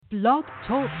Blog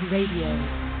Talk Radio.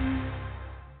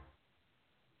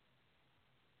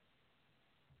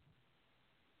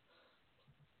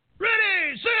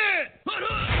 Ready, set, put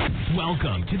up.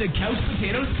 Welcome to the Couch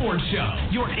Potato Sports Show,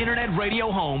 your internet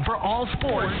radio home for all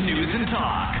sports news and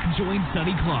talk. Join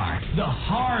Sonny Clark, the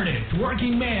hardest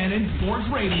working man in sports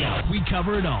radio. We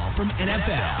cover it all from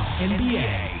NFL,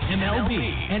 NBA,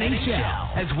 MLB,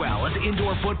 NHL, as well as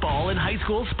indoor football and high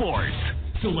school sports.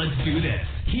 So let's do this.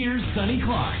 Here's Sonny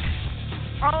Clark.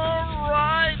 All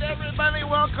right, everybody,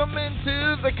 welcome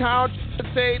into the Couch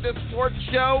Potato Sports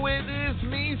Show. It is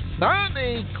me,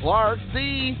 Sonny Clark,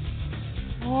 the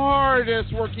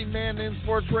hardest working man in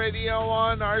sports radio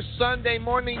on our Sunday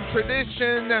morning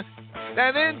tradition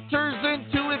that enters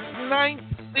into its 9th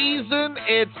season,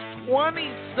 its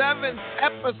 27th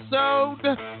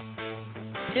episode,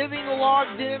 getting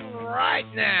logged in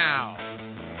right now.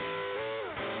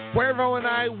 Cuervo and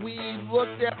I, we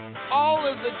looked at all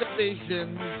of the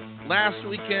divisions last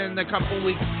weekend, a couple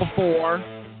weeks before.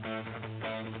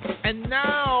 And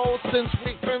now, since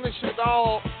we finished it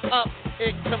all up,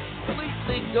 it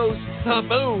completely goes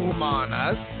kaboom on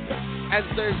us. As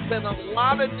there's been a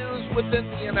lot of news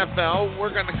within the NFL,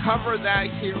 we're going to cover that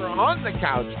here on the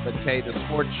Couch Potato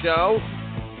Sports Show,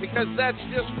 because that's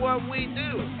just what we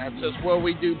do. That's just what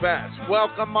we do best.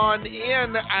 Welcome on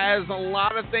in, as a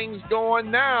lot of things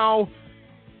going now.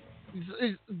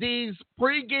 These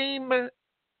pregame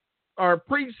or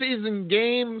preseason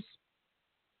games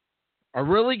are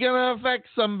really going to affect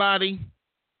somebody.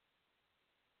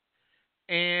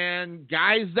 And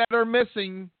guys that are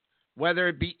missing, whether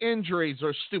it be injuries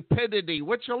or stupidity,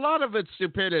 which a lot of it's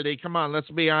stupidity. Come on, let's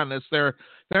be honest. They're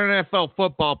NFL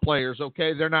football players,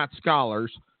 okay? They're not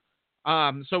scholars.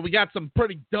 So we got some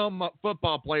pretty dumb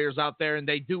football players out there, and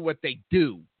they do what they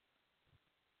do.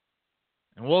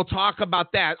 And we'll talk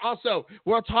about that. Also,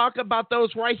 we'll talk about those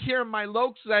right here in my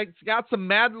Lokes that's got some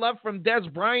mad love from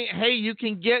Dez Bryant. Hey, you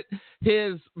can get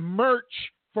his merch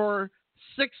for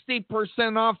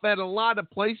 60% off at a lot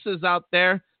of places out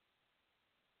there.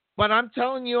 But I'm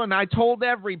telling you, and I told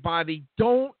everybody,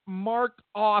 don't mark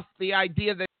off the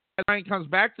idea that Bryant comes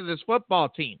back to this football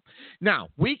team. Now,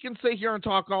 we can sit here and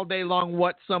talk all day long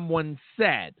what someone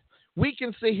said. We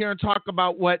can sit here and talk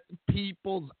about what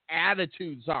people's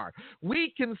attitudes are.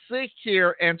 We can sit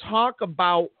here and talk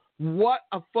about what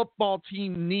a football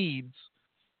team needs.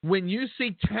 When you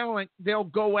see talent, they'll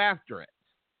go after it.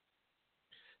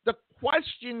 The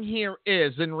question here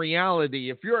is, in reality,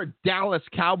 if you're a Dallas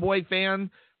Cowboy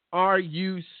fan, are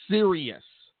you serious?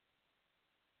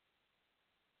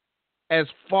 As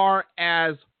far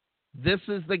as this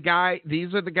is the guy,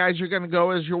 these are the guys you're going to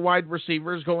go as your wide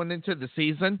receivers going into the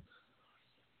season.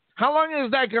 How long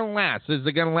is that going to last? Is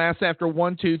it going to last after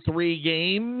 1, 2, 3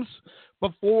 games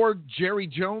before Jerry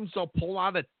Jones will pull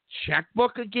out a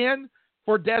checkbook again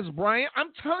for Dez Bryant?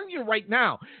 I'm telling you right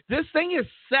now, this thing is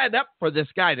set up for this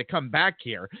guy to come back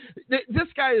here. This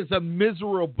guy is a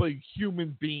miserable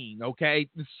human being, okay?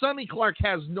 Sonny Clark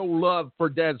has no love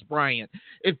for Dez Bryant.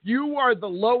 If you are the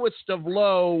lowest of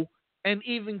low and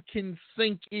even can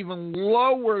sink even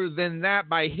lower than that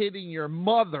by hitting your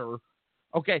mother,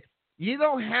 okay, you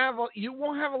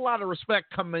won't have a lot of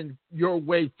respect coming your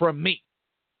way from me.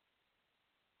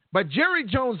 But Jerry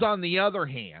Jones, on the other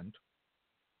hand,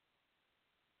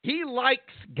 he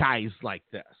likes guys like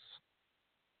this.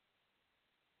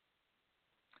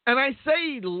 And I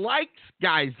say he likes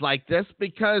guys like this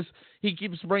because he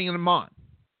keeps bringing them on.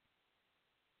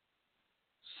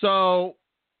 So,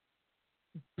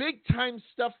 big-time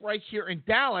stuff right here in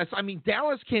Dallas. I mean,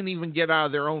 Dallas can't even get out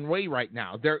of their own way right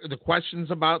now. The questions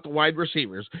about the wide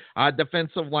receivers,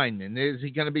 defensive linemen. Is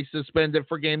he going to be suspended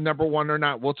for game number 1 or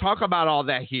not? We'll talk about all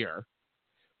that here.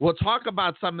 We'll talk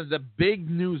about some of the big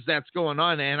news that's going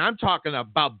on, and I'm talking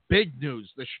about big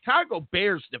news. The Chicago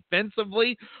Bears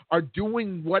defensively are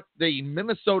doing what the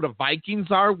Minnesota Vikings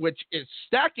are, which is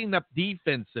stacking up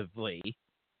defensively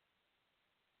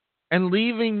and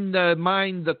leaving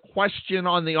the question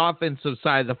on the offensive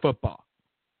side of the football.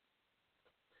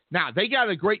 Now, they got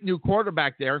a great new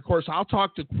quarterback there. Of course, I'll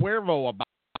talk to Cuervo about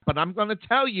it, but I'm going to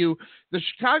tell you, the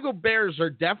Chicago Bears are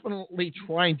definitely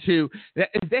trying to –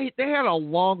 they had a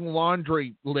long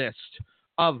laundry list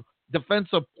of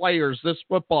defensive players this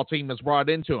football team has brought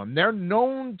into them. They're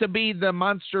known to be the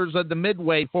monsters of the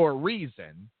Midway for a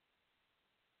reason.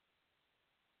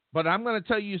 But I'm going to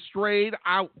tell you straight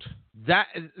out that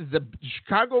the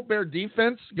Chicago Bear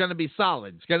defense is going to be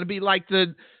solid. It's going to be like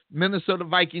the Minnesota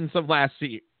Vikings of last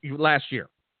year.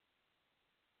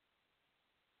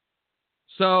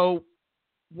 So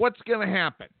what's going to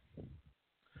happen?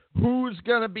 Who's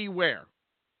going to be where?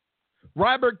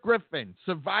 Robert Griffin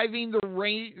surviving the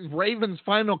Ravens'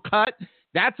 final cut,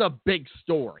 that's a big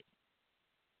story.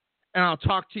 And I'll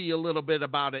talk to you a little bit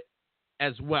about it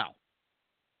as well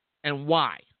and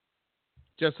why.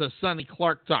 Just a Sonny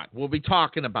Clark thought. We'll be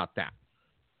talking about that.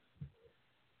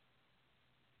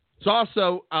 It's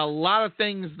also a lot of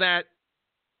things that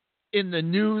in the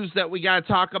news that we got to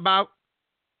talk about.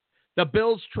 The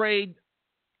Bills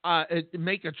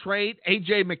make a trade,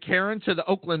 A.J. McCarron to the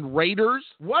Oakland Raiders.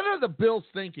 What are the Bills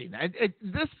thinking?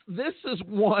 This is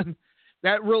one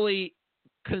that really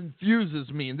confuses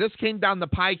me, and this came down the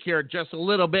pike here just a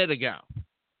little bit ago.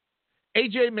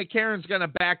 A.J. McCarron's going to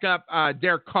back up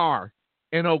Derek Carr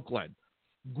in Oakland.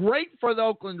 Great for the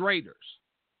Oakland Raiders.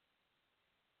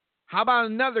 How about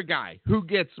another guy who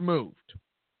gets moved?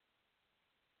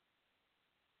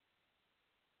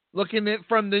 Looking at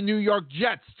from the New York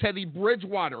Jets, Teddy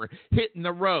Bridgewater hitting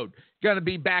the road, going to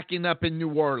be backing up in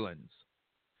New Orleans.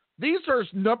 These are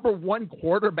number one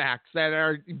quarterbacks that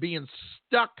are being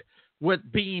stuck with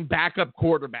being backup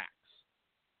quarterbacks.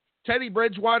 Teddy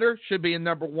Bridgewater should be in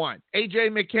number one. A.J.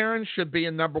 McCarron should be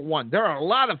in number one. There are a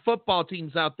lot of football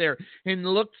teams out there in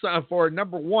looks for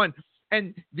number one,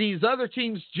 and these other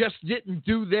teams just didn't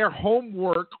do their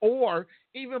homework or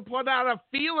even put out a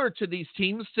feeler to these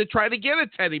teams to try to get a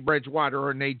Teddy Bridgewater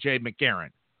or an A.J.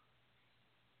 McCarron.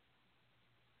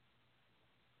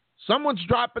 Someone's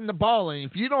dropping the ball, and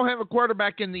if you don't have a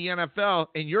quarterback in the NFL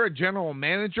and you're a general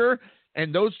manager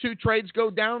and those two trades go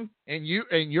down and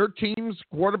your team's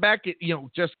quarterback,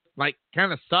 just like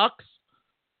kind of sucks,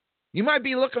 you might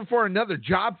be looking for another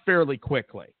job fairly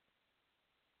quickly.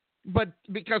 But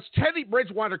because Teddy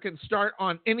Bridgewater can start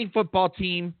on any football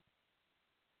team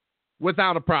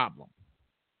without a problem.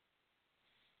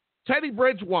 Teddy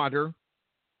Bridgewater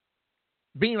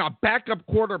being a backup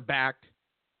quarterback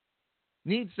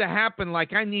needs to happen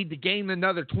like I need to gain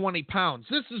another 20 pounds.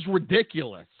 This is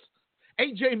ridiculous.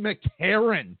 A.J.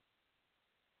 McCarron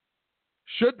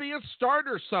should be a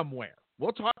starter somewhere.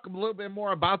 We'll talk a little bit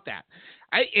more about that.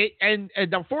 And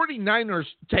the 49ers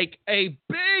take a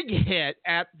big hit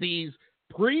at these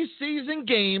preseason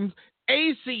games.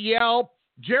 ACL,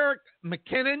 Jerick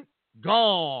McKinnon,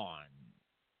 gone.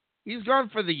 He's gone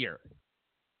for the year.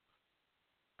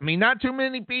 I mean, not too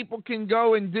many people can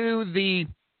go and do the,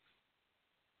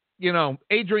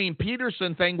 Adrian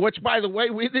Peterson thing, which, by the way,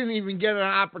 we didn't even get an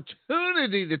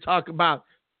opportunity to talk about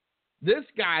this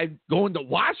guy going to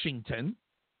Washington.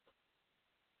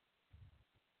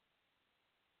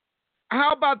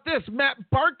 How about this? Matt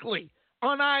Barkley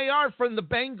on IR from the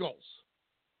Bengals.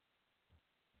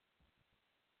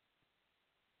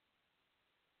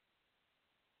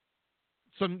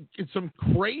 Some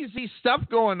crazy stuff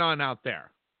going on out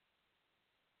there.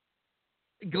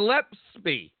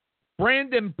 Gillespie,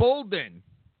 Brandon Bolden,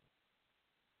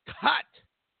 cut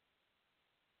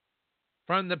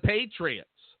from the Patriots.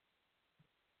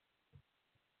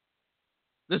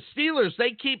 The Steelers,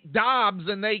 they keep Dobbs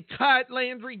and they cut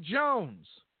Landry Jones,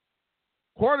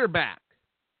 quarterback.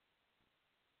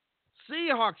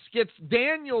 Seahawks gets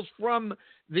Daniels from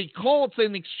the Colts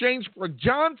in exchange for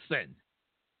Johnson.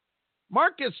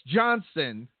 Marcus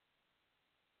Johnson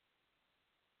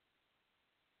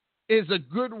is a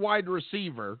good wide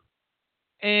receiver.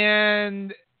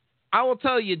 And I will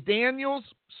tell you, Daniels,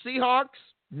 Seahawks,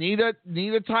 need a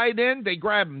tight end. They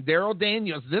grab him. Darrell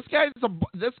Daniels. This guy's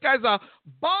a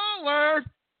baller.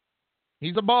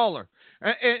 He's a baller,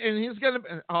 and he's gonna.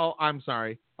 Oh, I'm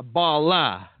sorry, a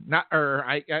baller. Not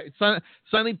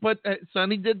Sonny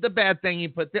did the bad thing. He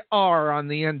put the R on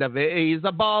the end of it. He's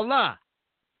a baller.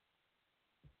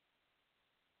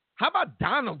 How about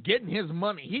Donald getting his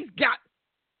money? He's got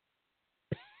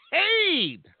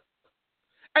paid,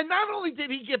 and not only did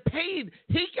he get paid,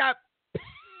 he got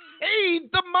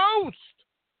paid the most.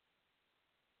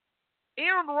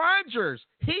 Aaron Rodgers,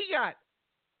 he got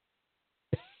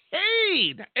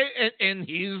paid, and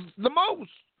he's the most.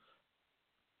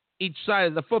 Each side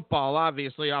of the football,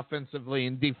 obviously, offensively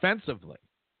and defensively.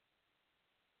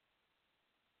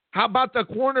 How about the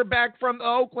cornerback from the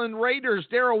Oakland Raiders?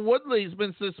 Darryl Woodley's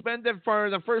been suspended for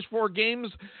the first 4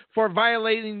 games for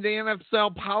violating the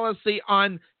NFL policy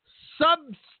on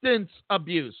substance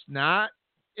abuse, not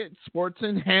sports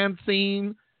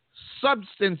enhancing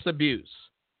substance abuse.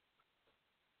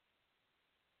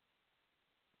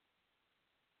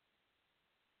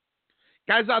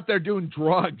 Guys out there doing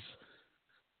drugs.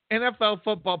 NFL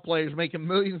football players making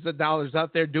millions of dollars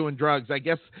out there doing drugs. I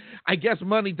guess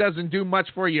money doesn't do much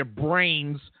for your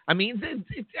brains I mean,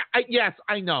 yes,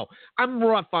 I know. I'm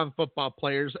rough on football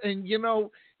players, and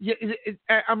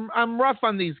I'm rough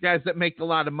on these guys that make a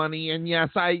lot of money. And yes,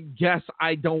 I guess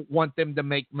I don't want them to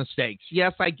make mistakes.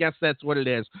 Yes, I guess that's what it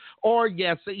is. Or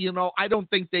yes, I don't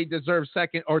think they deserve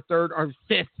second or third or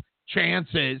fifth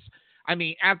chances. I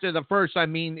mean, after the first,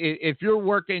 if you're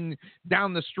working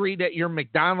down the street at your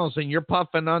McDonald's and you're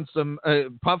puffing on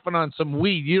some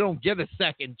weed, you don't get a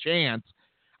second chance.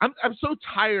 I'm so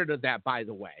tired of that, by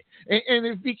the way. And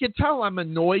if you can tell I'm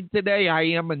annoyed today, I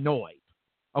am annoyed,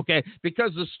 okay,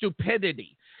 because of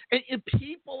stupidity. And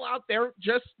people out there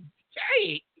just,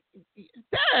 hey,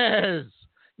 Dez.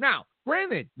 Now,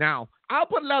 granted, I'll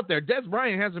put it out there. Dez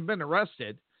Bryant hasn't been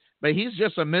arrested, but he's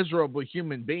just a miserable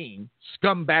human being,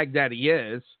 scumbag that he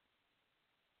is.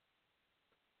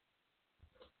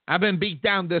 I've been beat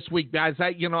down this week, guys.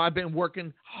 I've been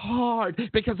working hard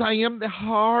because I am the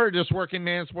hardest working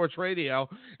man in sports radio,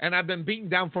 and I've been beaten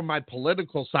down from my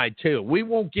political side too. We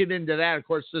won't get into that. Of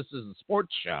course, this is a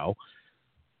sports show.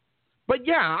 But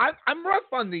yeah, I'm rough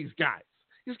on these guys.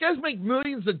 These guys make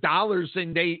millions of dollars,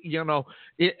 and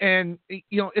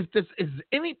if this is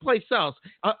any place else,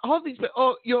 all these,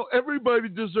 everybody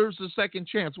deserves a second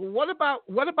chance. Well,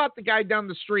 what about the guy down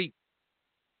the street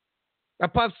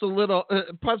that puffs a little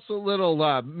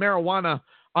marijuana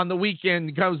on the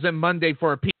weekend, goes in Monday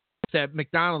for a pizza at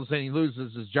McDonald's, and he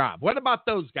loses his job? What about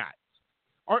those guys?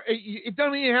 Or it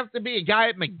doesn't even have to be a guy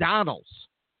at McDonald's.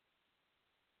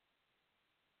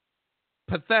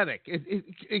 Pathetic.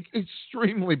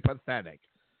 Extremely pathetic.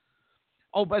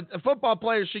 Oh, but football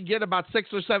players should get about 6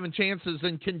 or 7 chances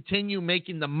and continue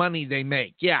making the money they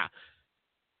make. Yeah.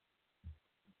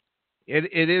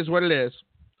 It is what it is.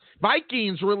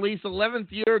 Vikings release 11th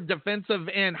year defensive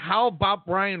end. How about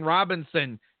Brian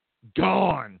Robinson?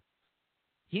 Gone.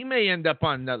 He may end up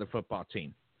on another football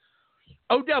team.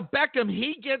 Odell Beckham,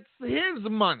 he gets his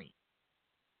money.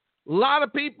 A lot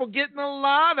of people getting a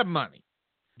lot of money.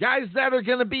 Guys that are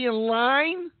going to be in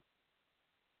line,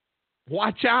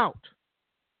 watch out.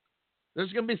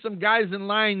 There's going to be some guys in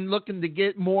line looking to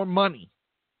get more money.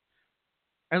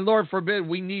 And Lord forbid,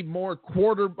 we need more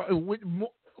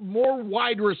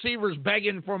wide receivers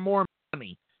begging for more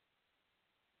money.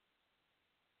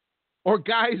 Or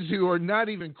guys who are not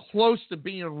even close to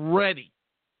being ready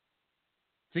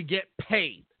to get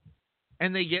paid.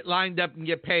 And they get lined up and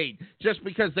get paid just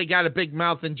because they got a big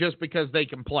mouth and just because they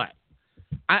can play.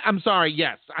 I'm sorry.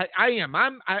 Yes, I am.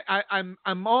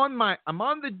 I'm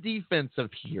on the defensive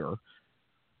here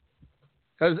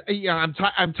because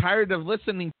I'm tired of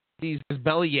listening to these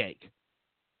bellyache.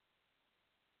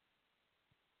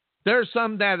 There's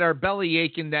some that are belly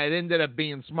aching that ended up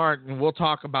being smart, and we'll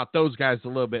talk about those guys a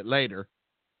little bit later,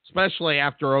 especially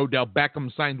after Odell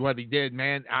Beckham signed what he did,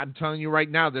 man. I'm telling you right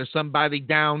now, there's somebody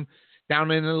down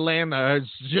in Atlanta is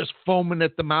just foaming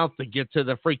at the mouth to get to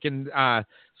the freaking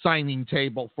signing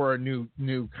table for a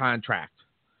new contract.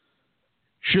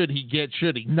 Should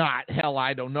he not? Hell,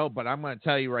 I don't know, but I'm going to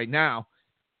tell you right now,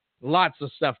 lots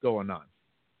of stuff going on.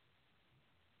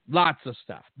 Lots of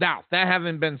stuff. Now, that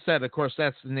having been said, of course,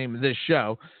 that's the name of this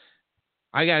show.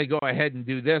 I got to go ahead and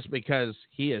do this because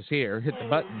he is here. Hit the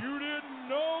button. You didn't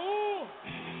know?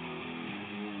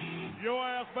 Your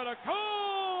ass better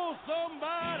call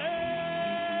somebody.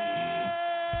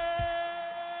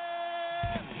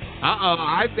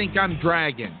 I think I'm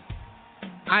dragging.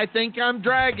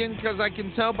 Because I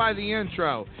can tell by the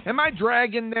intro. Am I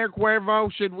dragging there,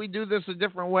 Cuervo? Should we do this a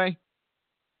different way?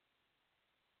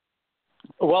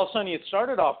 Well, Sonny, it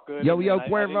started off good. Yo, I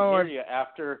Cuervo. didn't hear you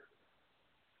after.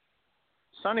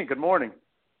 Sonny, good morning.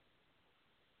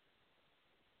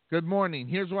 Good morning.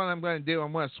 Here's what I'm going to do.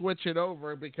 I'm going to switch it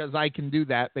over because I can do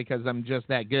that because I'm just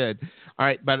that good. All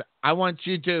right, but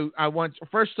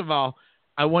first of all,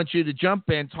 I want you to jump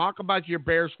in, talk about your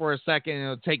Bears for a second, and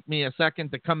it'll take me a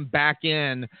second to come back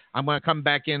in. I'm going to come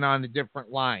back in on a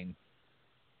different line.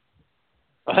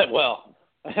 Well,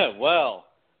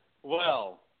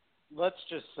 let's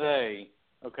just say,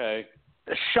 okay,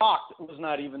 shocked was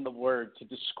not even the word to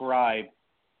describe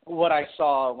what I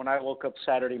saw when I woke up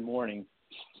Saturday morning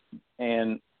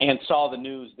and saw the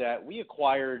news that we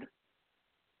acquired,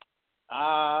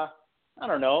 I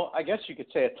don't know, I guess you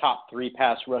could say a top 3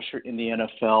 pass rusher in the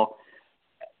NFL.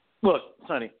 Look,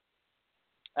 Sonny,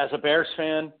 as a Bears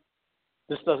fan,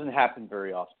 this doesn't happen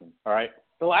very often, all right?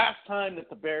 The last time that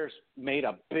the Bears made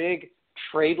a big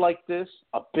trade like this,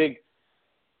 a big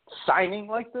signing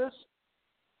like this,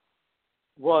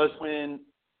 was when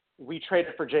we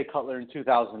traded for Jay Cutler in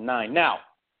 2009. Now,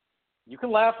 you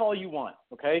can laugh all you want,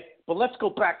 okay? But let's go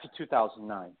back to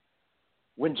 2009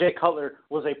 when Jay Cutler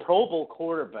was a Pro Bowl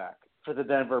quarterback for the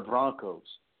Denver Broncos.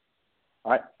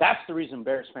 All right, that's the reason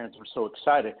Bears fans were so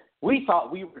excited. We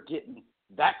thought we were getting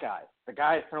that guy, the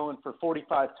guy throwing for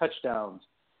 45 touchdowns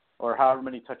or however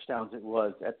many touchdowns it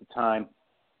was at the time.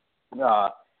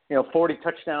 40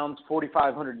 touchdowns,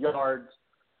 4,500 yards.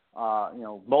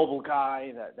 Mobile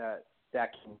guy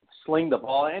that can sling the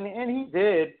ball, and he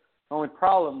did. The only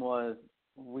problem was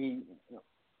when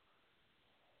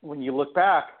you look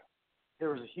back, there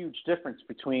was a huge difference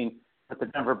between what the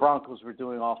Denver Broncos were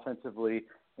doing offensively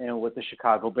and what the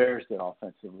Chicago Bears did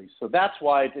offensively. So that's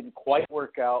why it didn't quite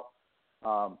work out.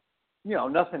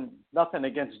 Nothing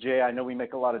against Jay. I know we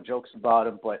make a lot of jokes about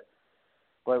him, but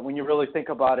when you really think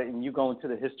about it and you go into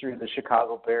the history of the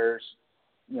Chicago Bears,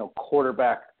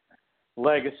 quarterback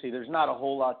legacy, there's not a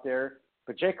whole lot there.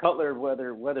 But Jay Cutler,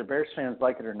 whether Bears fans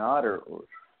like it or not, or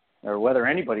whether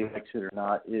anybody likes it or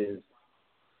not, he's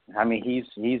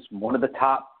one of the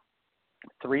top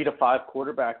 3 to 5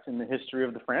 quarterbacks in the history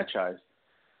of the franchise.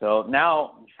 So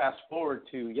now fast forward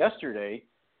to yesterday,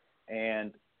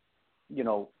 and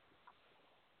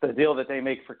the deal that they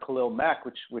make for Khalil Mack,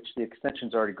 which the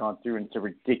extension's already gone through, and it's a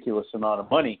ridiculous amount of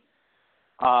money.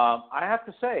 I have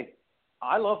to say,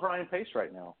 I love Ryan Pace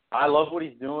right now. I love what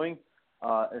he's doing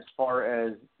as far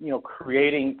as,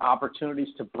 creating opportunities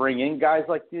to bring in guys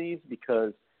like these,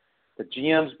 because the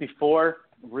GMs before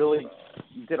really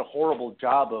did a horrible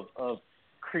job of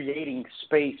creating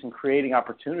space and creating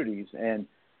opportunities. And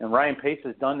Ryan Pace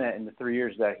has done that in the 3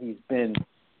 years that he's been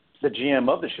the GM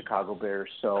of the Chicago Bears.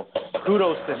 So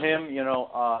kudos to him.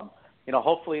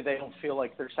 Hopefully they don't feel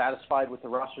like they're satisfied with the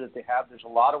roster that they have. There's a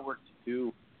lot of work to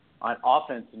do on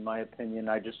offense, in my opinion.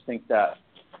 I just think that,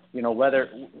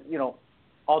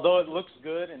 although it looks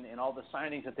good and all the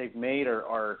signings that they've made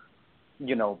are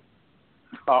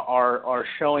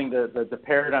showing the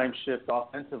paradigm shift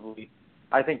offensively,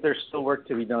 I think there's still work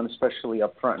to be done, especially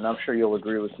up front, and I'm sure you'll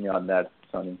agree with me on that,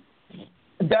 Sonny.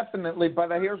 Definitely, but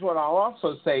here's what I'll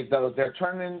also say, though. They're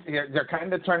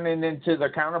kind of turning into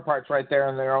their counterparts right there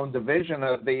in their own division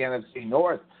of the NFC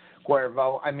North,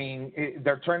 Cuervo.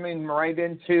 They're turning right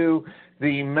into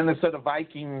the Minnesota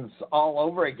Vikings all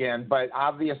over again, but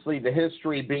obviously the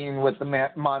history being with the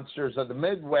monsters of the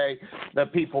Midway, the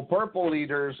People Purple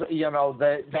Eaters,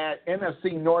 that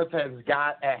NFC North has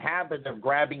got a habit of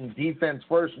grabbing defense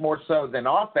first more so than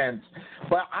offense.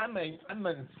 But I'm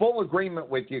in full agreement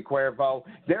with you, Cuervo.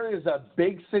 There is a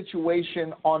big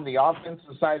situation on the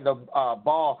offensive side of the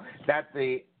ball that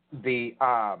the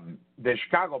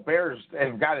Chicago Bears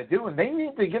have got to do, and they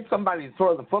need to get somebody to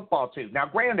throw the football to. Now,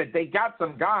 granted, they got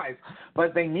some guys,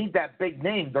 but they need that big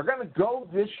name. They're going to go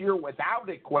this year without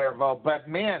it, Cuervo, but,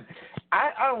 man,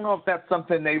 I don't know if that's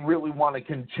something they really want to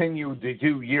continue to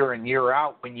do year in, year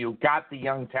out when you got the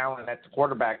young talent at the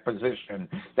quarterback position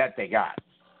that they got.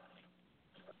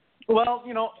 Well,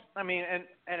 and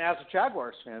as a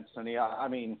Jaguars fan, Sonny,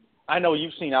 I know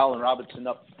you've seen Allen Robinson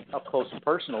up close and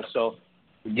personal, so –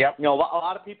 yep. A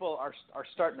lot of people are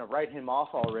starting to write him off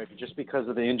already just because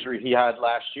of the injury he had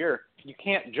last year. You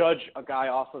can't judge a guy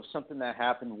off of something that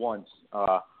happened once.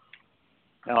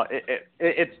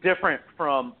 It's different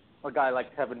from a guy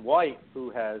like Kevin White,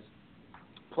 who has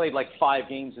played like 5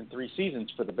 games in 3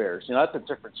 seasons for the Bears. That's a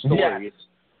different story. Yeah.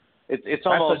 It's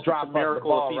almost a drop a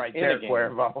miracle of the ball if he's right in there, a game.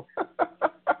 Cuervo.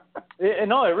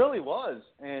 No, it really was,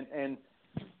 and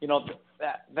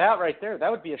that right there,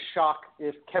 that would be a shock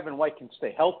if Kevin White can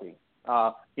stay healthy.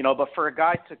 But for a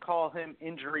guy to call him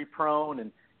injury prone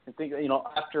and think,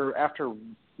 after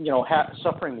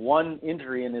suffering one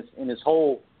injury in his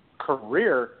whole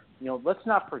career, let's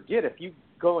not forget, if you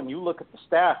go and you look at the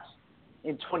stats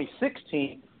in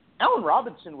 2016, Allen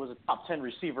Robinson was a top 10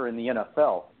 receiver in the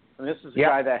NFL. This is a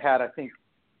guy that had, I think,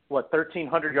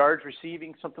 1,300 yards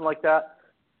receiving, something like that,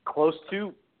 close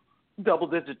to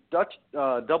double-digit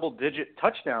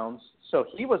touchdowns. So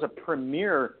he was a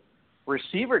premier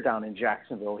receiver down in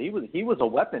Jacksonville. He was a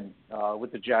weapon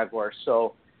with the Jaguars.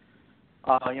 So,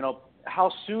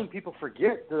 how soon people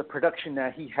forget the production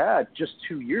that he had just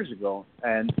 2 years ago.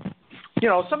 And,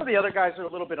 some of the other guys are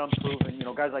a little bit unproven.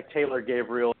 Guys like Taylor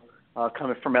Gabriel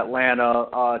coming from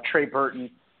Atlanta, Trey Burton,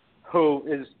 who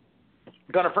is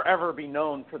going to forever be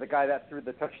known for the guy that threw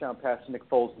the touchdown pass to Nick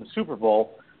Foles in the Super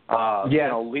Bowl.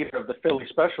 Leader of the Philly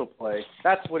special play.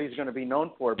 That's what he's going to be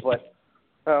known for. But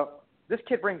this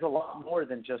kid brings a lot more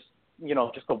than just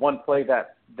the one play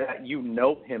that you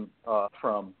know him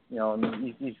from.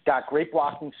 He's got great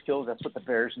blocking skills. That's what the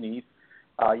Bears need.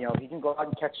 He can go out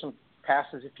and catch some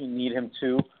passes if you need him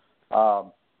to.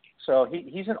 So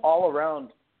he's an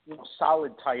all-around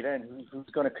solid tight end who's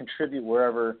going to contribute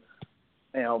wherever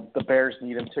the Bears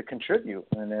need him to contribute.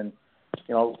 And then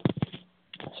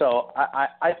So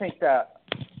I think that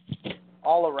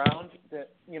all around that,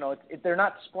 they're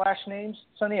not splash names,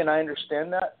 Sonny, and I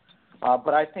understand that.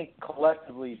 But I think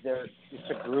collectively it's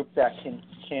a group that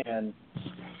can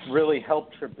really help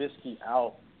Trubisky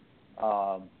out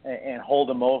and hold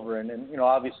him over. And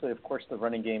obviously, of course, the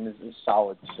running game is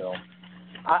solid. So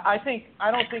I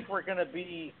don't think we're going to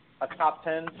be a top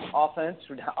 10 offense,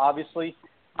 obviously.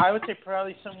 I would say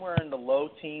probably somewhere in the low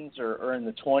teens or in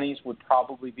the 20s would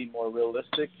probably be more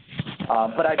realistic.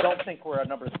 But I don't think we're a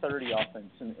number 30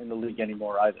 offense in the league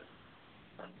anymore either.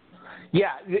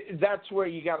 Yeah, that's where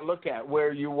you got to look at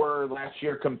where you were last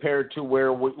year compared to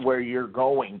where you're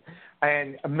going.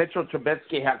 And Mitchell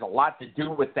Trubisky has a lot to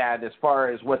do with that as far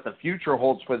as what the future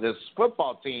holds for this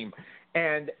football team.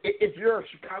 And if you're a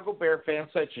Chicago Bear fan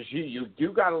such as you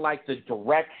do got to like the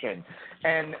direction.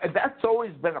 And that's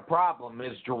always been a problem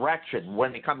is direction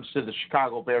when it comes to the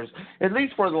Chicago Bears, at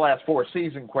least for the last 4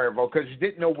 seasons, Cuervo, because you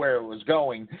didn't know where it was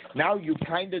going. Now you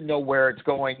kind of know where it's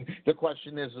going. The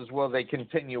question is will they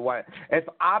continue? It's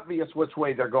obvious which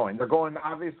way they're going. They're going,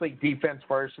 obviously, defense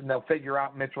first, and they'll figure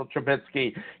out Mitchell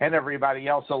Trubisky and everybody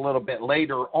else a little bit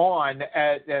later on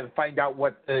and find out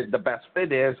what the best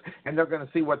fit is, and they're going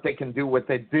to see what they can do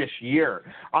with it this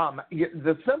year.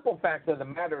 The simple fact of the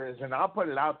matter is, and I'll put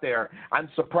it out there, I'm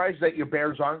surprised that your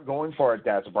Bears aren't going for it,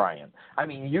 Des Bryant. I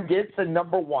mean, you get the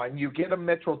number one, you get a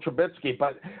Mitchell Trubisky,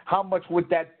 but how much would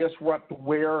that disrupt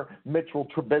where Mitchell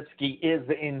Trubisky is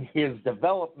in his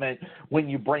development when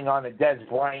you bring on a Des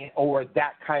Bryant or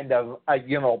that kind of,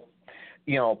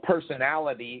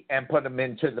 personality and put him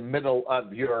into the middle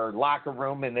of your locker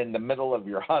room and in the middle of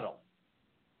your huddle?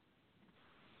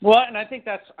 Well, and I think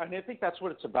that's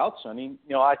what it's about, Sonny.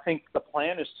 I think the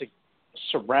plan is to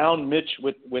surround Mitch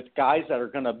with guys that are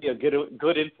going to be a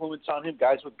good influence on him,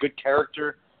 guys with good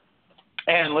character.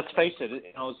 And let's face it,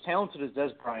 as talented as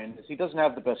Des Bryant is, he doesn't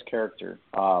have the best character.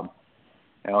 He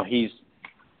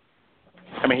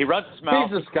runs his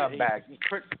mouth. He's a scumbag.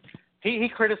 He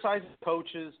criticizes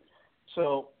coaches.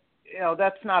 So,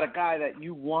 that's not a guy that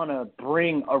you want to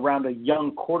bring around a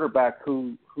young quarterback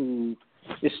who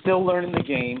is still learning the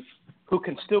game, who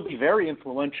can still be very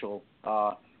influential,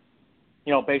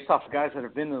 based off of guys that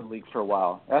have been in the league for a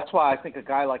while. That's why I think a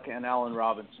guy like an Allen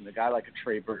Robinson, a guy like a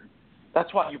Trey Burton,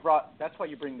 that's why you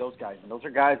bring those guys in. Those are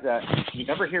guys that you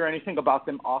never hear anything about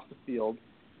them off the field.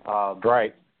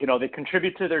 Right. They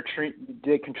contribute to their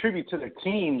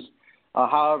teams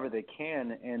however they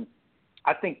can, and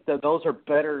I think that those are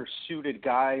better suited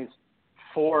guys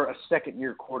for a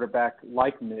second-year quarterback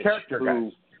like Mitch. Character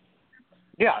guys.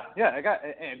 Yeah, I got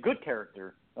a good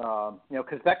character,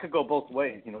 because that could go both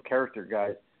ways, character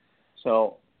guys.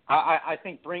 So I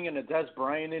think bringing a Des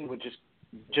Bryant in would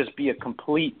just be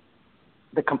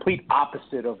the complete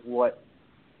opposite of what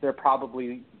they're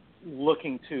probably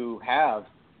looking to have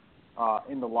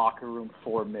in the locker room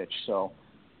for Mitch. So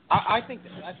I think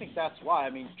that's why. I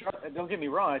mean, don't get me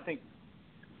wrong. I think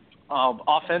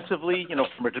offensively,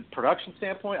 from a production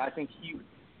standpoint, I think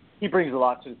he brings a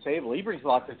lot to the table. He brings a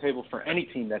lot to the table for any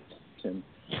team that's him.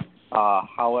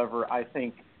 However, I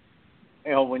think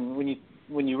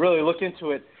when you really look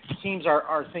into it, teams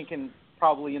are thinking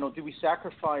probably do we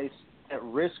sacrifice at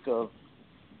risk of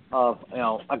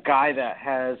a guy that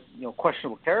has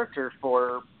questionable character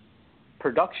for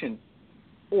production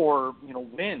or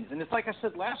wins? And it's like I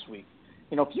said last week,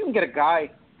 if you can get a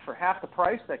guy for half the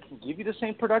price that can give you the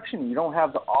same production, you don't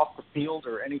have the off the field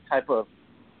or any type of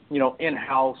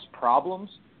in-house problems,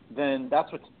 then that's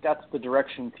the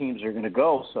direction teams are going to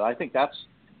go. So I think that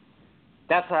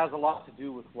has a lot to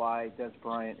do with why Des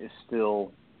Bryant is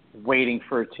still waiting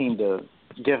for a team to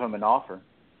give him an offer.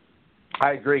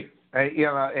 I agree.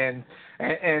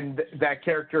 And that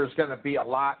character is going to be a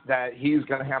lot that he's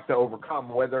going to have to overcome,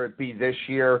 whether it be this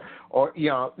year or,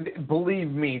 believe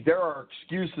me, there are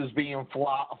excuses being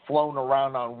flown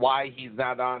around on why he's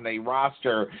not on a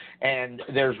roster, and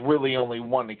there's really only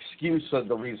one excuse of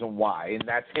the reason why, and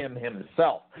that's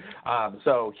himself.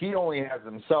 So he only has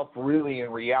himself really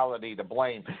in reality to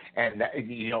blame. And,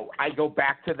 I go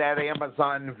back to that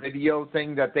Amazon video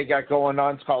thing that they got going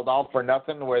on. It's called All for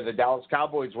Nothing, where the Dallas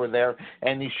Cowboys were there,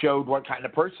 and he showed what kind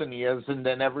of person he is, and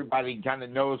then everybody kind of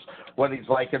knows what he's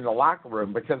like in the locker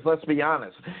room. Because let's be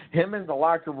honest, him in the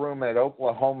locker room at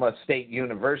Oklahoma State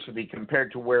University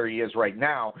compared to where he is right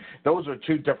now, those are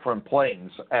two different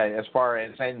planes as far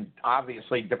as, and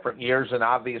obviously different years and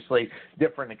obviously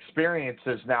different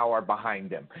experiences now are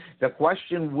behind him. The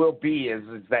question will be is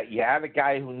that you had a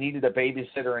guy who needed a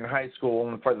babysitter in high school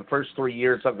and for the first 3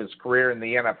 years of his career in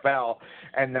the NFL,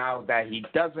 and now that he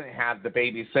doesn't have the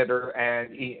babysitter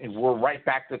and we're right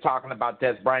back to talking about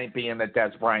Dez Bryant being a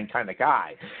Dez Bryant kind of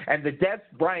guy. And the Dez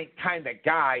Bryant kind of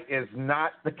guy is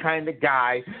not the kind of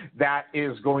guy that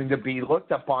is going to be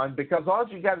looked upon, because all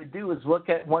you got to do is look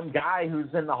at one guy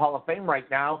who's in the Hall of Fame right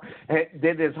now,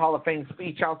 did his Hall of Fame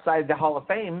speech outside the Hall of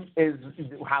Fame, is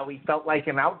how he felt like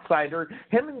an outsider.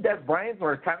 Him and Dez Bryant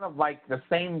were kind of like the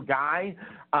same guy,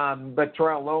 but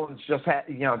Terrell Owens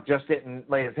just didn't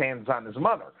lay his hands on his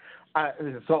mother.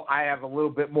 So I have a little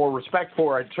bit more respect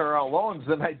for Terrell Owens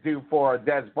than I do for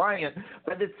Dez Bryant,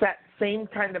 but it's that same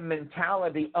kind of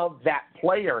mentality of that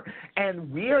player.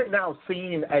 And we are now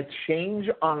seeing a change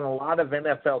on a lot of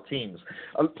NFL teams.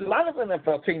 A lot of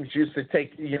NFL teams used to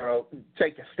take a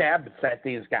stab at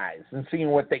these guys and seeing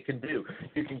what they can do.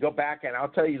 You can go back, and I'll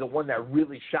tell you the one that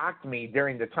really shocked me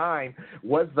during the time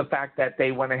was the fact that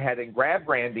they went ahead and grabbed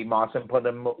Randy Moss and put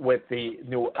him with the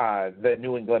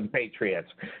New England Patriots.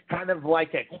 Kind of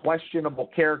like a questionable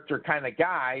character kind of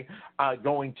guy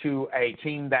going to a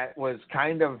team that was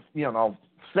kind of,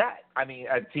 set. I mean,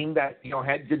 a team that,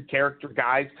 had good character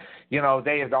guys.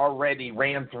 They had already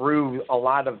ran through a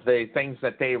lot of the things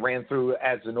that they ran through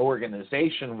as an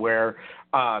organization where,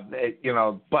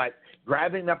 but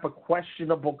grabbing up a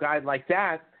questionable guy like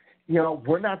that,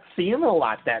 we're not seeing a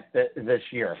lot this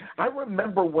year. I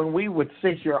remember when we would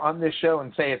sit here on this show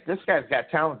and say, if this guy's got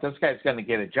talent, this guy's going to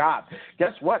get a job.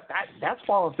 Guess what? That's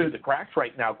falling through the cracks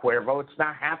right now, Cuervo. It's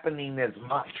not happening as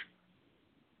much.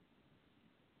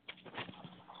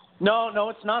 No,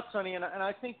 it's not, Sonny. And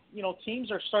I think,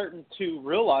 teams are starting to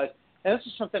realize, and this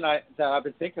is something that I've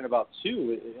been thinking about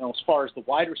too, as far as the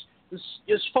wide receivers.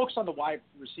 Just focus on the wide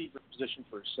receiver position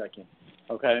for a second,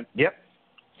 okay? Yep.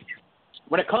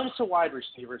 When it comes to wide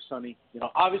receivers, Sonny,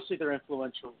 obviously they're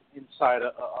influential inside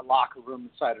a locker room,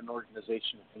 inside an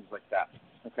organization, and things like that.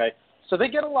 Okay, so they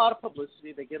get a lot of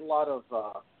publicity, they get a lot of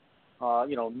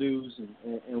news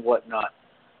and whatnot.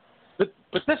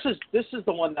 But this is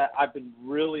the one that I've been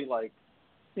really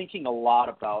thinking a lot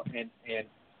about, and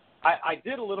I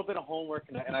did a little bit of homework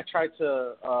and I tried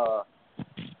to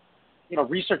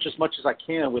research as much as I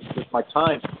can with my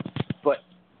time, but.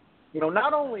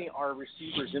 Not only are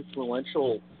receivers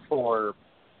influential for,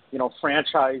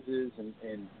 franchises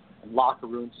and locker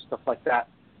rooms and stuff like that,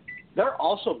 they're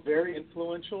also very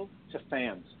influential to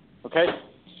fans, okay?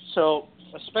 So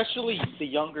especially the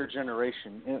younger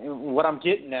generation. And what I'm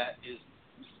getting at is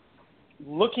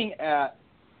looking at,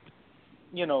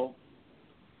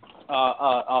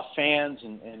 fans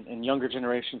and younger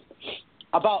generations.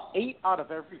 About 8 out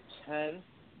of every 10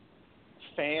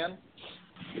 fan,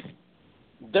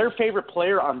 their favorite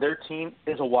player on their team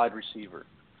is a wide receiver.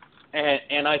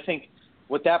 And I think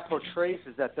what that portrays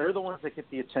is that they're the ones that get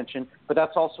the attention, but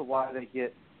that's also why they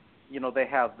get, they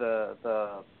have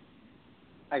the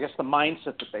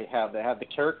mindset that they have the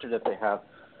character that they have.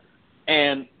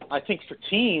 And I think for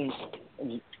teams,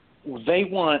 they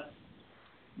want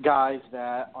guys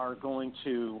that are going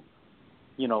to,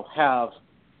 have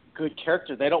good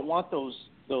character. They don't want those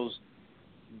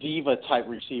diva type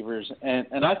receivers,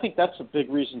 and I think that's a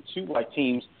big reason too why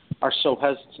teams are so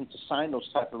hesitant to sign those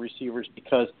type of receivers,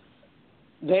 because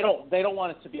they don't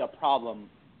want it to be a problem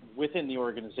within the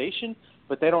organization,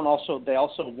 but they also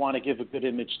want to give a good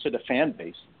image to the fan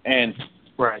base. And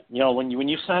right, when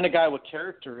you sign a guy with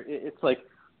character, it's like,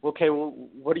 okay, well,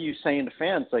 what are you saying to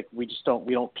fans? Like, we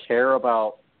don't care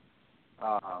about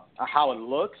how it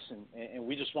looks, and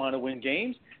we just want to win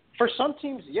games. For some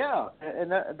teams, yeah,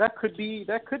 and that could be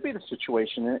the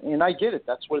situation, and I get it.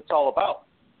 That's what it's all about.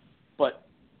 But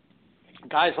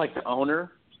guys like the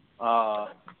owner,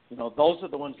 those are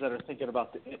the ones that are thinking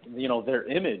about their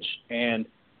image. And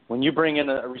when you bring in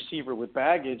a receiver with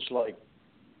baggage, like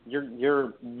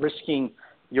you're risking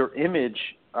your image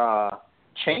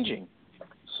changing.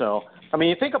 So I mean,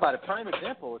 you think about it. Prime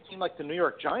example: a team like the New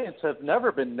York Giants have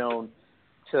never been known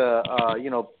to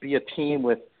be a team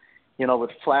with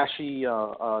flashy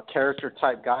character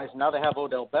type guys. Now they have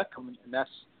Odell Beckham, and that's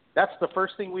the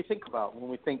first thing we think about when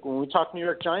we talk New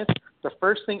York Giants. The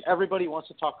first thing everybody wants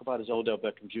to talk about is Odell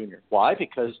Beckham Jr. Why?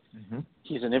 Because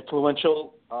he's an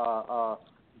influential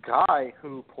guy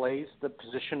who plays the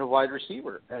position of wide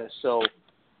receiver. So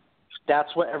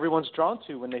that's what everyone's drawn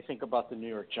to when they think about the New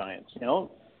York Giants.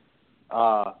 Now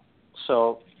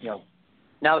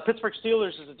the Pittsburgh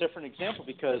Steelers is a different example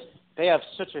because they have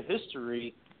such a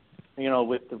history.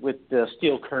 With the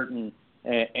steel curtain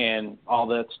and all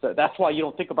that stuff. That's why you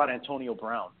don't think about Antonio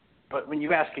Brown. But when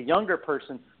you ask a younger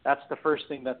person, that's the first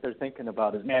thing that they're thinking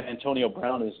about is, man, Antonio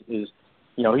Brown is he's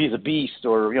a beast,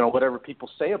 or whatever people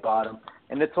say about him.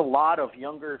 And it's a lot of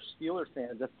younger Steelers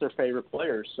fans. That's their favorite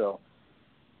player. So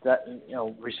that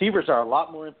receivers are a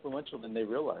lot more influential than they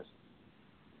realize.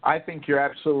 I think you're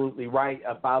absolutely right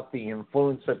about the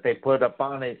influence that they put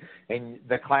upon it, and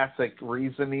the classic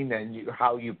reasoning and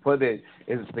how you put it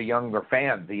is the younger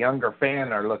fan. The younger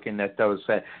fan are looking at those,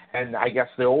 and I guess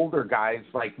the older guys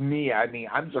like me, I mean,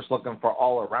 I'm just looking for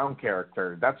all-around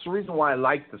character. That's the reason why I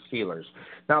like the Steelers.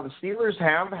 Now, the Steelers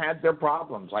have had their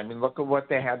problems. I mean, look at what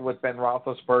they had with Ben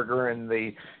Roethlisberger in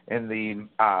the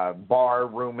bar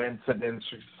room incident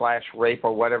 / rape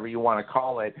or whatever you want to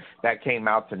call it that came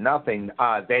out to nothing.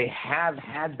 They have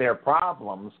had their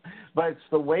problems, but it's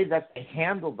the way that they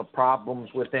handle the problems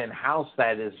within house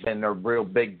that has been a real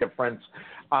big difference.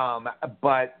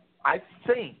 But I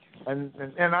think, and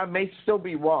I may still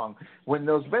be wrong, when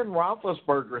those Ben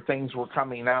Roethlisberger things were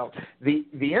coming out, the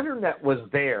internet was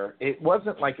there. It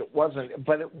wasn't like it wasn't,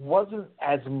 but it wasn't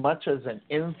as much as an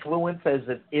influence as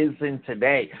it is in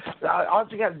today. All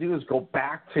you got to do is go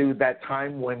back to that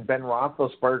time when Ben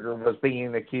Roethlisberger was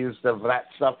being accused of that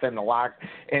stuff in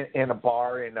a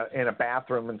bar, in a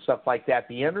bathroom and stuff like that.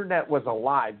 The internet was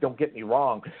alive, don't get me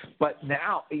wrong, but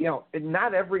now,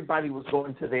 not everybody was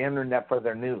going to the internet for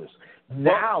their news.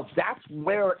 Now that's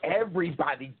where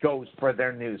everybody goes for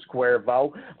their news,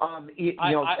 Cuervo.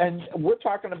 And we're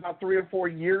talking about 3 or 4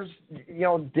 years,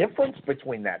 difference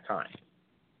between that time.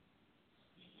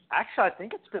 Actually, I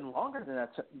think it's been longer than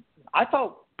that. I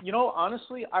thought,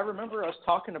 honestly, I remember us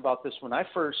talking about this when I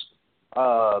first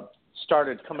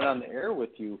started coming on the air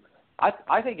with you.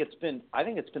 I think it's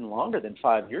been longer than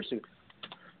 5 years ago.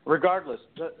 Regardless,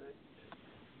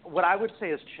 what I would say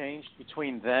has changed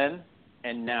between then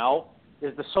and now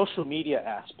is the social media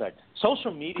aspect.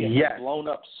 Social media has blown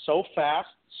up so fast,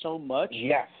 so much,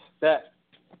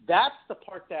 that's the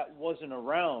part that wasn't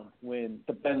around when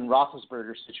the Ben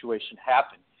Roethlisberger situation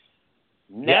happened.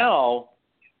 Now,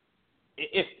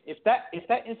 if that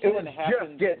incident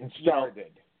happened, just getting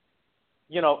started.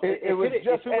 It was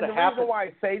just. And the reason why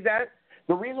I say that.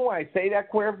 The reason why I say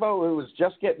that, Cuervo, it was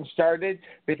just getting started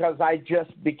because I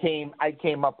came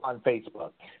up on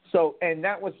Facebook. So, and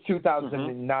that was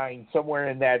 2009, somewhere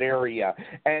in that area.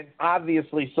 And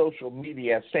obviously social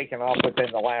media has taken off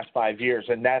within the last 5 years.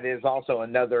 And that is also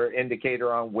another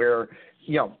indicator on where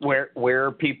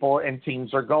people and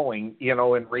teams are going,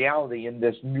 in reality in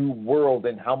this new world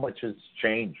and how much it's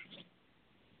changed.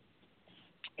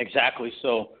 Exactly.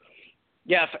 So,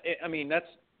 yeah,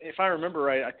 if I remember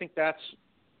right, I think that's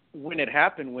when it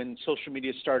happened, when social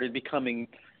media started becoming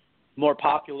more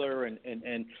popular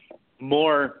and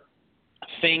more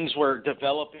things were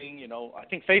developing. I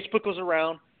think Facebook was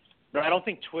around, but I don't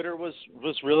think Twitter was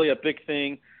really a big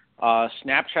thing.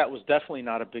 Snapchat was definitely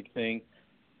not a big thing.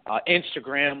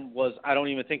 Instagram I don't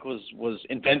even think was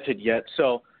invented yet.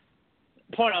 So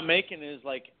the point I'm making is,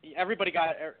 like, everybody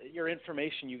got your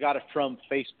information, you got it from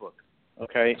Facebook.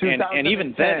 Okay, and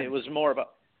even then it was more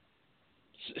about.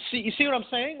 You see what I'm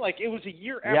saying? Like, it was a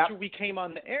year after we came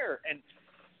on the air,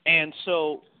 and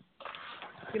so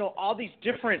all these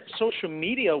different social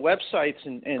media websites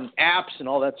and apps and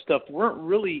all that stuff wasn't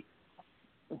really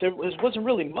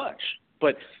much.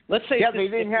 But let's say they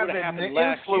didn't have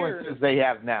the influences they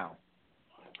have now.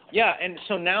 Yeah, and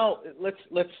so now let's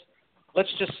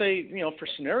just say, for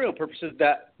scenario purposes,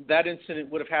 that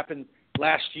incident would have happened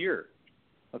last year.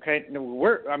 Okay,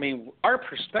 our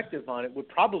perspective on it would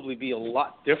probably be a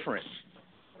lot different.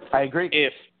 I agree.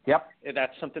 If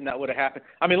that's something that would have happened.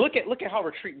 Look at how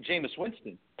we're treating Jameis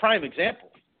Winston. Prime example.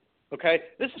 Okay,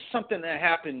 this is something that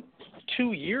happened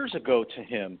 2 years ago to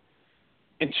him,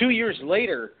 and 2 years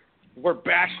later, we're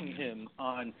bashing him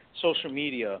on social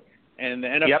media, and the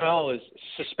NFL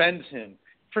suspends him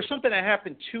for something that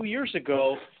happened 2 years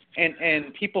ago,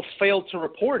 and people failed to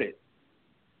report it.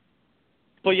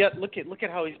 But yet, look at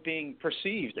how he's being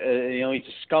perceived. He's a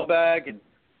scumbag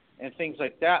and things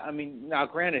like that. Now,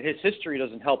 granted, his history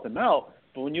doesn't help him out.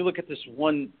 But when you look at this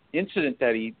one incident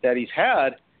that he's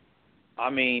had,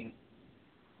 again,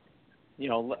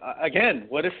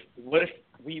 what if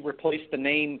we replace the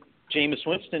name Jameis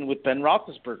Winston with Ben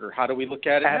Roethlisberger? How do we look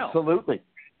at it now? Absolutely.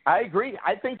 I agree.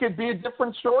 I think it'd be a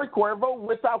different story, Cuervo.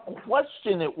 Without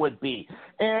question, it would be,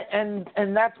 and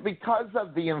that's because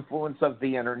of the influence of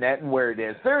the internet and where it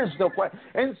is. There is no question,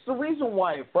 and it's the reason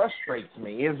why it frustrates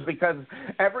me is because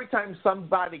every time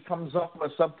somebody comes up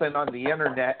with something on the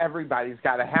internet, everybody's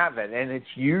got to have it, and it's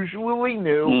usually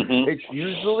new. Mm-hmm. It's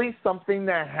usually something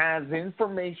that has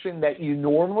information that you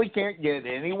normally can't get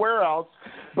anywhere else.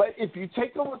 But if you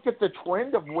take a look at the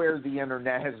trend of where the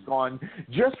internet has gone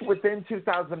just within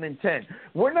 2010,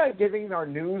 we're not getting our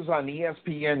news on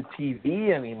ESPN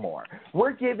TV anymore.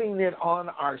 We're getting it on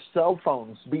our cell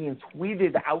phones, being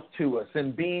tweeted out to us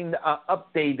and being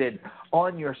updated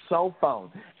on your cell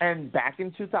phone. And back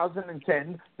in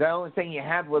 2010, the only thing you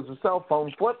had was a cell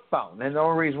phone, flip phone. And the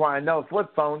only reason why I know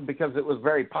flip phone because it was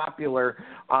very popular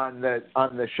on the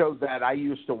show that I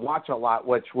used to watch a lot,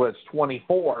 which was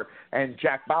 24, and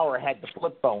Jack Bauer had the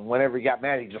flip phone. Whenever he got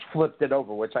mad, he just flipped it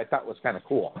over, which I thought was kind of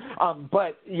cool.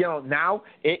 But now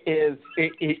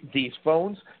these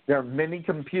phones, they're mini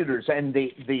computers, and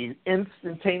the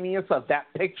instantaneous of that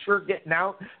picture getting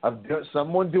out of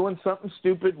someone doing something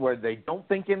stupid where they don't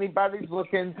think anybody's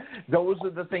looking, those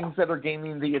are the things that are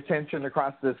gaining the attention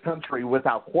across this country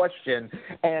without question,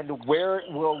 and where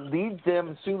it will lead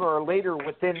them sooner or later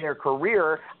within their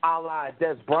career, a la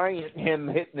Des Bryant, him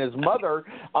hitting his mother,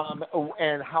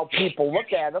 and how people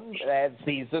look at him as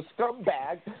he's a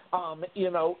scumbag.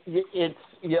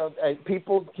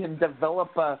 People can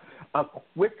develop a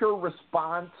quicker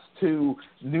response to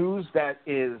news that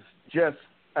is just,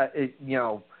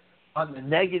 on the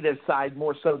negative side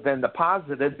more so than the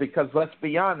positive, because let's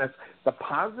be honest, the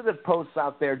positive posts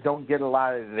out there don't get a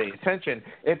lot of the attention.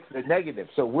 It's the negative.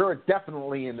 So we're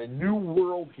definitely in a new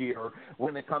world here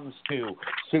when it comes to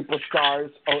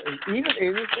superstars, or even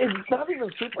it's not even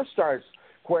superstars.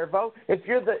 Cuervo, if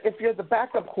you're the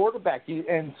backup quarterback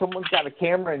and someone's got a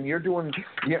camera and you're doing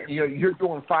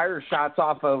fire shots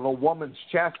off of a woman's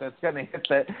chest, it's gonna hit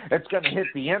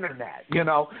the internet,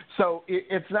 So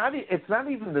it's not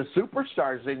even the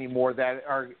superstars anymore that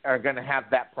are gonna have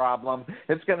that problem.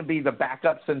 It's gonna be the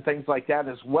backups and things like that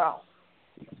as well.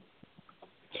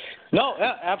 No,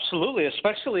 absolutely,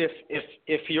 especially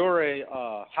if you're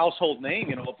a household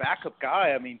name, a backup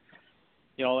guy. I mean.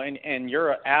 And you're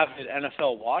an avid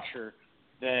NFL watcher,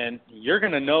 then you're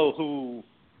going to know who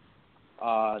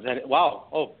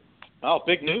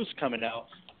big news coming out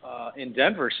in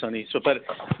Denver, Sonny. So, but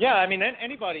yeah, I mean,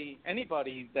 anybody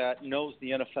that knows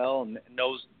the NFL and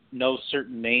knows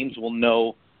certain names will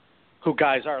know who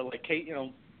guys are. Like,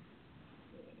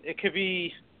 it could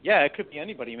be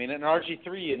anybody. I mean, an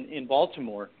RG3 in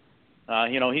Baltimore,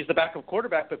 he's the backup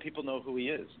quarterback, but people know who he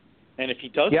is. And if he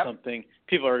does something,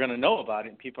 people are going to know about it,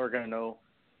 and people are going to know,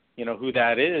 who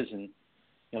that is, and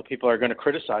people are going to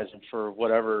criticize him for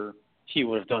whatever he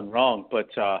would have done wrong. But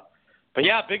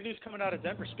yeah, big news coming out of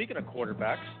Denver. Speaking of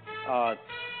quarterbacks,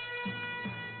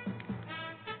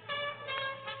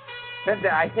 and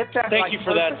I hit that. Thank you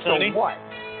for that, Sonny. What?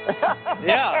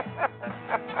 Yeah.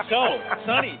 So,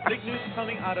 Sonny, big news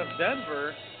coming out of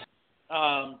Denver.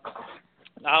 Now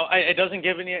it doesn't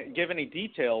give any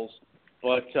details.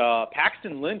 But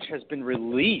Paxton Lynch has been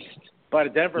released by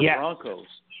the Denver Broncos.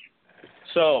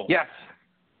 So,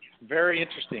 very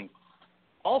interesting.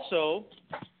 Also,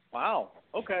 wow,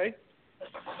 okay.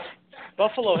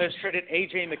 Buffalo has traded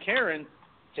A.J. McCarron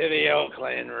to the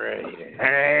Oakland Raiders.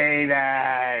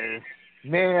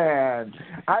 Man,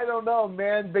 I don't know,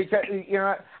 man, because,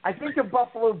 I think of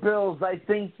Buffalo Bills, I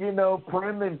think,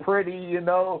 prim and pretty,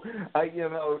 the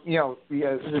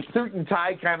suit and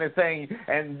tie kind of thing,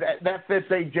 and that fits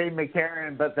A.J.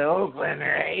 McCarron, but the Oakland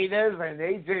Raiders and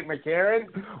A.J. McCarron,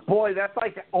 boy, that's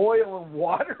like oil and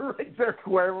water right there,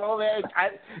 Cuervo.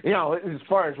 As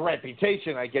far as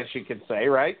reputation, I guess you could say,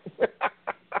 right?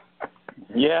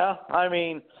 Yeah, I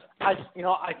mean, I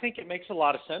think it makes a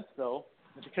lot of sense, though.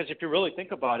 Because if you really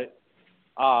think about it,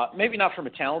 maybe not from a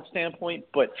talent standpoint,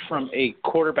 but from a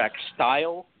quarterback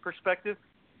style perspective,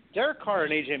 Derek Carr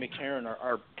and A.J. McCarron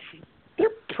they're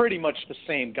pretty much the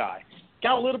same guy.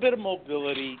 Got a little bit of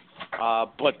mobility,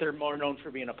 but they're more known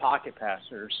for being a pocket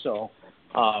passer. So,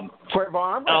 Cuervo,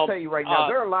 I'm going to tell you right now,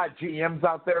 there are a lot of GMs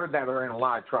out there that are in a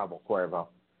lot of trouble, Cuervo.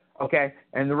 Okay?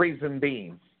 And the reason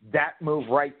being, that move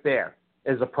right there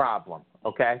is a problem,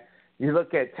 okay? You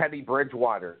look at Teddy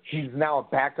Bridgewater. He's now a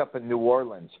backup in New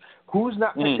Orleans. Who's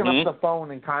not picking up the phone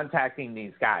and contacting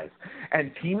these guys?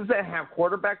 And teams that have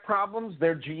quarterback problems,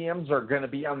 their GMs are going to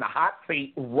be on the hot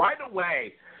seat right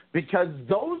away because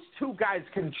those two guys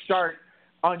can start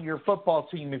on your football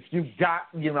team if you've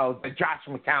got, the Josh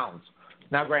McCowns.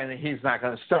 Now, granted, he's not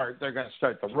going to start. They're going to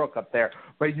start the rook up there.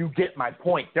 But you get my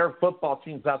point. There are football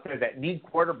teams out there that need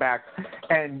quarterbacks.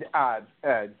 And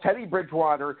Teddy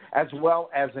Bridgewater, as well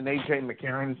as an A.J.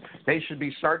 McCarron, they should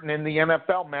be starting in the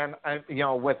NFL, man.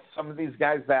 With some of these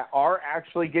guys that are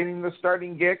actually getting the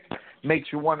starting gig,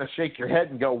 makes you want to shake your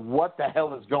head and go, what the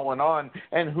hell is going on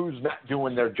and who's not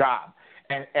doing their job?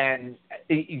 And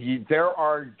there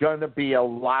are going to be a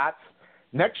lot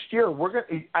Next year,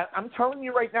 I'm telling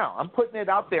you right now, I'm putting it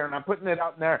out there, and I'm putting it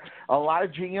out there. A lot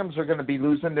of GMs are going to be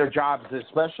losing their jobs,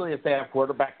 especially if they have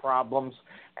quarterback problems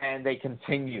and they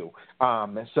continue.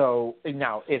 So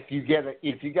now, if you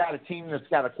got a team that's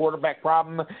got a quarterback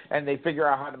problem and they figure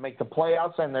out how to make the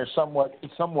playoffs and they're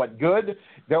somewhat good,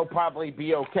 they'll probably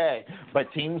be okay. But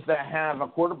teams that have a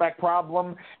quarterback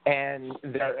problem and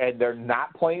they're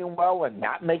not playing well and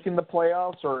not making the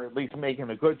playoffs, or at least making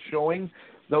a good showing,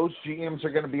 those GMs are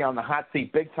going to be on the hot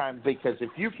seat big time, because if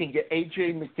you can get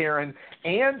A.J. McCarron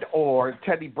and or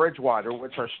Teddy Bridgewater,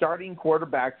 which are starting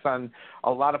quarterbacks on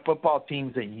a lot of football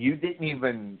teams, and you didn't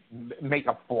even make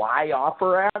a fly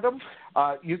offer at them,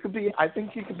 I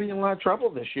think you could be in a lot of trouble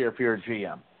this year if you're a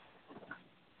GM.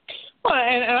 Well,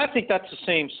 and I think that's the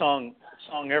same song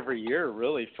every year,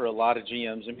 really, for a lot of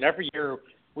GMs. I mean, every year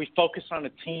we focus on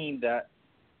a team that,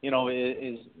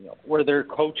 is where their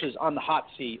coach is on the hot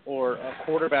seat, or a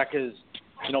quarterback is,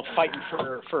 fighting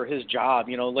for his job,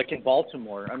 like in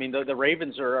Baltimore. I mean, the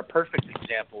Ravens are a perfect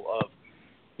example of,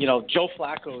 Joe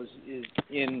Flacco is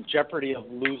in jeopardy of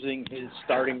losing his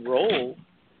starting role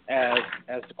as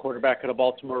the quarterback of the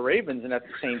Baltimore Ravens, and at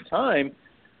the same time,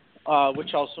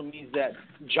 which also means that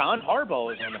John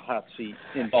Harbaugh is on the hot seat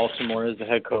in Baltimore as the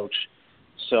head coach.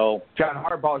 So John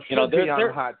Harbaugh should be on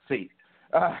the hot seat.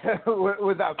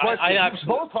 Without question.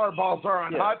 Both Harbaughs are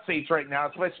on hot seats right now,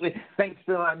 especially thanks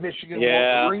to that Michigan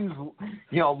Wolverines,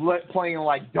 playing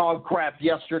like dog crap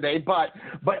yesterday. But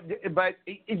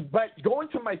going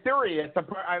to my theory,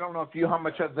 I don't know how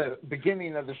much of the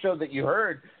beginning of the show that you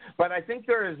heard, but I think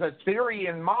there is a theory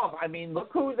involved. I mean,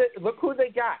 look who they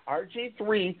got,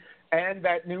 RG3 and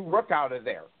that new rook out of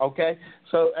there. Okay,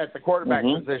 so at the quarterback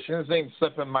position, his name's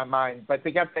slipping my mind, but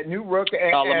they got that new rook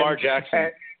and Lamar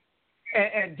Jackson.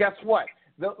 And guess what?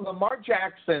 Lamar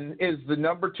Jackson is the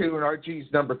number 2 and RG's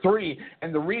number 3.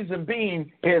 And the reason being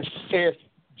is if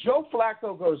Joe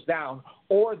Flacco goes down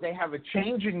or they have a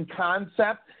change in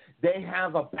concept, they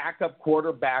have a backup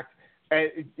quarterback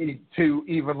to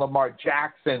even Lamar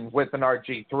Jackson with an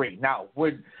RG3. Now,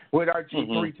 would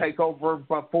RG3 take over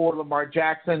before Lamar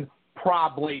Jackson?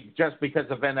 Probably, just because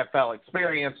of NFL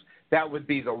experience. That would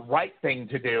be the right thing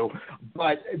to do.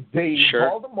 But the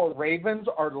Baltimore Ravens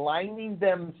are lining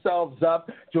themselves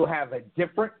up to have a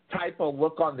different type of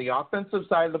look on the offensive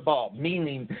side of the ball,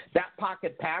 meaning that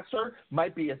pocket passer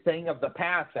might be a thing of the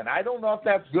past. And I don't know if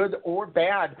that's good or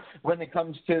bad when it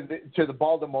comes to the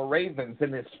Baltimore Ravens,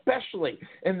 and especially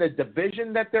in the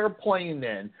division that they're playing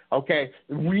in. Okay,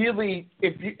 really,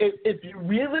 if you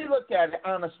really look at it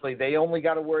honestly, they only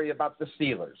got to worry about the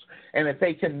Steelers. And if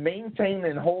they can maintain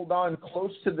and hold on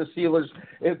close to the Steelers,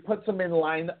 it puts them in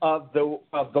line of the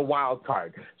wild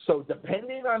card. So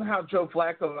depending on how Joe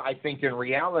Flacco, I think in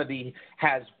reality,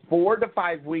 has 4 to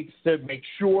 5 weeks to make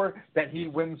sure that he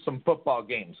wins some football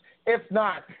games. If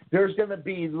not, there's going to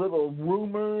be little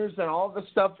rumors and all the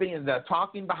stuff the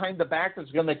talking behind the back is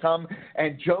going to come,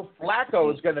 and Joe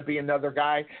Flacco is going to be another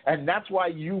guy, and that's why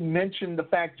you mentioned the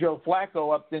fact Joe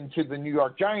Flacco upped into the New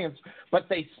York Giants, but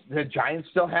the Giants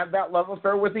still have that love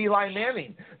affair with Eli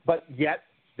Manning, but yet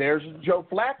there's Joe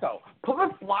Flacco. Put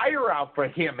a flyer out for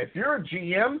him. If you're a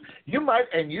GM, you might,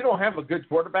 and you don't have a good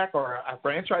quarterback or a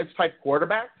franchise-type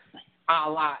quarterback, a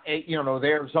la, the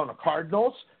Arizona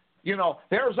Cardinals. The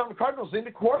Arizona Cardinals need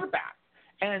a quarterback.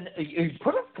 And you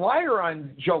put a flyer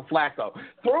on Joe Flacco.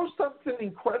 Throw something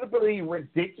incredibly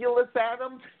ridiculous at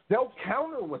him. They'll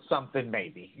counter with something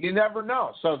maybe. You never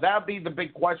know. So that'll be the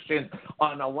big question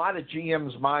on a lot of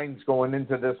GMs' minds going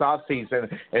into this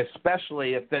offseason,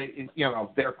 especially if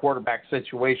their quarterback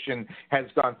situation has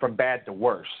gone from bad to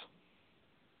worse.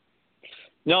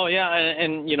 No, yeah,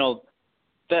 and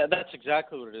that's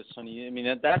exactly what it is, Sonny. I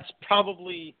mean, that's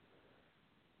probably –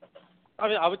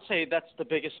 I would say that's the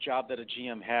biggest job that a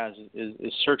GM has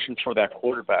is searching for that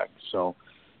quarterback. So,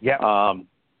 yeah, and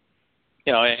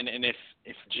if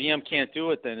GM can't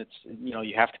do it, then it's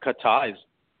you have to cut ties.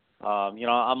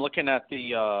 I'm looking at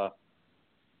the all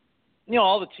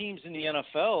the teams in the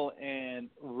NFL, and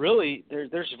really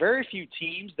there's very few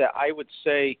teams that I would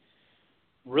say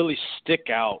really stick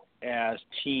out as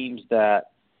teams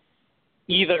that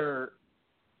either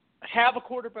have a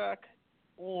quarterback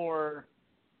or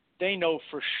they know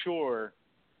for sure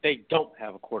they don't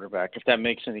have a quarterback, if that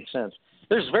makes any sense.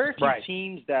 There's very few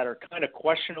teams that are kind of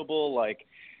questionable, like,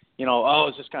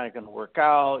 is this guy going to work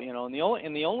out? And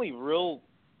the only real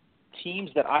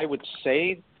teams that I would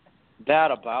say that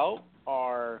about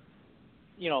are,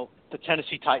 the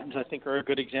Tennessee Titans, I think, are a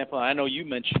good example. I know you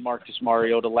mentioned Marcus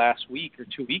Mariota last week or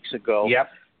 2 weeks ago. Yep.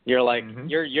 You're like,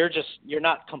 you're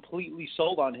not completely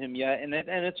sold on him yet, and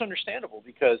it's understandable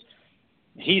because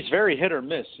he's very hit or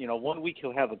miss. You know, one week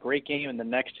he'll have a great game, and the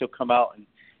next he'll come out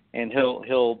and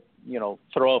he'll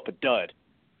throw up a dud.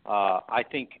 I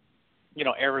think,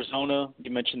 Arizona,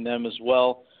 you mentioned them as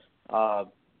well. But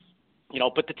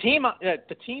the team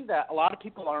that a lot of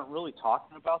people aren't really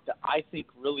talking about that I think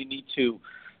really need to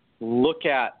look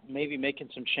at maybe making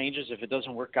some changes if it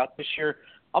doesn't work out this year.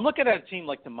 I'm looking at a team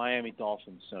like the Miami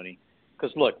Dolphins, Sonny,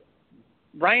 because look,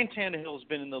 Ryan Tannehill has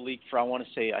been in the league for,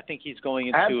 I think he's going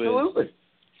into his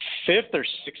fifth or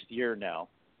sixth year now.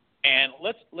 And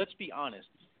let's be honest.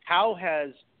 How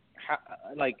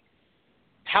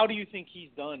do you think he's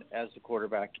done as the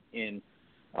quarterback in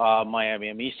Miami?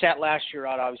 I mean, he sat last year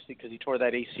out, obviously, because he tore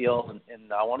that ACL,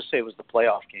 and I want to say it was the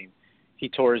playoff game. He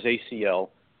tore his ACL,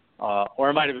 or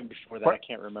it might have been before that. I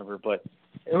can't remember, but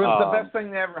it was the best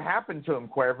thing that ever happened to him,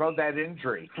 Cuervo, that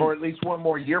injury, for at least one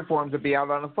more year for him to be out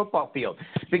on a football field.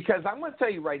 Because I'm going to tell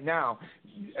you right now,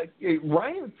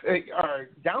 Ryan,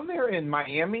 down there in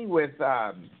Miami with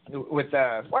what's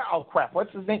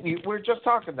his name? We were just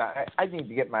talking about. I need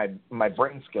to get my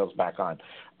brain skills back on.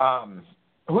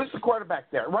 Who's the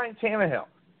quarterback there? Ryan Tannehill.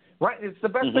 Right, it's the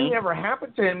best thing that ever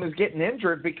happened to him is getting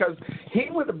injured, because he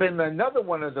would have been another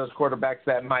one of those quarterbacks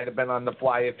that might have been on the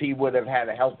fly if he would have had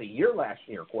a healthy year last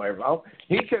year, Cuervo.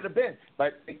 He could have been.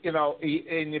 But,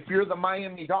 and if you're the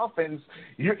Miami Dolphins,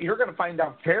 you're going to find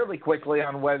out fairly quickly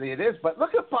on whether it is. But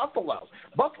look at Buffalo.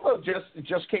 Buffalo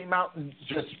just came out and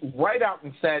just right out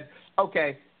and said,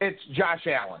 okay, it's Josh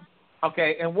Allen.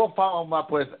 Okay, and we'll follow him up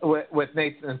with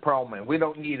Nathan Pearlman. We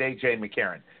don't need A.J.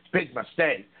 McCarron. Big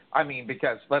mistake. I mean,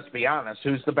 because let's be honest,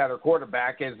 who's the better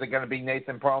quarterback? Is it going to be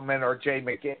Nathan Pearlman or A.J.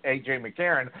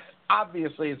 McCarron?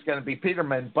 Obviously, it's going to be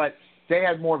Peterman, but they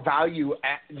had more value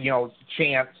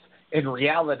chance in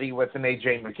reality with an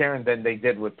A.J. McCarron than they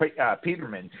did with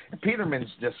Peterman. Peterman's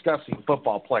a disgusting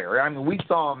football player. I mean, we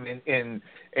saw him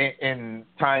in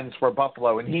times for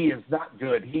Buffalo, and he is not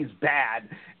good. He's bad,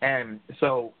 and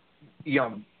so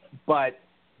but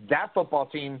that football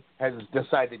team has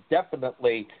decided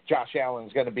definitely Josh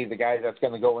Allen's going to be the guy that's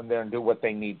going to go in there and do what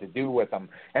they need to do with him.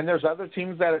 And there's other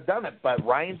teams that have done it. But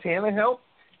Ryan Tannehill,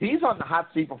 he's on the hot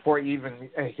seat before he even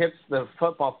hits the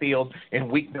football field in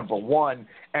week number 1.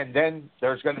 And then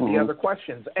there's going to be other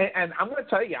questions. And I'm going to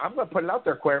tell you, I'm going to put it out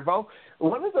there, Cuervo.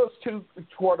 One of those two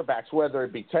quarterbacks, whether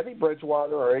it be Teddy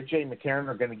Bridgewater or A.J. McCarron,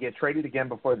 are going to get traded again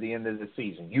before the end of the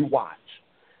season. You watch.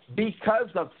 Because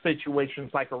of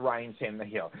situations like a Ryan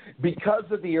Tannehill, because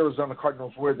of the Arizona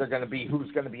Cardinals, where they're going to be,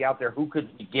 who's going to be out there, who could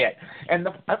we get? And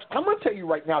I'm going to tell you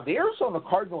right now, the Arizona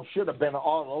Cardinals should have been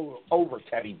all over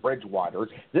Teddy Bridgewater.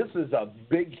 This is a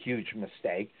big, huge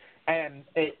mistake. And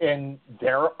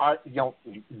there are,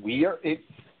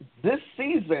 this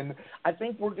season, I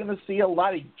think we're going to see a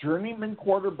lot of journeyman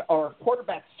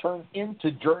quarterbacks turn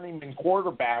into journeyman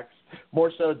quarterbacks,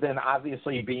 more so than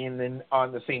obviously being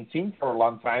on the same team for a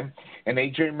long time. And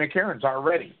A.J. McCarron's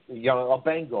already, a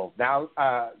Bengal. Now,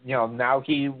 now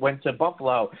he went to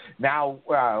Buffalo. Now,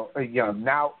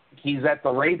 now he's at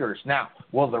the Raiders. Now,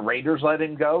 will the Raiders let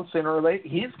him go sooner or later?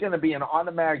 He's going to be an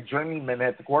automatic journeyman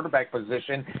at the quarterback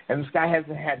position, and this guy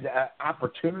hasn't had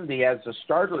opportunity as a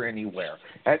starter anywhere.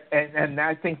 And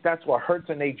I think that's what hurts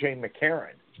an A.J.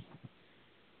 McCarron.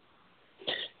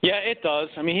 Yeah, it does.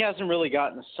 I mean, he hasn't really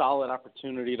gotten a solid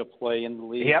opportunity to play in the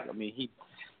league. Yep. I mean,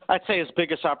 I'd say his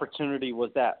biggest opportunity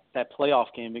was that playoff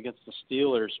game against the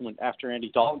Steelers after Andy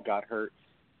Dalton got hurt.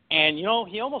 And, he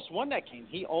almost won that game.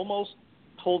 He almost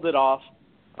pulled it off.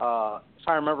 If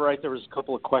I remember right, there was a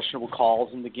couple of questionable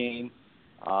calls in the game.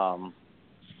 And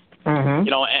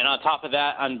on top of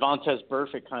that, on Vontaze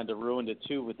Burfict kind of ruined it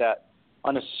too with that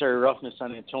unnecessary roughness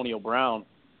on Antonio Brown.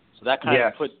 So that kind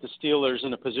of put the Steelers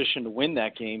in a position to win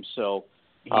that game. So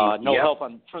no help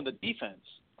from the defense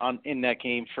in that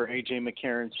game for A.J.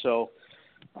 McCarron. So,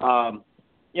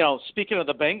 speaking of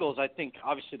the Bengals, I think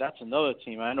obviously that's another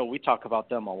team. I know we talk about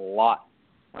them a lot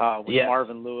with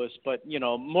Marvin Lewis, but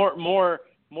more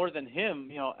than him,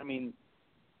 I mean,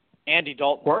 Andy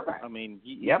Dalton. I mean,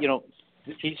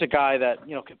 he's a guy that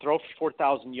can throw for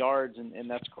 4,000 yards, and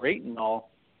that's great and all.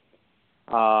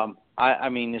 I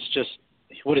mean, it's just.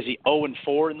 What is he,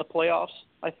 0-4 in the playoffs,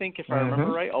 I think, if I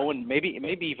remember right? Maybe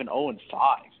even 0-5.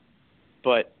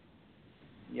 But,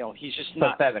 he's just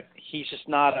not pathetic. He's just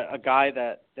not a guy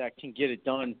that can get it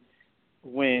done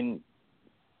when,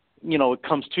 it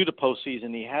comes to the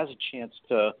postseason. He has a chance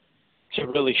to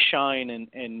really shine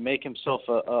and make himself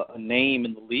a name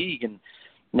in the league. And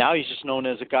now he's just known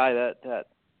as a guy that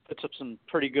puts up some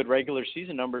pretty good regular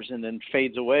season numbers and then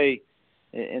fades away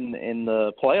in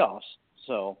the playoffs.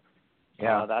 So,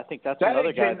 Yeah, I think that's that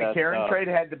another guy. That McCarron trade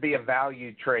had to be a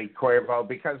value trade, Cuervo,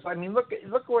 because I mean, look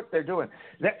what they're doing.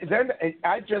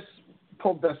 I just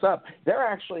pulled this up. They're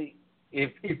actually,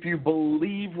 if you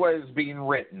believe what is being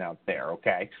written out there,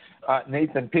 okay,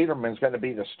 Nathan Peterman's going to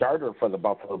be the starter for the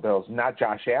Buffalo Bills, not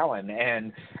Josh Allen.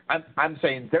 And I'm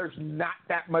saying there's not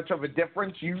that much of a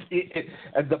difference.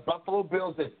 The Buffalo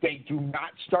Bills, if they do not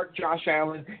start Josh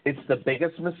Allen, it's the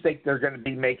biggest mistake they're going to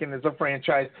be making as a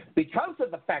franchise because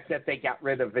of the fact that they got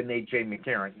rid of an A.J.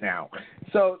 McCarron now.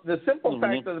 So the simple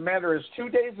fact of the matter is 2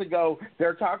 days ago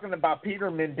they're talking about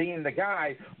Peterman being the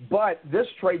guy, but this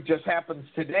trade just happens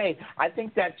today. I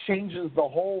think that changes the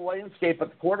whole landscape at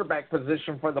the quarterback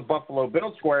position for the Buffalo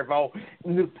Bills, Cuervo.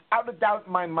 Without a doubt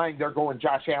in my mind, they're going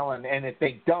Josh Allen, and if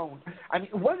they don't, I mean,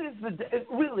 what is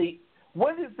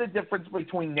the difference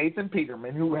between Nathan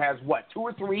Peterman, who has, 2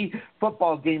 or 3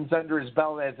 football games under his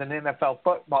belt as an NFL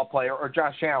football player, or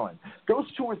Josh Allen?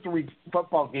 Those 2 or 3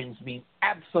 football games mean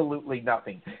absolutely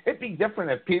nothing. It'd be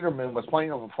different if Peterman was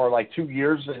playing for like 2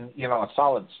 years and, a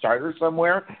solid starter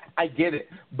somewhere. I get it.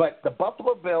 But the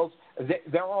Buffalo Bills,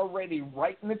 they're already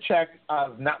writing the check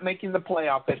of not making the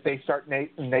playoff if they start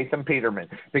Nathan Peterman,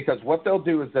 because what they'll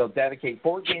do is they'll dedicate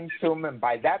 4 games to him, and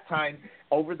by that time,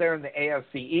 over there in the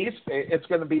AFC East, it's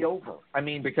going to be over. I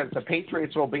mean, because the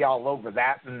Patriots will be all over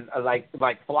that and like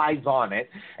flies on it,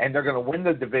 and they're going to win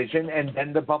the division, and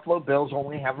then the Buffalo Bills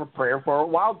only have a prayer for a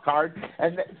wild card.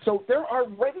 And so they're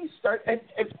already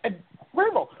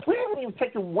Cuervo, we haven't even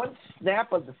taken one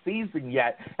snap of the season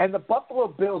yet, and the Buffalo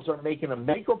Bills are making a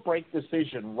make-or-break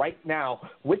decision right now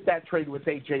with that trade with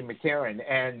A.J. McCarron.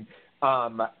 And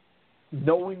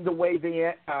knowing the way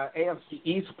the AFC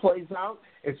East plays out,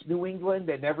 it's New England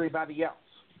and everybody else.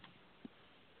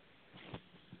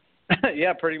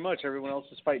 Yeah, pretty much. Everyone else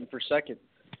is fighting for second.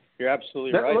 You're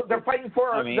absolutely right. They're fighting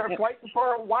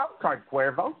for a wild card,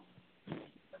 Cuervo.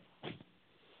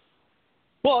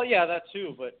 Well, yeah, that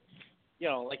too, but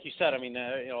like you said, I mean,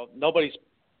 nobody's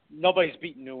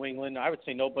beaten New England. I would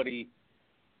say nobody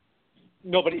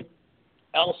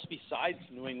else besides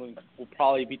New England will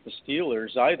probably beat the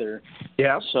Steelers either.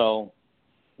 Yeah. So,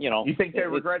 you think they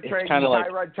regret trading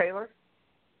Tyrod Taylor?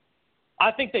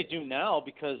 I think they do now,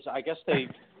 because I guess they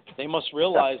must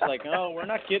realize we're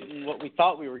not getting what we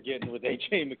thought we were getting with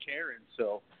A.J. McCarron.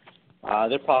 So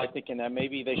they're probably thinking that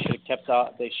maybe they should have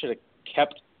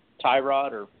kept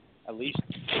Tyrod, or at least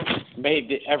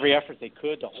made every effort they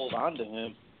could to hold on to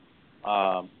him.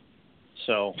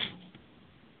 So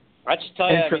I just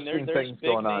tell you, I mean, there's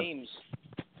big names.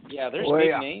 Yeah, there's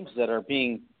big names that are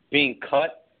being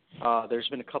cut. There's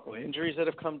been a couple of injuries that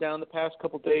have come down the past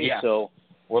couple of days. Yeah. So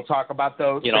we'll talk about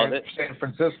those. San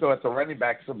Francisco at the running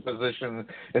back position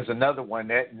is another one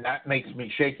that makes me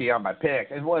shaky on my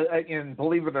pick. And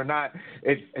believe it or not,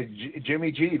 Jimmy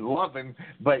G, love him,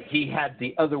 but he had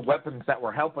the other weapons that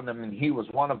were helping him, and he was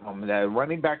one of them. The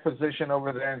running back position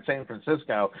over there in San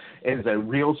Francisco is a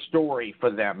real story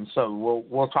for them. So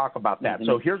we'll talk about that. Mm-hmm.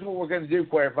 So here's what we're going to do,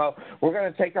 Cuervo. We're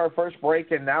going to take our first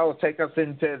break, and now it'll take us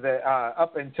into the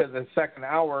up into the second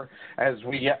hour as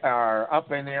we are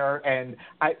up in there. And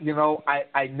I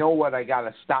know what I got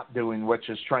to stop doing, which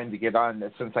is trying to get on.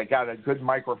 Since I got a good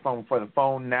microphone for the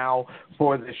phone now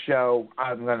for the show,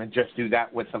 I'm going to just do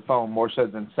that with the phone more so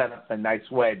than set up a nice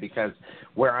way, because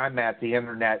where I'm at, the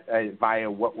internet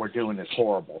via what we're doing is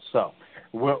horrible. So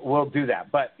we'll do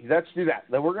that. But let's do that.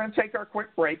 Then we're going to take our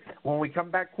quick break. When we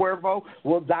come back, Cuervo,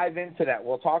 we'll dive into that.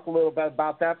 We'll talk a little bit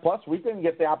about that. Plus, we didn't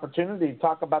get the opportunity to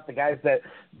talk about the guys that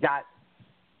got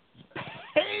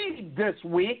paid this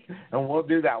week, and we'll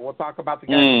do that. We'll talk about the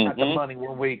guys who got the money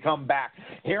when we come back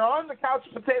here on the Couch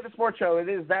Potato Sports Show. It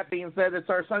is, that being said, it's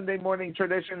our Sunday morning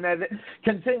tradition that it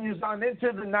continues on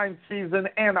into the 9th season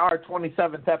and our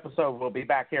 27th episode. We'll be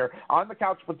back here on the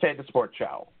Couch Potato Sports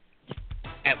Show.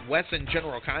 At Wesson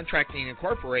General Contracting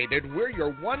Incorporated, we're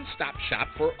your one-stop shop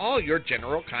for all your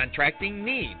general contracting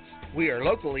needs. We are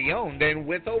locally owned and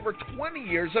with over 20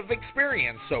 years of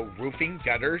experience, so roofing,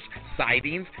 gutters,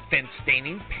 sidings, fence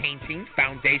staining, painting,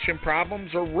 foundation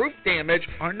problems, or roof damage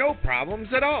are no problems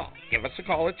at all. Give us a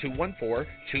call at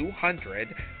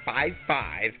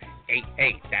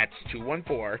 214-200-5588. That's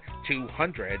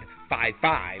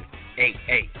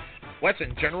 214-200-5588.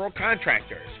 Wesson General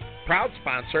Contractors, proud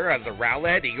sponsor of the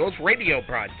Rowlett Eagles radio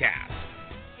broadcast.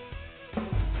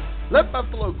 Let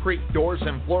Buffalo Creek Doors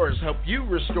and Floors help you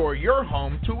restore your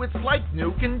home to its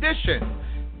like-new condition.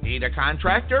 Need a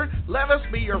contractor? Let us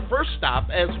be your first stop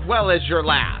as well as your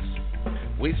last.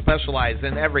 We specialize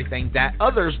in everything that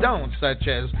others don't, such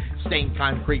as stained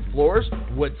concrete floors,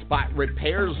 wood spot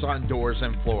repairs on doors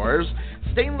and floors,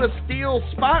 stainless steel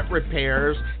spot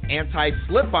repairs,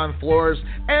 anti-slip on floors,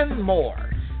 and more.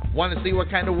 Want to see what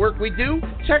kind of work we do?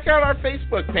 Check out our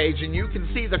Facebook page and you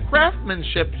can see the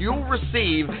craftsmanship you'll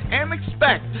receive and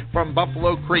expect from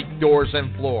Buffalo Creek Doors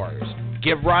and Floors.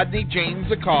 Give Rodney James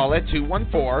a call at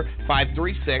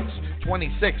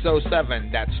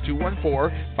 214-536-2607. That's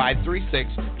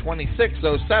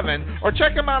 214-536-2607. Or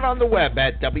check him out on the web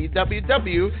at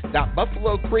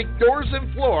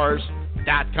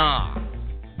www.buffalocreekdoorsandfloors.com.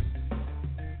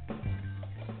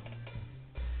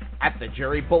 At the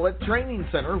Jerry Bullitt Training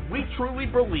Center, we truly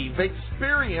believe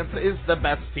experience is the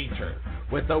best teacher.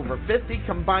 With over 50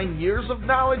 combined years of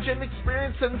knowledge and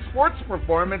experience in sports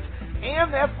performance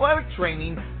and athletic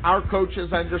training, our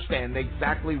coaches understand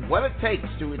exactly what it takes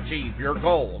to achieve your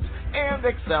goals and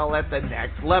excel at the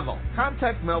next level.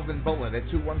 Contact Melvin Bullitt at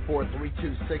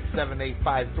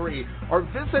 214-326-7853 or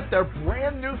visit their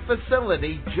brand new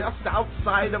facility just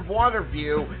outside of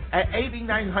Waterview at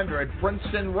 8900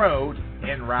 Princeton Road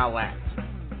in Rowlett.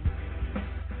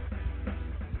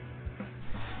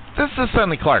 This is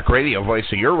Sonny Clark, radio voice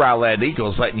of your Rowlett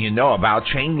Eagles, letting you know about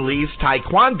Chang Lee's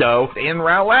Taekwondo in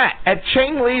Rowlett. At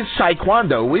Chang Lee's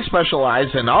Taekwondo, we specialize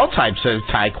in all types of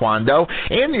Taekwondo,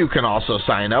 and you can also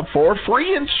sign up for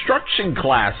free instruction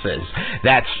classes.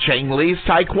 That's Chang Lee's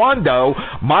Taekwondo,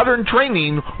 modern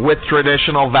training with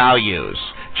traditional values.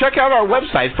 Check out our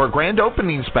website for grand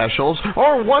opening specials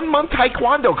or 1-month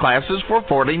Taekwondo classes for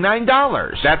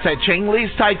 $49. That's at Chang Lee's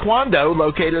Taekwondo,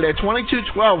 located at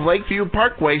 2212 Lakeview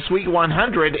Parkway, Suite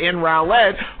 100 in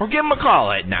Rowlett, or give them a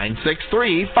call at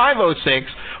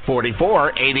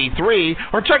 963-506-4483,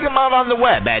 or check them out on the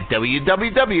web at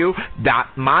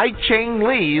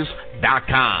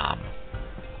www.mychanglees.com.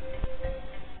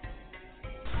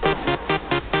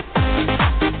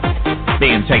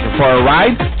 Being taken for a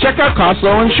ride? Check out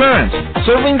Costlow Insurance,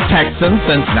 serving Texans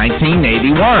since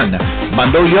 1981.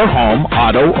 Bundle your home,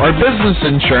 auto, or business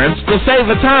insurance to save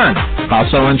a ton.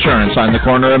 Costlow Insurance on the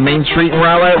corner of Main Street and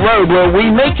Rowlett Road, where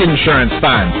we make insurance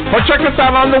fun. Or check us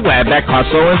out on the web at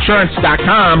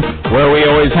CostlowInsurance.com, where we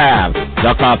always have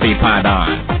the coffee pot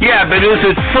on. Yeah, but is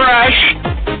it fresh?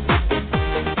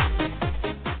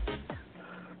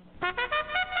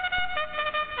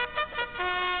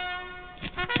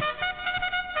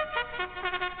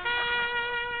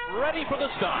 Ready for the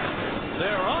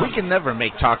start. We can never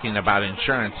make talking about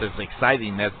insurance as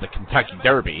exciting as the Kentucky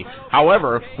Derby.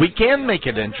 However, we can make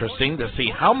it interesting to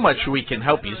see how much we can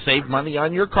help you save money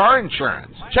on your car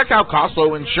insurance. Check out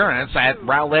Costlow Insurance at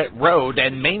Rowlett Road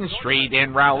and Main Street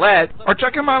in Rowlett, or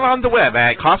check them out on the web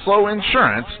at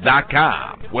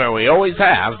CostlowInsurance.com, where we always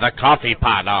have the coffee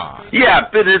pot on. Yeah,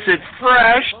 but is it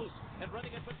fresh?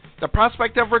 The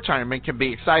prospect of retirement can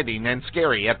be exciting and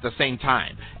scary at the same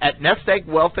time. At Nest Egg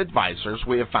Wealth Advisors,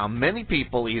 we have found many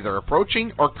people either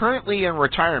approaching or currently in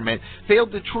retirement fail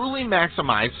to truly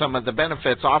maximize some of the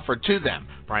benefits offered to them,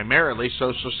 primarily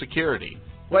Social Security.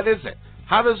 What is it?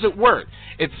 How does it work?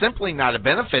 It's simply not a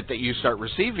benefit that you start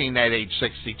receiving at age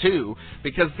 62.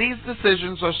 Because these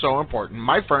decisions are so important,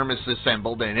 my firm has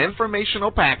assembled an informational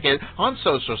packet on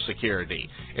Social Security.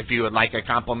 If you would like a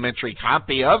complimentary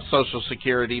copy of Social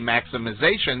Security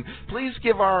Maximization, please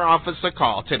give our office a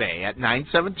call today at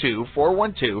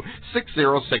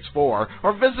 972-412-6064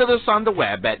 or visit us on the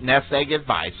web at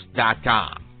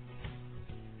nesteggadvice.com.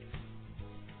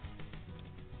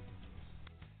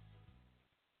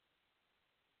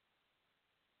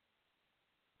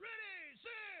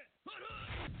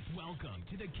 Welcome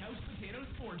to the Couch Potato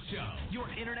Sports Show, your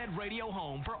internet radio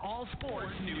home for all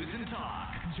sports news and talk.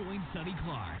 Join Sonny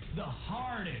Clark, the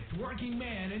hardest working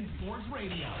man in sports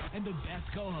radio, and the best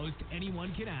co-host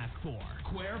anyone can ask for,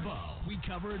 Cuervo. We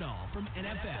cover it all from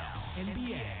NFL,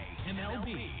 NBA,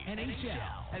 MLB,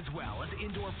 NHL, as well as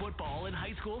indoor football and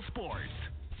high school sports.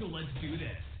 So let's do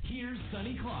this. Here's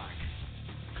Sonny Clark.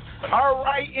 All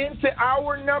right, into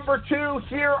hour number 2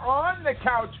 here on the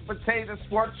Couch Potato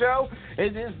Sports Show.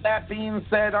 It is, that being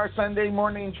said, our Sunday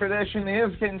morning tradition is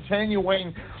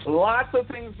continuing. Lots of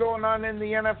things going on in the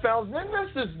NFL. And this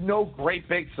is no great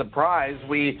big surprise.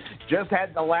 We just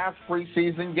had the last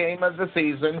preseason game of the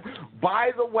season.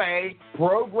 By the way,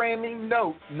 programming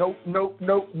note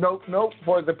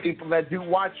for the people that do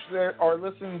watch or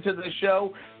listen to the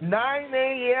show. 9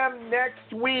 a.m.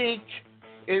 next week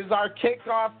is our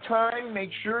kickoff time.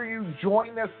 Make sure you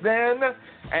join us then,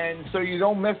 and so you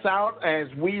don't miss out,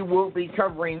 as we will be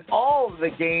covering all of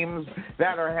the games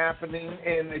that are happening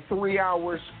in the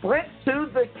 3-hour sprint to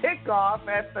the kickoff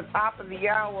at the top of the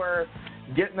hour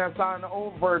getting us on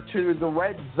over to the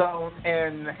Red Zone,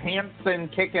 and Hanson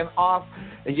kicking off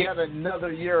yet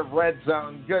another year of Red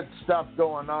Zone. Good stuff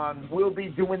going on. We'll be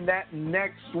doing that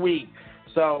next week,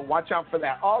 so watch out for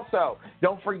that. Also,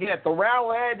 don't forget the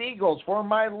Rowlett Eagles, for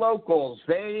my locals.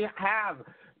 They have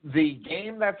the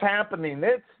game that's happening.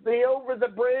 It's the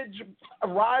over-the-bridge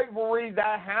rivalry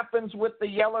that happens with the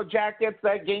Yellow Jackets.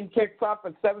 That game kicks off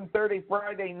at 7:30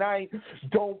 Friday night.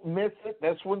 Don't miss it.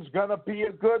 This one's going to be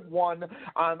a good one.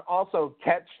 Also,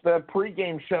 catch the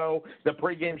pregame show. The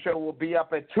pregame show will be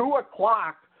up at 2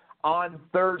 o'clock on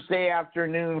Thursday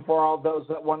afternoon for all those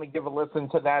that want to give a listen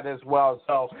to that as well.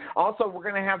 So also we're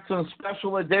going to have some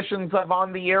special editions of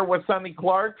On the Air with Sonny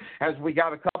Clark, as we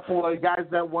got a couple of guys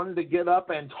that wanted to get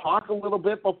up and talk a little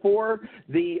bit before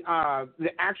the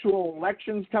actual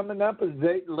elections coming up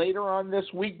later on this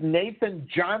week. Nathan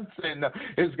Johnson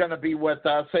is going to be with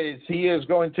us as he is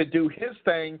going to do his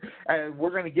thing, and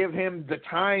we're going to give him the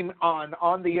time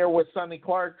on the Air with Sonny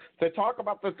Clark to talk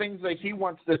about the things that he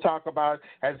wants to talk about,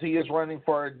 as he is running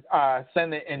for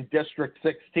Senate in District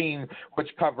 16, which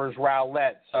covers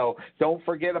Rowlett. So don't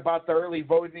forget about the early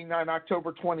voting on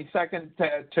October 22nd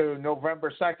to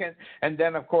November 2nd. And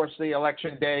then, of course, the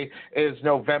election day is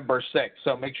November 6th.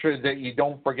 So make sure that you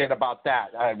don't forget about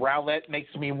that. Rowlett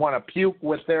makes me want to puke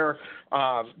with their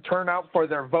turnout for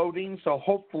their voting. So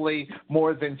hopefully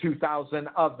more than 2,000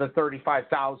 of the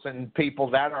 35,000 people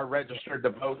that are registered to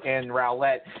vote in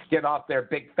Rowlett get off their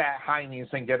big fat heinies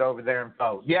and get over there and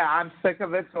vote. Yeah, I'm sick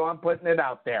of it, so I'm putting it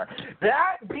out there.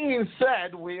 That being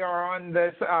said, we are on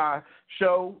this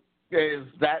show.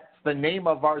 That's the name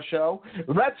of our show.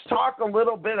 Let's talk a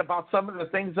little bit about some of the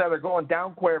things that are going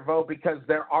down, Cuervo, because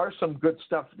there are some good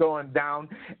stuff going down.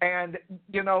 And,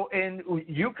 you know, and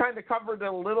you kind of covered it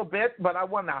a little bit, but I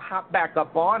want to hop back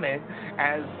up on it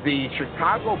as the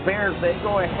Chicago Bears, they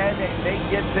go ahead and they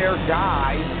get their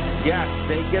guy. Yes,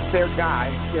 they get their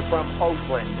guy from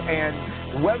Oakland.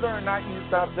 And whether or not you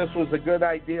thought this was a good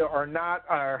idea or not,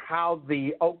 or how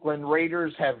the Oakland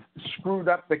Raiders have screwed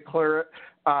up the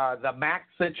Mac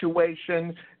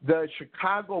situation, the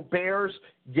Chicago Bears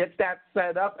get that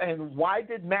set up. And why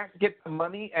did Mac get the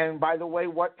money? And by the way,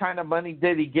 what kind of money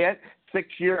did he get?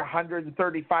 6-year,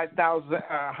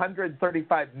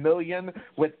 $135 million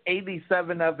with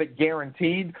 87 of it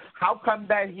guaranteed. How come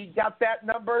that he got that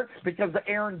number? Because of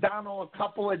Aaron Donald a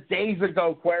couple of days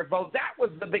ago, Cuervo. That was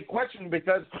the big question,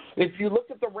 because if you look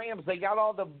at the Rams, they got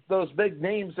all those big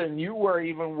names, and you were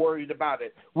even worried about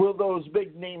it. Will those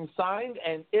big names sign?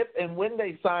 And if and when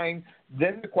they sign,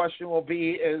 then the question will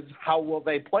be is how will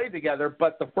they play together?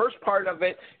 But the first part of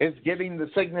it is getting the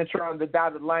signature on the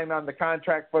dotted line on the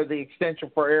contract for the extension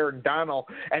for Aaron Donald.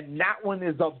 And that one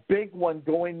is a big one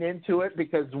going into it,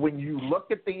 because when you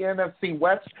look at the NFC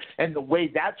West and the way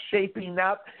that's shaping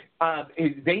up,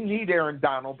 they need Aaron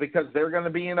Donald, because they're going to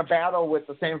be in a battle with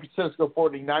the San Francisco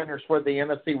 49ers for the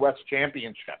NFC West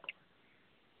championship.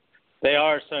 They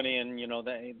are, Sonny, and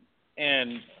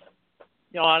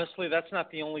honestly, that's not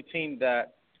the only team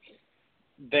that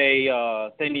they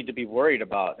need to be worried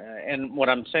about. And what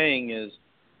I'm saying is,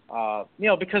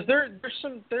 because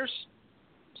there's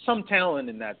some talent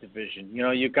in that division.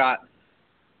 You got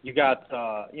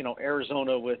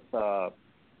Arizona with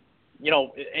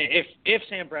if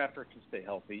Sam Bradford can stay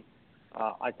healthy,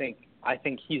 I think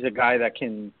he's a guy that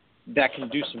can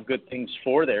do some good things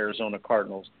for the Arizona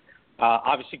Cardinals.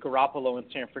 Obviously, Garoppolo in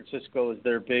San Francisco is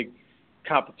their big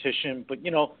competition, but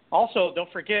also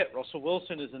don't forget Russell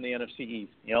Wilson is in the NFC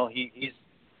East. He's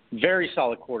very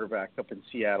solid quarterback up in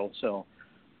Seattle. So,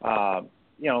 but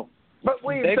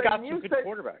wait, they've got some good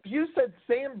quarterbacks. You said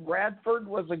Sam Bradford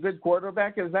was a good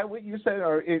quarterback. Is that what you said,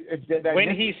 or did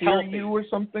I he's healthy, you or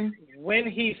something? When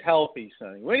he's healthy,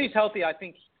 Sonny. When he's healthy, I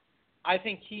think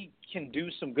he can do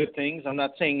some good things. I'm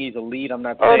not saying he's elite. I'm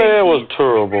not saying that was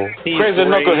terrible. Crazy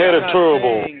knuckleheaded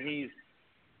terrible.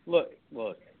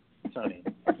 Look, Sonny.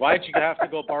 Why did you have to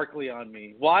go Barkley on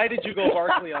me? Why did you go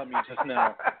Barkley on me just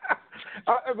now?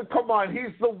 Come on,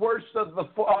 he's the worst of the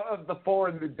four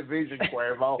in the division,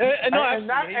 Cuervo.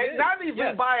 Not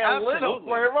even by a little,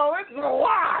 Cuervo. It's a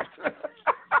lot.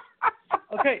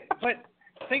 Okay, but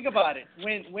think about it.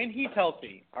 When he's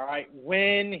healthy, all right.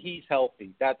 When he's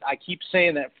healthy, I keep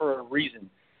saying that for a reason.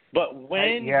 But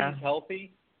when he's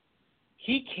healthy,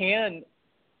 he can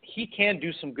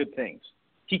do some good things.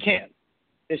 He can.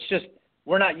 It's just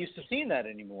we're not used to seeing that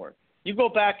anymore. You go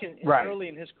back early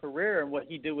in his career and what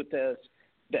he did with the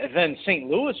then St.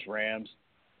 Louis Rams.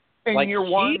 And like year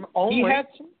one only. He had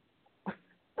some.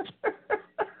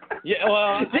 Yeah,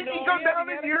 well, didn't he go down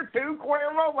in year 2,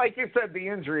 Cuervo? Like you said, the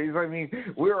injuries. I mean,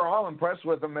 we were all impressed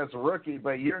with him as a rookie,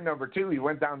 but year number 2, he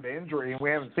went down to injury, and we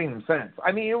haven't seen him since.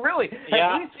 I mean, have we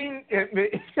seen?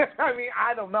 I mean,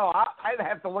 I don't know. I'd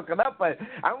have to look it up, but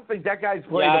I don't think that guy's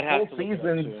played a full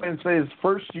season since his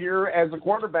first year as a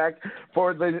quarterback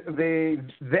for the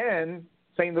then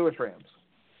St. Louis Rams.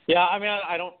 Yeah, I mean,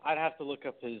 I'd have to look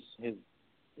up his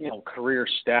career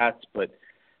stats, but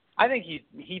I think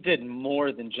he did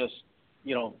more than just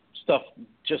stuff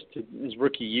just his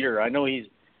rookie year. I know he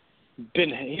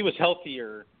was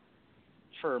healthier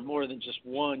for more than just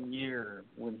 1 year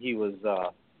when he was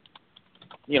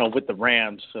with the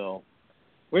Rams. So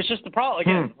it's just the problem.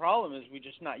 Again, the problem is we're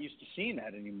just not used to seeing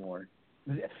that anymore.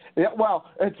 Yeah, well,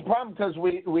 it's a problem because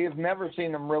we have never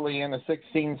seen him really in a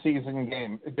 16-season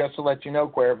game. Just to let you know,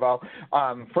 Cuervo,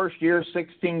 first year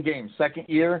 16 games, second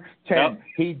year 10. Yep.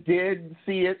 He did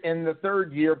see it in the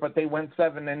third year, but they went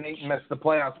 7-8 and missed the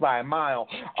playoffs by a mile.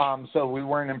 So we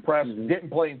weren't impressed. Mm-hmm.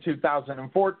 Didn't play in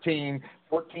 2014.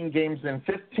 14 games in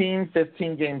 15,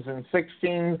 15 games in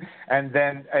 16, and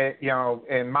then,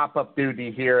 in mop-up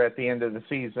duty here at the end of the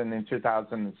season in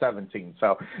 2017.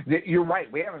 So you're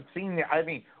right. We haven't seen it. I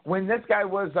mean, when this guy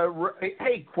was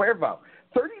hey, Cuervo,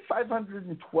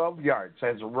 3,512 yards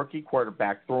as a rookie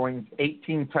quarterback, throwing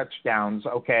 18 touchdowns,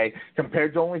 okay,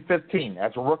 compared to only 15.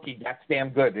 As a rookie, that's damn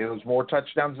good. It was more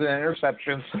touchdowns than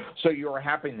interceptions, so you were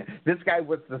happy. This guy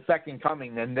was the second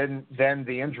coming, and then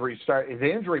the injury started. The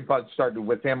injury bug started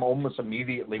with him almost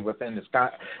immediately within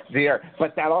the year.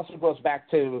 But that also goes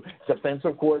back to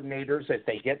defensive coordinators. If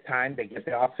they get time, they get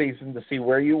the offseason to see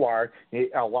where you are,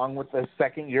 along with the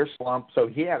second-year slump. So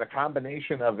he had a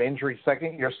combination of injury,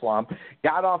 second-year slump,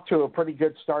 got off to a pretty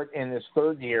good start in his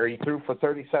third year. He threw for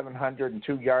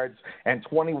 3,702 yards and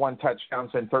 21 touchdowns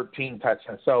and 13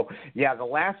 touchdowns. So, yeah, the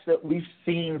last that we've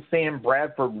seen Sam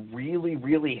Bradford really,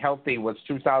 really healthy was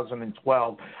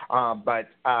 2012. But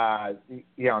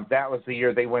that was the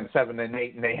year they went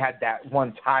 7-8, and they had that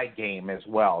one tie game as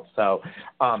well. So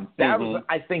that was,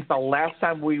 I think, the last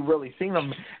time we really seen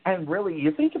them. And really,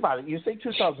 you think about it, you say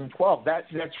 2012, that's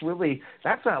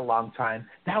not a long time.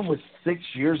 That was 6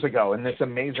 years ago, and it's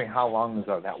amazing how long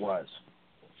ago that was.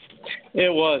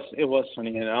 It was,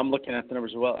 Sonny, and I'm looking at the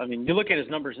numbers as well. I mean, you look at his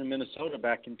numbers in Minnesota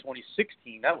back in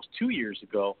 2016. That was 2 years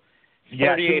ago.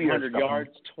 3,800 yards,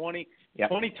 20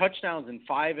 touchdowns, and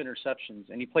 5 interceptions.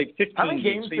 And he played 15 How many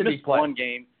games. So did he play? One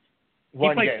game.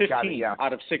 He played 15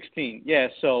 out of 16. Yeah,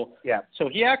 so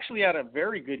he actually had a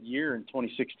very good year in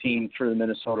 2016 for the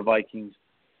Minnesota Vikings.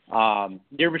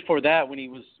 Year before that, when he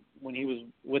was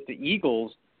with the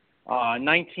Eagles,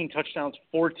 19 touchdowns,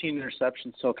 14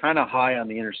 interceptions, so kind of high on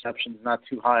the interceptions, not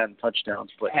too high on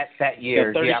touchdowns. But at that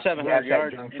year, 3,700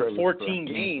 yards in 14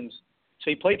 games. So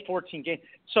he played 14 games.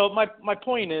 So my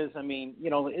point is, I mean,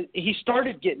 he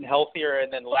started getting healthier,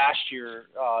 and then last year,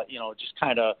 just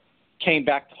kind of came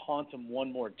back to haunt him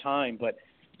one more time. But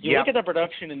you look at the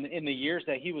production in the years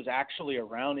that he was actually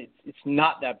around, it's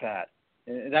not that bad.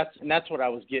 And that's what I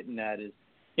was getting at is,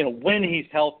 when he's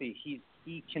healthy,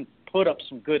 he can put up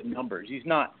some good numbers. He's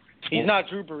not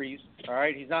Drew Brees, all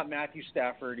right? He's not Matthew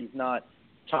Stafford. He's not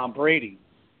Tom Brady.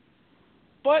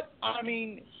 But I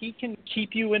mean, he can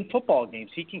keep you in football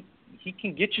games. He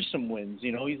can get you some wins.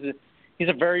 He's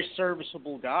a very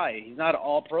serviceable guy. He's not an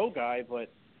all-pro guy,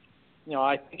 but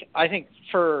I think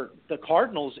for the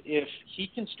Cardinals, if he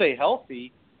can stay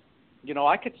healthy,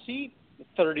 I could see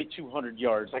 3,200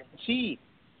 yards. I could see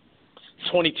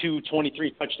 22,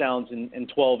 23 touchdowns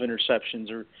and 12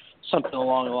 interceptions or something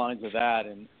along the lines of that,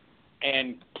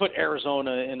 and put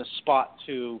Arizona in a spot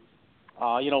to,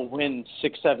 win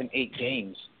 6, 7, 8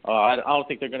 games. I don't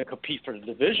think they're going to compete for the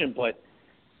division, but,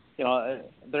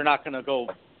 they're not going to go,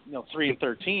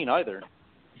 3-13 either.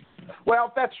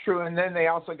 Well, that's true. And then they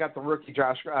also got the rookie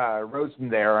Josh Rosen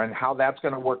there, and how that's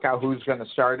going to work out, who's going to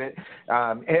start it.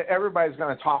 Everybody's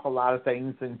going to talk a lot of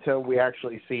things until we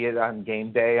actually see it on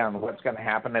game day on what's going to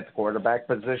happen at the quarterback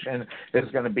position is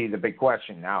going to be the big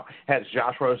question. Now, has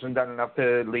Josh Rosen done enough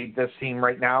to lead this team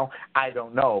right now? I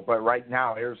don't know. But right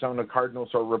now, Arizona Cardinals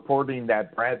are reporting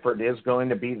that Bradford is going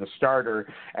to be the starter,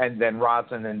 and then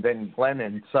Rosen, and then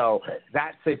Glennon. So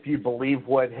that's if you believe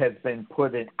what has been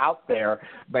put out there.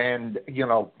 And,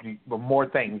 more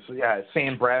things.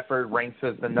 Sam Bradford ranks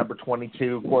as the number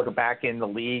 22 quarterback in the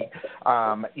league.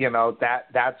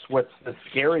 That's what's the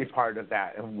scary part of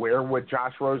that. And where would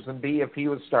Josh Rosen be if he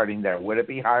was starting there? Would it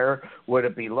be higher? Would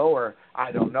it be lower?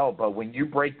 I don't know. But when you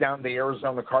break down the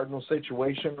Arizona Cardinals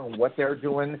situation and what they're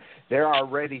doing, they're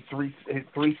already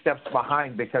three steps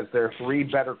behind because there are 3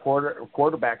 better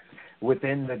quarterbacks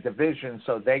within the division.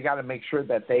 So they got to make sure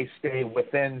that they stay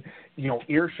within,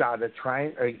 earshot of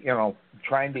trying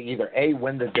to either A,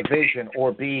 win the division,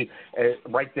 or B,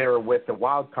 right there with the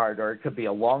wild card. Or it could be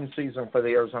a long season for the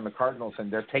Arizona Cardinals,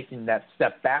 and they're taking that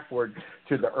step backward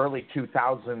to the early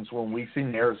 2000s when we've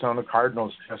seen the Arizona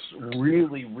Cardinals just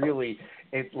really, really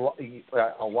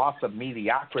a loss of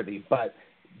mediocrity. But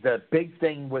the big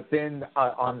thing within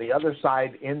on the other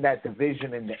side in that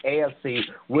division in the AFC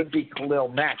would be Khalil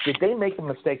Mack. Did they make a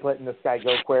mistake letting this guy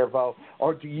go, Cuervo,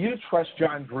 or do you trust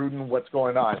John Gruden? What's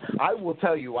going on? I will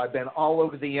tell you, I've been all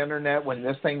over the internet when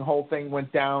this whole thing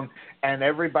went down, and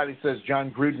everybody says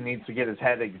John Gruden needs to get his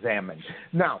head examined.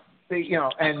 Now,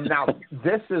 and now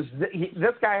this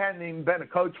guy hadn't even been a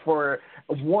coach for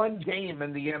one game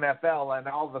in the NFL, and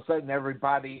all of a sudden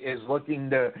everybody is looking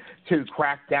to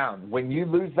crack down. When you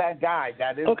lose that guy,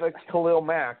 that is Khalil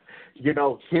Mack,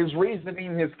 his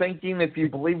reasoning, his thinking, if you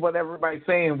believe what everybody's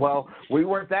saying, well, we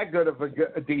weren't that good of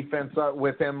a defense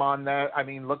with him on that. I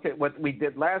mean, look at what we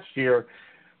did last year.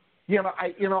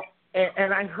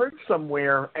 And I heard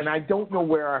somewhere, and I don't know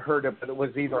where I heard it, but it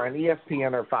was either on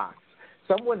ESPN or Fox.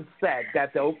 Someone said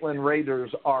that the Oakland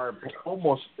Raiders are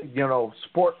almost,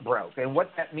 sport broke, and what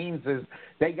that means is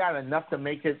they got enough to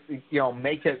make it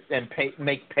and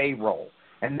make payroll,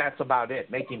 and that's about it.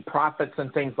 Making profits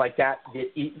and things like that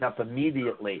get eaten up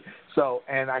immediately. So,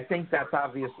 and I think that's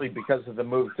obviously because of the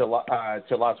move to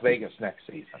Las Vegas next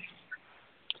season.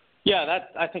 Yeah,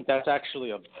 I think that's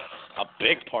actually a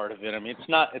big part of it. I mean,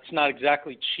 it's not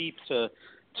exactly cheap to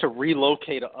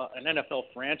relocate an NFL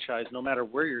franchise no matter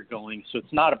where you're going. So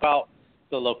it's not about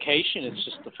the location. It's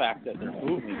just the fact that they're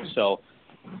moving. So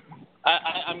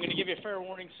I'm going to give you a fair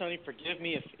warning, Sonny. Forgive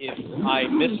me if I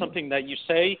miss something that you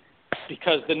say,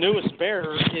 because the newest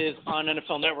Bear is on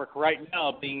NFL Network right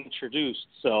now being introduced.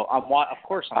 So of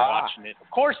course I'm watching it. Of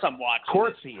course I'm watching it. Of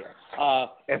course he is. I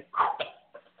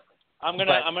am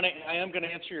gonna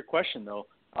answer your question though.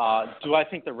 Do I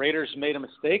think the Raiders made a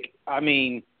mistake? I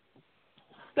mean,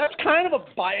 that's kind of a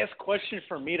biased question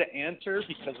for me to answer,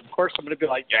 because, of course, I'm going to be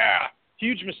like, yeah,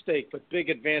 huge mistake, but big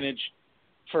advantage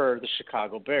for the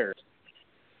Chicago Bears.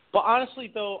 But honestly,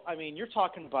 though, I mean, you're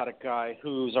talking about a guy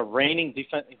who's a reigning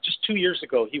defense. Just 2 years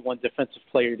ago, he won Defensive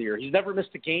Player of the Year. He's never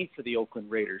missed a game for the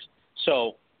Oakland Raiders.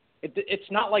 So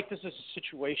it's not like this is a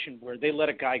situation where they let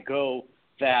a guy go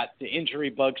that the injury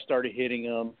bug started hitting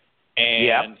him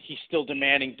and he's still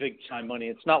demanding big-time money.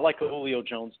 It's not like a Julio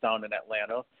Jones down in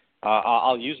Atlanta.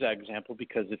 I'll use that example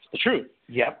because it's the truth.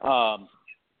 Yep.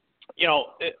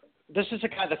 This is a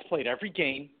guy that's played every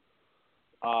game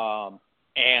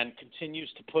and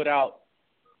continues to put out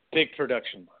big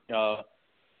production.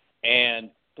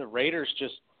 And the Raiders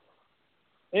just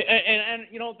and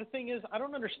the thing is, I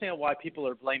don't understand why people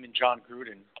are blaming John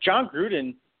Gruden. John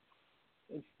Gruden,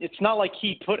 it's not like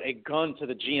he put a gun to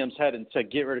the GM's head and said,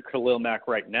 get rid of Khalil Mack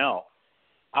right now.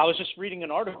 I was just reading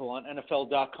an article on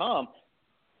NFL.com.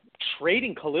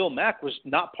 Trading Khalil Mack was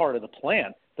not part of the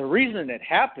plan. The reason it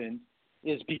happened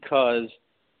is because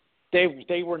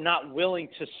they were not willing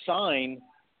to sign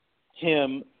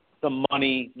him the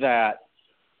money that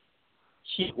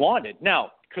he wanted.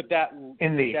 Now, could that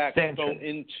go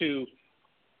into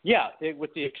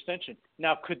with the extension?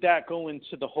 Now, could that go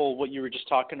into the whole what you were just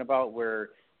talking about, where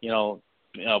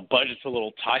budget's a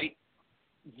little tight?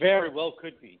 Very well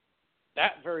could be.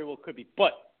 That very well could be,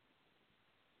 but.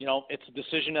 It's a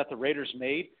decision that the Raiders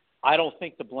made. I don't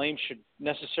think the blame should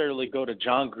necessarily go to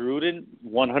John Gruden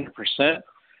 100%,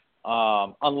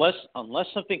 unless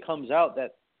something comes out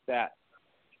that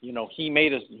he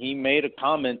made a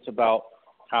comment about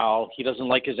how he doesn't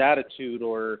like his attitude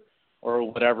or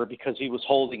whatever because he was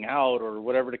holding out or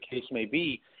whatever the case may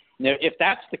be. Now, if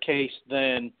that's the case,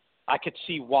 then I could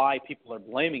see why people are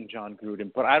blaming John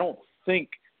Gruden. But I don't think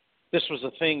this was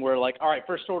a thing where, like, all right,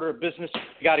 first order of business,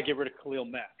 you got to get rid of Khalil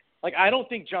Mack. Like, I don't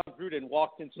think John Gruden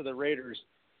walked into the Raiders,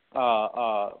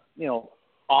 office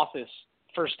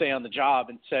first day on the job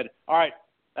and said, all right,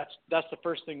 that's the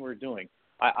first thing we're doing.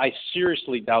 I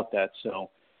seriously doubt that. So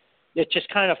it's just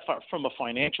kind of from a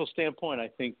financial standpoint, I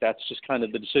think that's just kind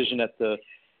of the decision that the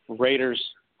Raiders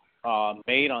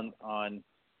made on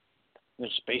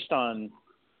just based on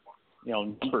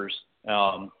numbers.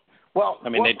 Let's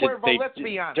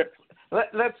be honest.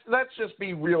 let's just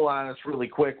be real honest really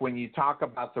quick when you talk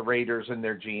about the Raiders and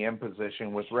their GM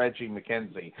position with Reggie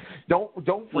McKenzie.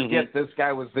 Don't forget this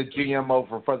guy was the GM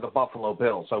over for the Buffalo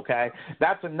Bills, okay?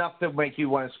 That's enough to make you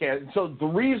want to scare. So the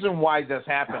reason why this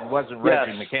happened wasn't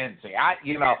Reggie McKenzie.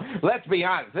 Let's be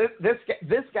honest.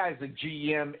 This guy's a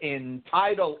GM in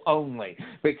title only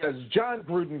because John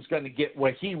Gruden's going to get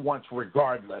what he wants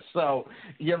regardless. So,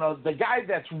 the guy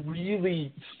that's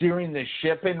really steering the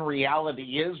ship in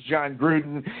reality is John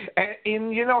Gruden. And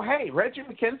hey, Reggie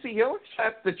McKenzie, he'll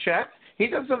accept the check.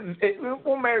 It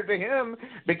won't matter to him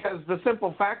because the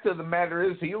simple fact of the matter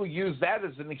is he'll use that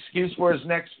as an excuse for his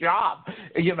next job.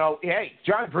 Hey,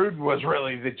 John Gruden was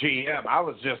really the GM. I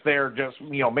was just there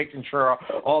making sure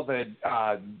all the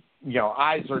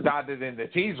I's are dotted and the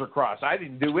T's are crossed. I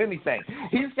didn't do anything.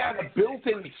 He's got a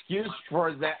built-in excuse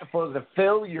for the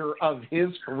failure of his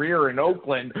career in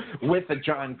Oakland with a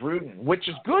John Gruden, which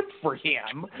is good for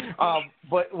him.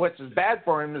 But what's bad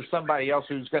for him is somebody else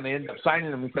who's going to end up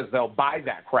signing him because they'll buy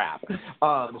that crap.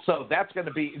 So that's going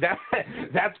to be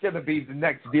that's going to be the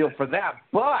next deal for that.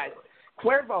 But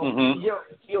Cuervo,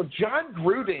 John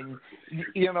Gruden,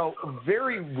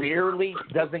 very rarely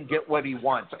doesn't get what he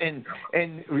wants. And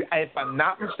if I'm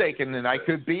not mistaken, and I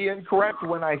could be incorrect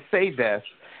when I say this,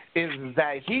 is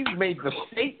that he's made the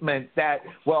statement that,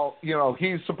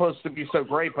 he's supposed to be so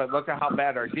great, but look at how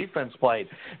bad our defense played.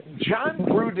 John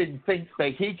Gruden thinks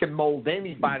that he can mold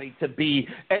anybody to be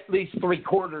at least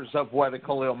three-quarters of what a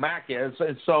Khalil Mack is,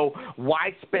 and so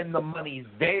why spend the money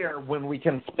there when we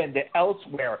can spend it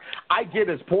elsewhere? I get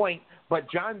his point. But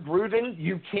John Gruden,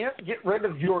 you can't get rid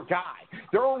of your guy.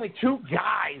 There are only two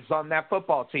guys on that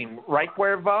football team, right,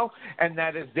 Cuervo? And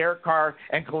that is Derek Carr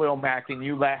and Khalil Mack, and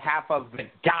you let half of the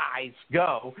guys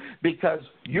go because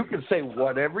you can say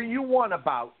whatever you want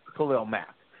about Khalil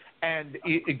Mack. And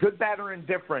good, bad, or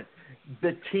indifferent,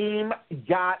 the team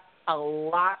got a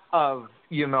lot of,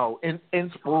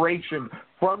 inspiration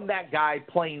from that guy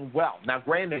playing well. Now,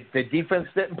 granted, the defense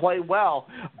didn't play well,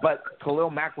 but Khalil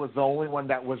Mack was the only one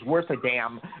that was worth a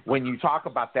damn when you talk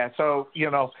about that. So,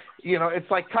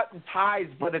 it's like cutting ties,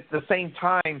 but at the same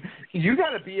time, you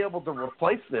got to be able to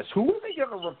replace this. Who are they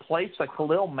going to replace a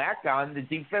Khalil Mack on the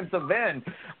defensive end?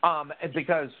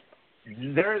 Because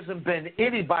there hasn't been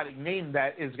anybody named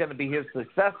that is going to be his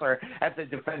successor at the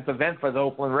defensive end for the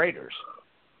Oakland Raiders.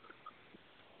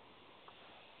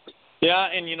 Yeah,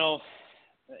 and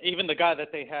even the guy that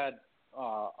they had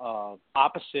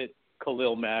opposite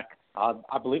Khalil Mack,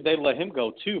 I believe they let him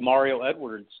go too. Mario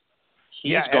Edwards.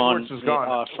 Edwards is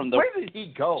gone. Where did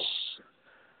he go?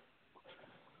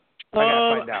 I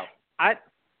gotta find out.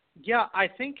 I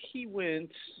think he went.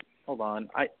 Hold on,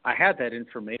 I had that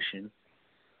information.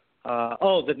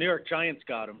 The New York Giants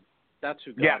got him. That's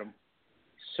who got him.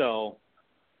 So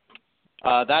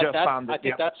I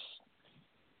think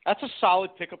that's a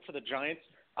solid pickup for the Giants.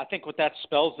 I think what that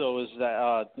spells, though, is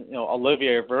that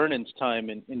Olivier Vernon's time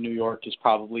in New York is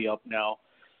probably up now.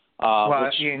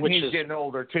 He's getting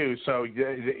older too, so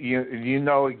you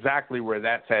know exactly where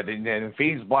that's headed. And if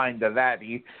he's blind to that,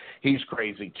 he's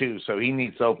crazy too. So he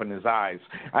needs to open his eyes.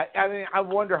 I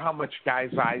wonder how much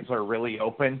guys' eyes are really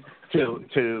open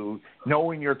to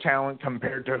knowing your talent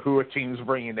compared to who a team's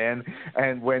bringing in.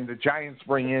 And when the Giants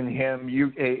bring in him,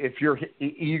 you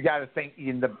got to think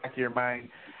in the back of your mind,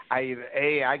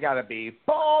 I got to be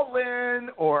balling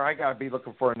or I got to be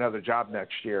looking for another job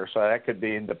next year. So that could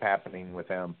end up happening with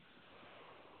him.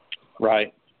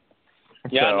 Right.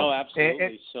 Yeah, no,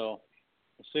 absolutely. So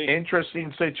we'll see.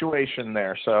 Interesting situation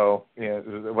there. So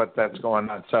what that's going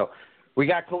on. So we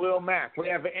got Khalil Mack. We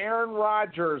have Aaron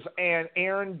Rodgers and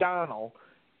Aaron Donald.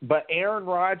 But Aaron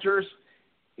Rodgers,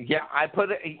 I put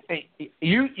it.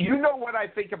 You know what I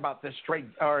think about this trade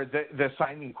or the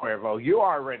signing, Cuervo. You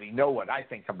already know what I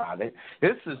think about it.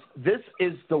 This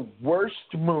is the worst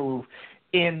move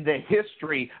in the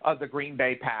history of the Green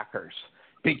Bay Packers.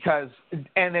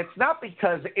 And it's not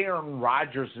because Aaron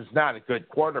Rodgers is not a good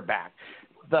quarterback.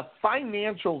 The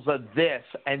financials of this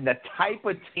and the type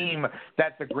of team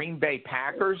that the Green Bay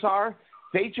Packers are,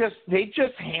 they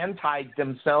just hand-tied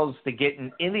themselves to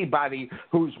getting anybody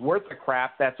who's worth a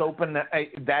crap that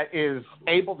is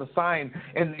able to sign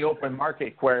in the open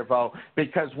market, Cuervo.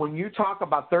 Because when you talk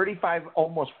about 35,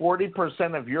 almost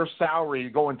 40% of your salary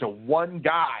going to one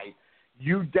guy,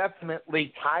 you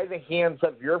definitely tie the hands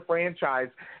of your franchise,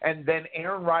 and then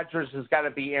Aaron Rodgers has got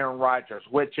to be Aaron Rodgers,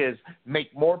 which is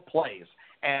make more plays.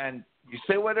 And you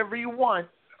say whatever you want,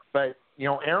 But,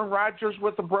 Aaron Rodgers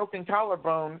with a broken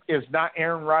collarbone is not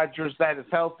Aaron Rodgers that is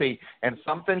healthy, and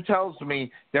something tells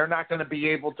me they're not going to be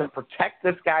able to protect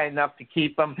this guy enough to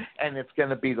keep him, and it's going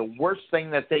to be the worst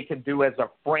thing that they can do as a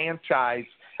franchise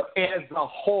as a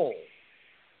whole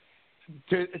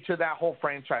to that whole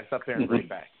franchise up there in Green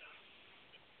Bay.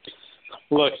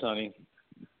 Look, Sonny,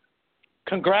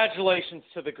 congratulations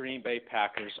to the Green Bay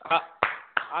Packers.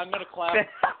 I'm going to clap.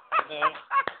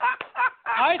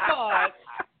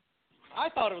 I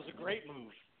thought it was a great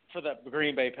move for the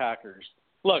Green Bay Packers.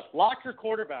 Look, lock your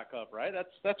quarterback up, right? That's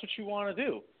what you want to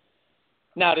do.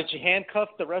 Now, did you handcuff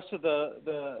the rest of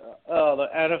the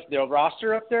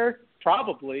roster up there?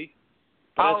 Probably.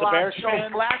 But as a Bears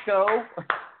fan, Flacco.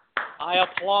 I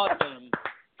applaud them.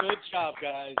 Good job,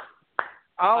 guys.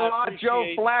 Joe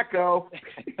Flacco.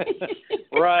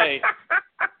 Right.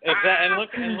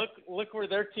 Exactly. And look where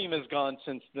their team has gone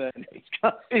since then. It's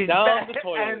gone down the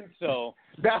toilet. So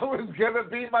that was going to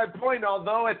be my point.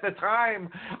 Although at the time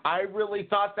I really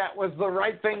thought that was the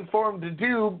right thing for him to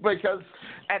do, because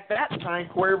at that time,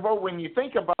 Cuervo, when you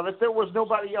think about it, there was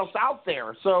nobody else out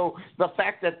there. So the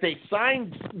fact that they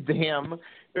signed him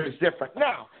is different.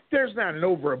 Now, there's not an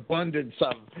overabundance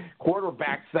of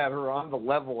quarterbacks that are on the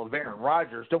level of Aaron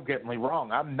Rodgers. Don't get me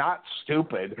wrong. I'm not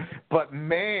stupid. But,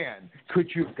 man, could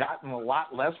you have gotten a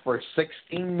lot less for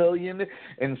 $16 million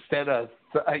instead of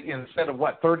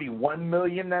what, $31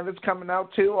 million that it's coming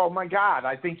out to? Oh, my God.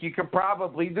 I think you could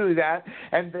probably do that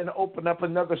and then open up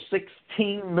another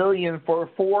 $16 million for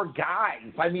 4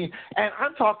 guys. I mean, and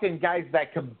I'm talking guys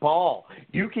that can ball.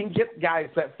 You can get guys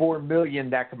at $4 million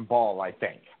that can ball, I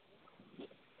think.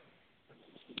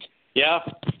 Yeah,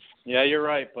 you're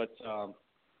right. But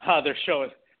they're showing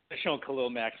Khalil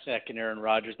Mack second Aaron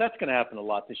Rodgers. That's going to happen a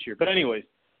lot this year. But anyways,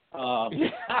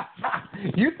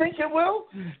 you think it will?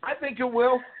 I think it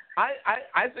will.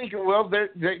 I think it will. They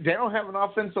don't have an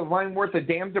offensive line worth a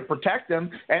damn to protect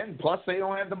them, and plus they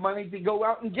don't have the money to go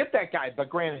out and get that guy. But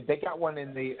granted, they got one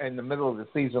in the middle of the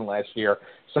season last year,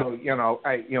 so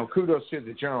kudos to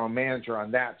the general manager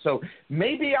on that. So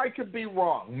maybe I could be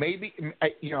wrong. Maybe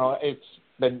it's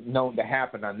been known to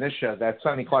happen on this show that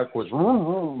Sonny Clark was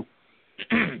wrong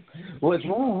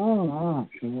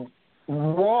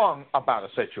about a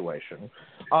situation,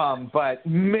 but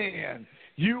man.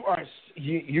 You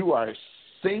are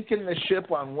sinking the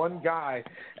ship on one guy,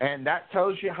 and that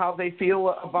tells you how they feel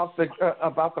about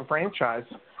the franchise.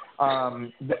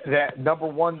 That number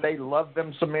one, they love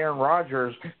them some Aaron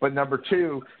Rodgers, but number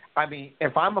two, I mean,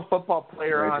 if I'm a football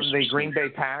player on the Green Bay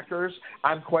Packers,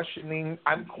 I'm questioning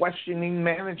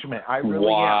management. I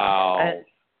really am. And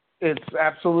it's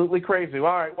absolutely crazy. All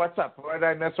right, what's up? What did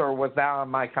I miss, or was that on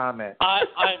my comment?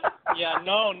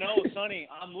 No, Sonny.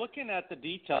 I'm looking at the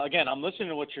detail. Again, I'm listening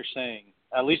to what you're saying.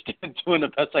 At least I'm doing the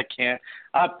best I can.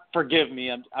 Forgive me.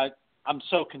 I'm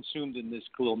so consumed in this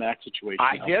Khalil Mack situation.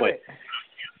 I get it.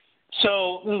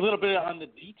 So a little bit on the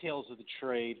details of the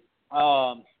trade.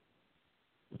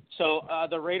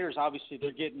 The Raiders, obviously,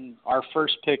 they're getting our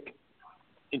first pick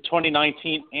in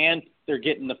 2019, and they're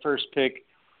getting the first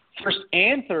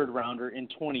and third rounder in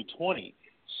 2020.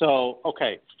 So,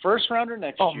 okay, first rounder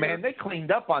next year. Oh, man, they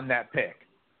cleaned up on that pick.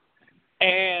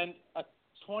 And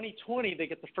 2020, they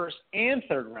get the first and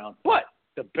third round. But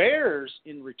the Bears,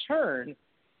 in return,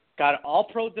 got an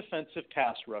all-pro defensive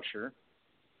pass rusher.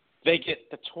 They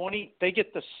get the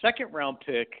second round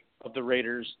pick of the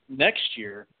Raiders next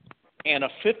year, and a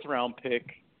fifth round pick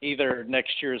either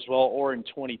next year as well or in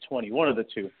 2020, one of the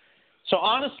two. So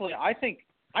honestly, I think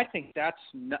that's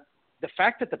not, the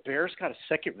fact that the Bears got a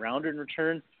second rounder in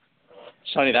return,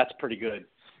 Sonny, that's pretty good.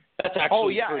 That's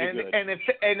actually pretty good. And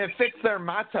it fits their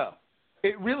motto.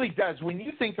 It really does. When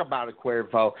you think about it,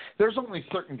 Cuervo, there's only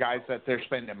certain guys that they're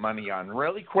spending money on.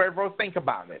 Really, Cuervo, think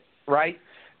about it, right?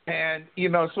 And,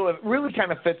 so it really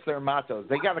kind of fits their motto.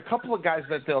 They got a couple of guys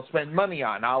that they'll spend money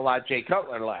on, a la Jay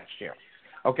Cutler last year.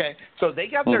 Okay, so they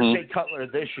got their Jay Cutler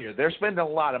this year. They're spending a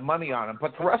lot of money on him.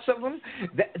 But the rest of them,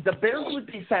 the Bears would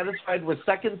be satisfied with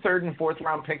second, third, and fourth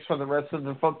round picks for the rest of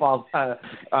the football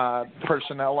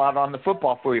personnel out on the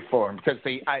football field for them, because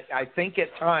I think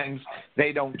at times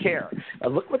they don't care.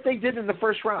 Look what they did in the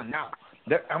first round. Now,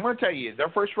 I'm going to tell you, their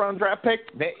first round draft pick,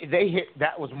 they hit,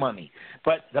 that was money.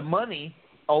 But the money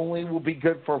only will be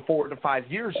good for 4 to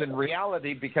 5 years in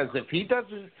reality, because if he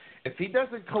doesn't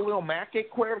Khalil Mack at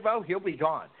Cuervo, he'll be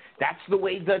gone. That's the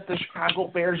way that the Chicago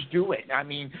Bears do it. I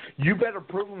mean, you better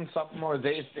prove them something, or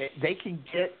they can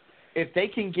get, if they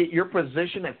can get your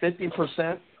position at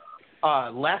 50%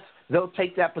 less, they'll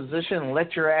take that position and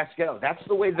let your ass go. That's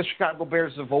the way the Chicago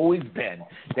Bears have always been.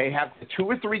 They have 2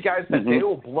 or 3 guys that they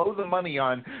will blow the money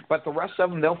on, but the rest of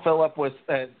them they'll fill up with,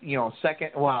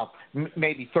 second,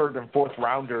 maybe third and fourth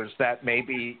rounders that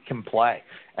maybe can play,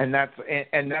 and that's.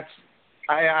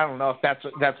 I don't know if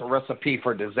that's a recipe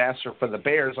for disaster for the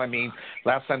Bears. I mean,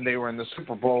 last time they were in the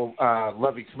Super Bowl,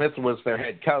 Lovie Smith was their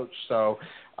head coach. So,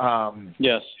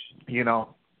 yes, I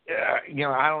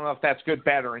don't know if that's good,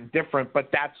 bad, or indifferent, but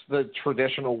that's the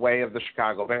traditional way of the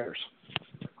Chicago Bears.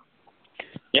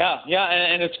 Yeah,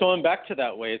 and it's going back to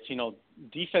that way. It's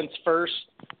defense first,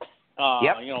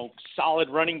 solid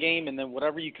running game, and then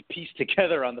whatever you could piece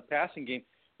together on the passing game.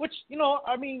 Which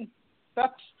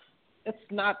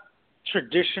it's not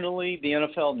traditionally the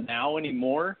NFL now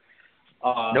anymore.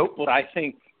 Nope. But I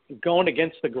think going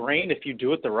against the grain, if you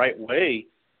do it the right way,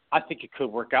 I think it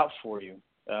could work out for you.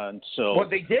 Well,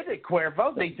 they did it,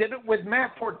 Cuervo. They did it with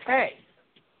Matt Forte.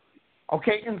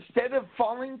 Okay, instead of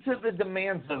falling to the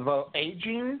demands of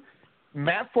aging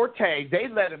Matt Forte, they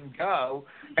let him go.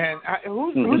 And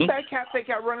who's that cat they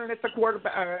got running at the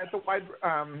quarterback, at the wide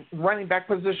running back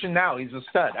position now? He's a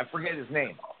stud. I forget his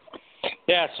name.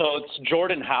 Yeah, so it's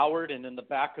Jordan Howard, and in the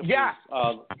back of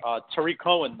Tariq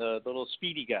Cohen, the little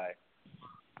speedy guy.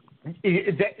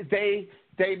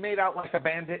 They made out like a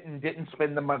bandit and didn't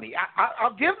spend the money.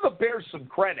 I'll give the Bears some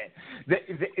credit.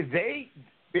 They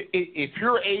if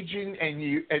you're aging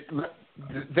and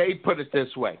they put it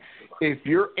this way: if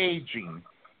you're aging,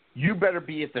 you better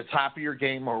be at the top of your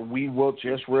game or we will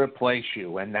just replace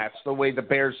you. And that's the way the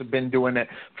Bears have been doing it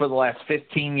for the last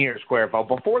 15 years, Cuervo.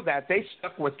 Before that, they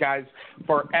stuck with guys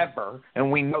forever, and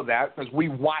we know that because we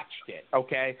watched it,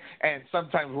 okay? And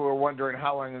sometimes we were wondering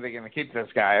how long are they going to keep this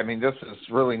guy. I mean, this is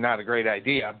really not a great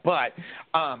idea. But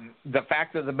the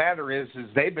fact of the matter is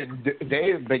they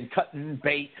have been cutting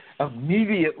bait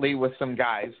immediately with some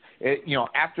guys,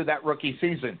 after that rookie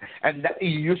season. And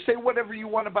you say whatever you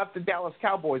want about the Dallas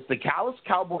Cowboys. The Dallas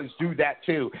Cowboys do that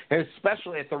too,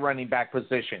 especially at the running back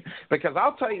position. Because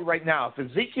I'll tell you right now,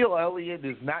 if Ezekiel Elliott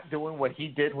is not doing what he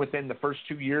did within the first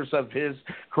 2 years of his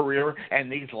career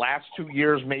and these last 2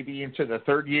 years, maybe into the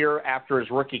third year after his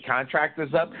rookie contract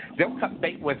is up, they'll cut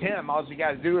bait with him. All you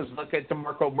got to do is look at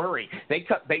DeMarco Murray. They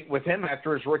cut bait with him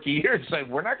after his rookie year and said,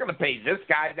 we're not going to pay this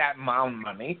guy that amount of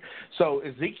money. So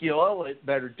Ezekiel Elliott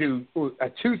better do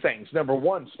 2 things. Number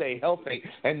 1, stay healthy.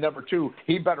 And number 2,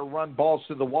 he better run balls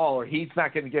to the wall or he's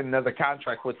not going to get another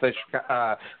contract with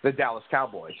the Dallas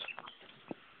Cowboys.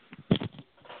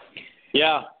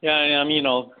 Yeah. I mean,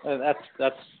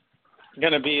 that's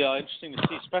going to be interesting to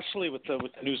see, especially with the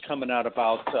news coming out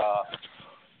about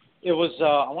it was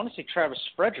I want to say Travis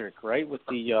Frederick, right, with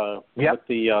the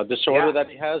disorder that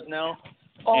he has now.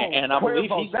 Oh, and I believe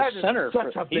he's the center.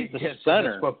 He's the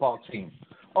center for this football team.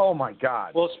 Oh my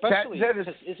God! Well, especially isn't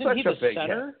he the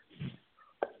center?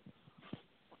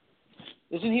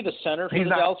 Isn't he the center for the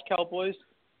Dallas Cowboys?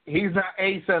 He's not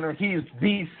a center. He's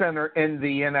the center in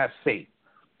the NFC.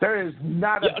 There is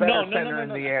not a better center in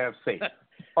the AFC.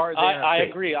 Or the NFC. I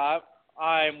agree.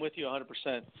 I'm with you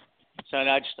 100%. So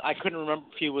I couldn't remember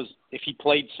if he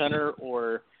played center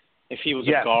or if he was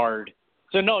a guard.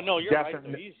 So no, you're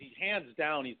definitely right. He's hands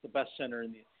down. He's the best center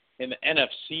in the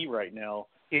NFC right now.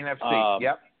 NFC.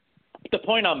 Yep. The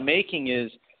point I'm making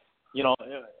is,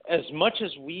 as much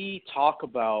as we talk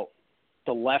about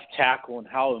the left tackle and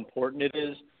how important it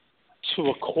is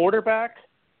to a quarterback,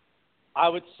 I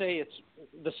would say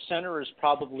the center is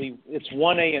probably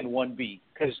 1A and 1B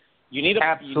because you need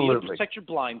to protect your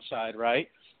blind side, right?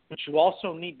 But you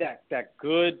also need that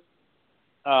good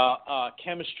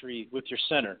chemistry with your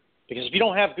center. Because if you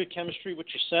don't have good chemistry with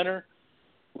your center,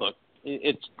 look,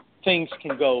 things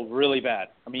can go really bad.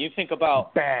 I mean, you think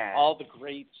about all the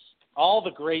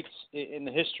greats in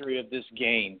the history of this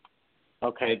game.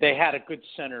 Okay, they had a good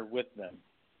center with them.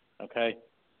 Okay,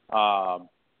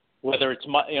 whether it's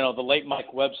the late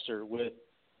Mike Webster with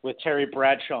Terry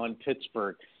Bradshaw in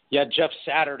Pittsburgh, you had Jeff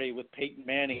Saturday with Peyton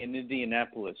Manning in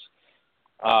Indianapolis.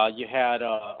 You had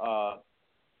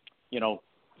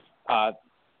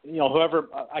whoever,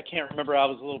 I can't remember, I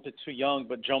was a little bit too young,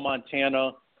 but Joe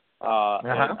Montana,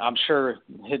 and I'm sure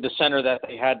the center that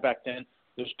they had back then,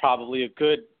 there's probably a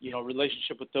good,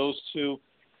 relationship with those two,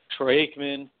 Troy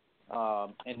Aikman,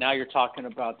 and now you're talking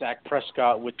about Dak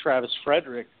Prescott with Travis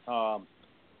Frederick.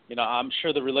 I'm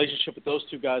sure the relationship with those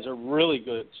two guys are really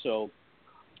good. So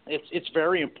it's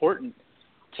very important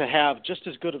to have just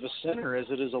as good of a center as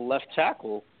it is a left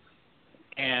tackle.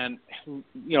 And,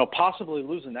 possibly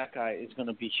losing that guy is going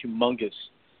to be humongous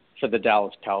for the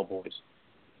Dallas Cowboys.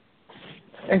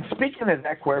 And speaking of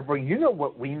that, Cuervo, you know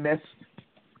what we missed?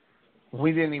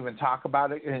 we didn't even talk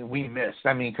about it, and we missed.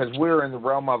 I mean, because we're in the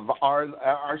realm of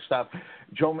our stuff.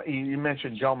 You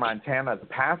mentioned Joe Montana, the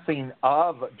passing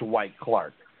of Dwight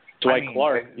Clark.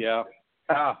 Clark, yeah.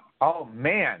 Oh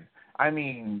man, I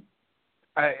mean,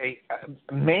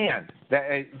 man,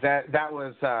 that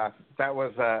was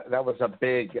a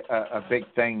big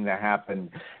thing that happened.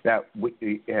 That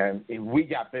we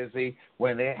got busy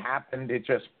when it happened. It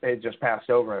just passed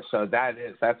over us. So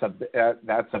that's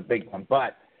a big one.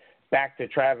 But back to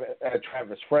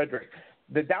Travis Frederick.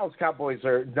 The Dallas Cowboys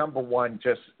are, number one,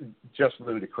 just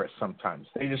ludicrous sometimes.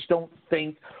 They just don't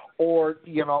think, or,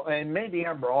 and maybe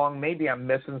I'm wrong, maybe I'm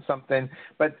missing something,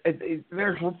 but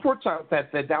there's reports out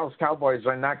that the Dallas Cowboys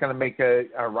are not going to make a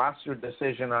roster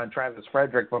decision on Travis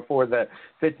Frederick before the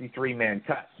 53-man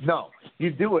cut. No,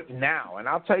 you do it now, and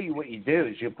I'll tell you what you do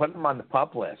is you put him on the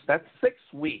PUP list. That's 6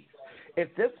 weeks.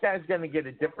 If this guy's going to get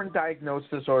a different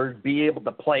diagnosis or be able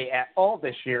to play at all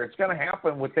this year, it's going to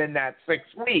happen within that 6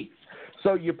 weeks.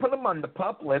 So you put him on the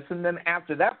PUP list, and then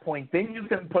after that point, then you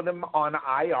can put him on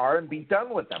IR and be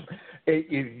done with him.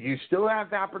 You still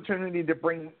have the opportunity to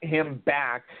bring him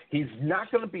back. He's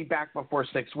not going to be back before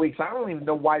 6 weeks. I don't even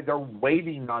know why they're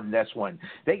waiting on this one.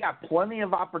 They got plenty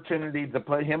of opportunity to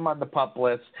put him on the PUP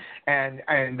list, and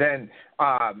then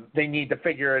they need to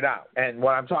figure it out. And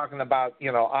what I'm talking about,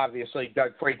 obviously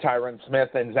Doug Free, Tyron Smith,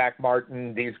 and Zach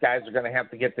Martin, these guys are going to have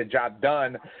to get the job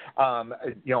done, on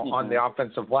the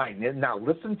offensive line. Now,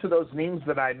 listen to those names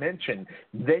that I mentioned.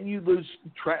 Then you lose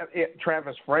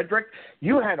Travis Frederick.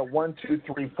 You had a 1, 2,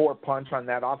 3, 4 punch on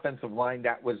that offensive line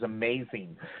that was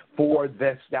amazing for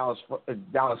this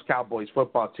Dallas Cowboys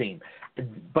football team.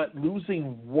 But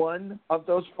losing one of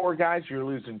those 4 guys, you're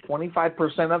losing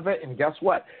 25% of it. And guess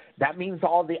what? That means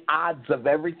all the odds of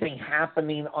everything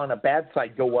happening on a bad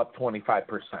side go up 25%.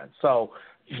 So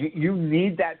you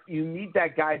need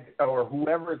that guy or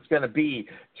whoever it's going to be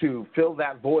to fill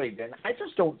that void. And I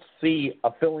just don't see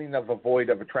a filling of a void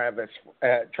of a Travis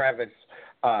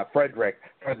Frederick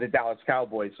for the Dallas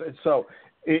Cowboys. And so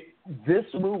this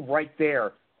move right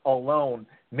there alone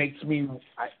makes me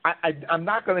I'm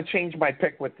not going to change my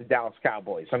pick with the Dallas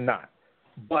Cowboys. I'm not.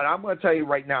 But I'm going to tell you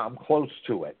right now, I'm close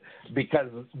to it because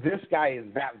this guy is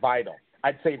that vital.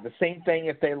 I'd say the same thing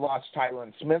if they lost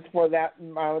Tyron Smith for that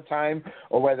amount of time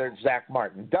or whether it's Zach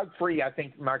Martin. Doug Free, I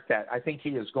think, mark that. I think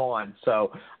he is gone.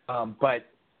 So, but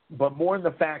more in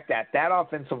the fact that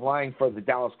offensive line for the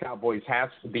Dallas Cowboys has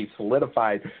to be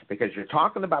solidified because you're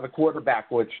talking about a quarterback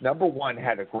which, number one,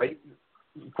 had a great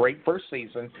first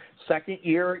season. Second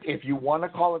year, if you want to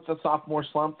call it the sophomore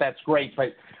slump, that's great.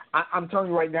 But I'm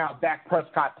telling you right now, Dak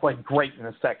Prescott played great in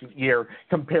the second year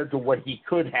compared to what he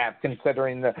could have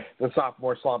considering the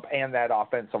sophomore slump and that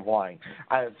offensive line.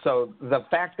 So the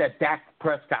fact that Dak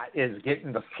Prescott is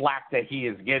getting the slack that he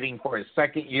is getting for his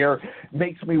second year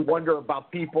makes me wonder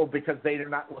about people because they are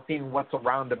not looking what's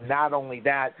around him. Not only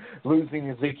that, losing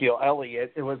Ezekiel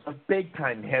Elliott, it was a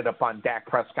big-time hit upon Dak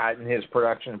Prescott and his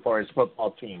production for his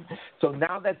football team. So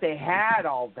now that they had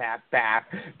all that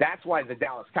back, that's why the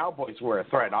Dallas Cowboys were a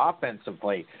threat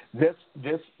offensively. This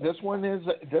one's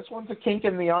a kink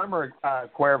in the armor,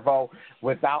 Cuervo,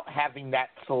 without having that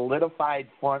solidified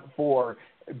front four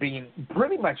being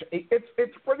pretty much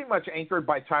it's pretty much anchored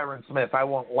by Tyron Smith. I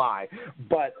won't lie,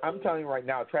 but I'm telling you right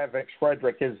now, Travis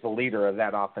Frederick is the leader of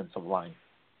that offensive line.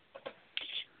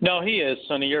 No, he is,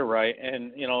 Sonny. You're right,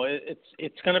 and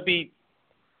it's going to be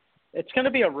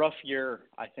a rough year,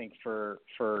 I think, for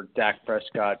Dak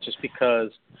Prescott, just because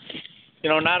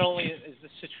not only is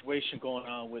this situation going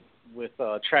on with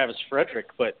Travis Frederick,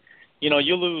 but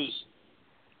you lose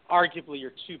arguably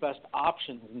your 2 best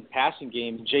options in the passing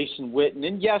game, Jason Witten,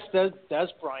 and yes, Des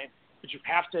Bryant, but you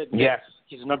have to admit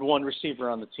he's the number 1 receiver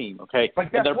on the team, okay?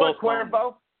 But guess what,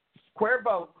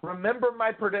 Cuervo, remember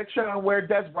my prediction on where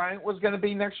Des Bryant was going to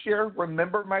be next year?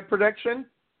 Remember my prediction?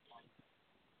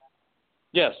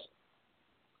 Yes,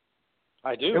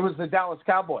 I do. It was the Dallas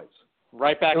Cowboys.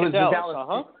 Right back in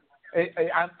Dallas,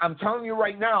 I'm telling you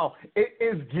right now, it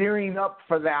is gearing up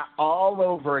for that all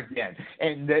over again.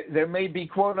 And there may be,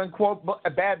 quote-unquote,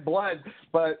 bad blood,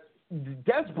 but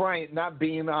Des Bryant not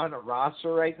being on a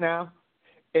roster right now,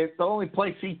 it's the only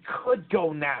place he could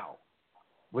go now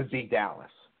would be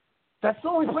Dallas. That's the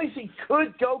only place he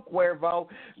could go, Cuervo,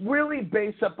 really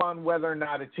based upon whether or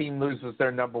not a team loses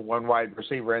their number 1 wide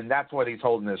receiver, and that's what he's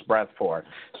holding his breath for.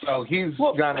 So he's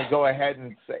going to go ahead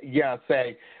and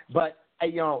say, but,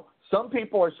 Some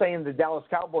people are saying the Dallas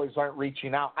Cowboys aren't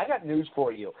reaching out. I got news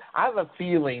for you. I have a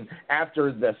feeling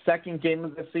after the second game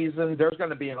of the season, there's going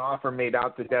to be an offer made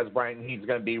out to Dez Bryant, and he's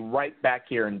going to be right back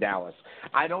here in Dallas.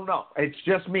 I don't know. It's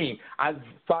just me. I've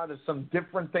thought of some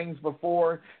different things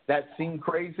before that seemed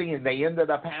crazy, and they ended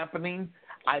up happening.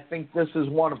 I think this is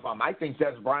one of them. I think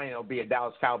Dez Bryant will be a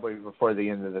Dallas Cowboy before the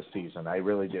end of the season. I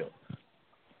really do.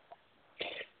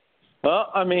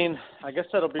 Well, I mean, I guess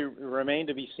that'll remain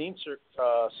to be seen,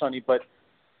 Sonny. But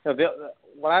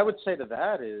what I would say to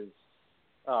that is,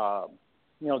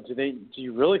 do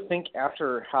you really think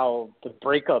after how the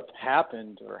breakup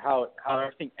happened or how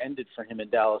everything ended for him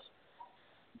in Dallas,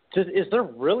 is there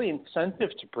really incentive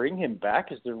to bring him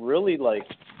back? Is there really like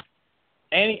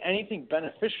anything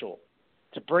beneficial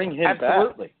to bring him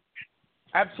back?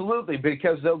 Absolutely,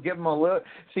 because they'll give him a little.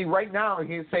 See, right now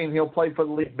he's saying he'll play for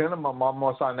the league minimum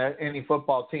almost on any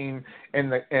football team in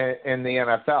the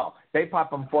NFL. They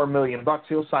pop him $4 million.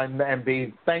 He'll sign and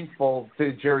be thankful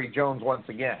to Jerry Jones once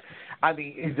again. I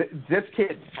mean, this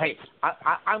kid. Hey,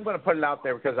 I'm going to put it out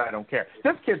there because I don't care.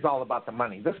 This kid's all about the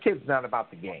money. This kid's not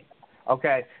about the game.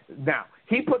 Okay, now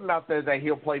he put it out there that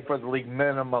he'll play for the league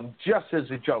minimum just as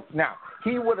a joke. Now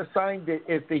he would have signed it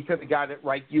if he could have got it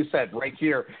right. You said right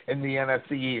here in the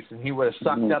NFC East, and he would have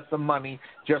sucked up the money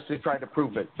just to try to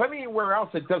prove it. But anywhere else,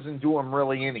 it doesn't do him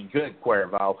really any good,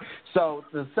 Cuervo. So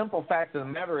the simple fact of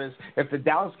the matter is, if the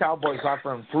Dallas Cowboys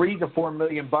offer him $3 to $4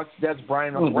 million, Dez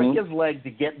Bryant will break his leg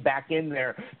to get back in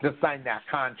there to sign that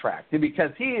contract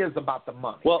because he is about the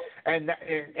money. Well, and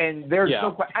there's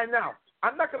no question. And now,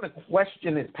 I'm not going to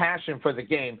question his passion for the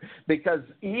game because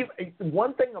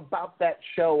one thing about that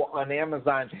show on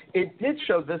Amazon, it did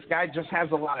show this guy just has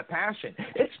a lot of passion.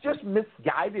 It's just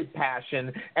misguided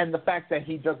passion and the fact that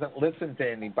he doesn't listen to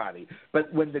anybody.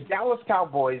 But when the Dallas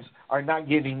Cowboys are not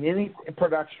getting any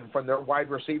production from their wide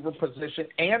receiver position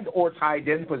and or tight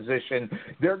end position,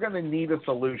 they're going to need a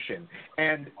solution.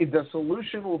 And the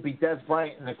solution will be Dez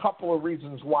Bryant, and a couple of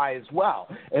reasons why as well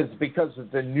is because of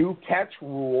the new catch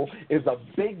rule is a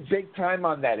big time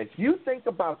on that. If you think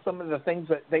about some of the things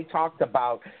that they talked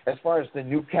about as far as the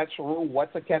new catch rule,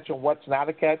 what's a catch and what's not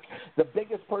a catch, the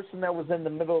biggest person that was in the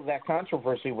middle of that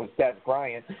controversy was Dez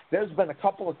Bryant. There's been a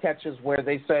couple of catches where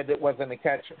they said it wasn't a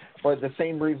catch for the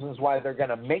same reasons why they're going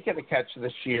to make it a catch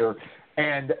this year.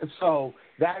 And so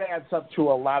that adds up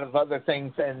to a lot of other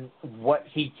things and what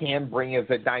he can bring as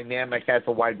a dynamic at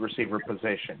the wide receiver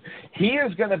position. He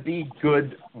is going to be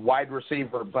good wide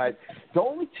receiver, but the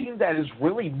only team that is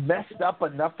really messed up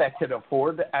enough that could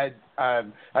afford a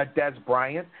Dez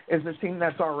Bryant is a team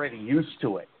that's already used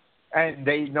to it. And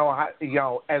they know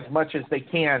how, as much as they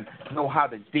can, know how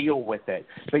to deal with it.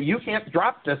 But you can't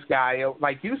drop this guy,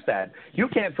 like you said. You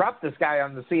can't drop this guy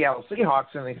on the Seattle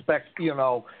Seahawks and expect,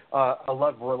 a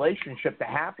love relationship to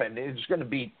happen. It's going to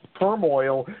be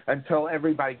turmoil until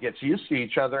everybody gets used to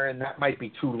each other, and that might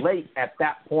be too late at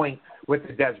that point with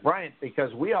the Dez Bryant,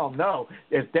 because we all know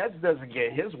if Dez doesn't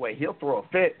get his way, he'll throw a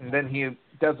fit, and then he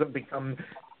doesn't become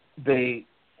the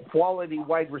quality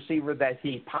wide receiver that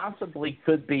he possibly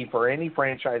could be for any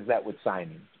franchise that would sign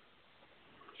him.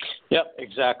 Yep,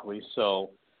 exactly. So,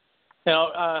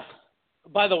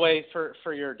 by the way,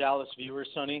 for your Dallas viewers,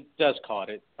 Sonny, Dez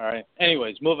caught it. All right.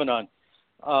 Anyways, moving on.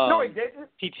 No, he didn't.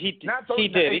 He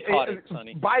did. He caught it,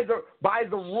 Sonny. By the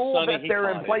rule Sonny, that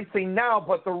they're placing now,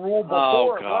 but the rule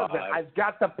before it wasn't. I've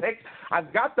got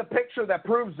the picture that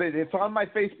proves it. It's on my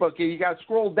Facebook. You got to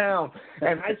scroll down,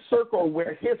 and I circle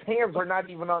where his hands are not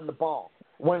even on the ball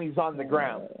when he's on the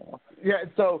ground. Yeah,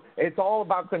 so it's all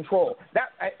about control.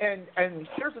 And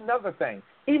here's another thing.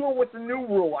 Even with the new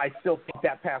rule, I still think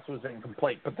that pass was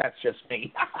incomplete, but that's just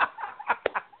me.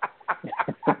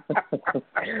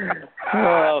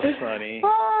 Oh, funny.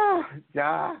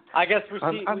 Yeah. I guess we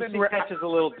see catches a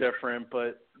little different,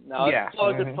 but no, it's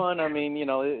all good fun. I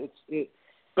mean,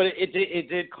 but it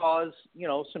did cause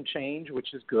some change,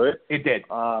 which is good. It did.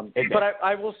 But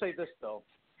I will say this though.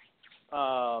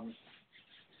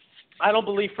 I don't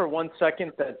believe for 1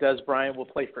 second that Dez Bryant will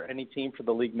play for any team for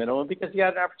the league minimum, because he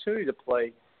had an opportunity to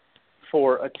play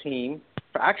for a team.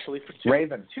 Actually, for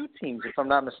two teams, if I'm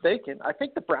not mistaken. I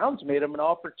think the Browns made him an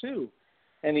offer too,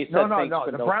 and he said no.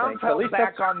 The Browns held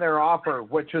back on their offer,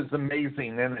 which is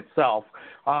amazing in itself.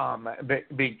 Because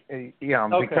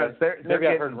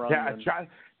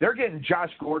they're getting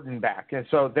Josh Gordon back, and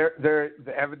so they're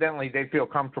evidently they feel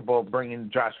comfortable bringing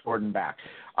Josh Gordon back.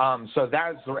 So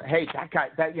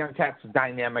that young cat's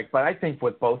dynamic. But I think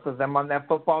with both of them on that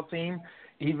football team,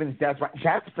 even that's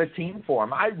the team for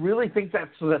him. I really think that's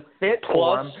the fit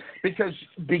for him because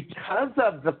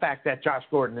of the fact that Josh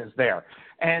Gordon is there.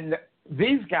 And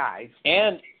these guys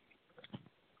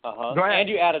Go ahead. And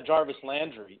you added Jarvis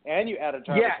Landry.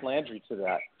 Landry to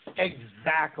that.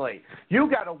 Exactly. You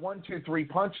got a 1-2-3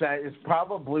 punch that is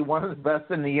probably one of the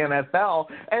best in the NFL,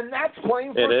 and that's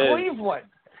playing for Cleveland.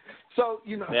 So,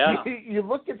 you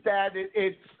look at that,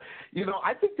 it's,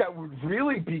 I think that would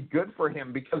really be good for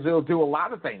him because it'll do a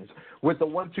lot of things. With the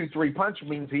 1-2-3 punch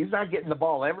means he's not getting the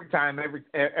ball every time,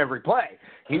 every play.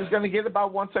 He's going to get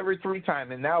about once every 3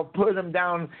 times, and that'll put him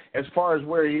down as far as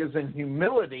where he is in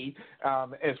humility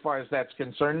as far as that's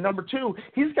concerned. Number 2,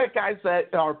 he's got guys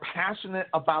that are passionate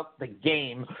about the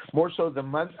game more so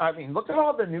than look at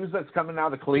all the news that's coming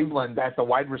out of Cleveland at the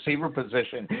wide receiver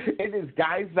position. It is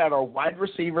guys that are wide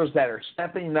receivers that are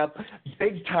stepping up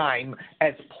big time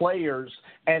as players,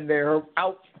 and they're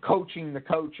out coaching the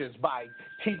coaches by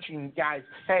teaching guys,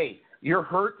 hey, you're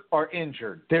hurt or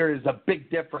injured. There is a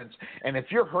big difference. And if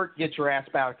you're hurt, get your ass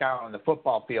back out on the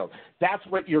football field. That's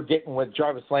what you're getting with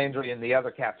Jarvis Landry and the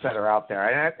other cats that are out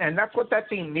there. And that's what that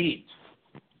team needs.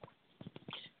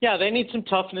 Yeah, they need some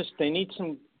toughness. They need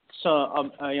some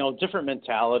different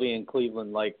mentality in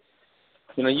Cleveland. Like,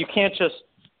 you can't just,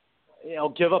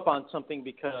 give up on something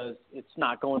because it's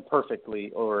not going perfectly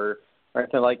or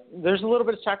anything. Like, there's a little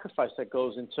bit of sacrifice that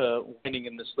goes into winning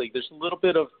in this league. There's a little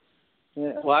bit of,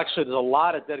 there's a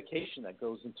lot of dedication that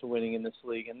goes into winning in this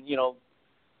league. And,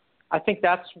 I think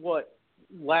that's what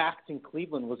lacked in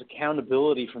Cleveland was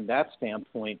accountability from that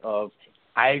standpoint of,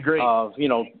 I agree. Of,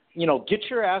 get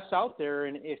your ass out there.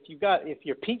 And if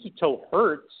your pinky toe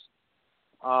hurts,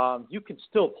 you can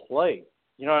still play.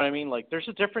 You know what I mean? Like, there's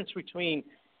a difference between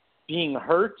being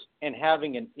hurt and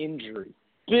having an injury.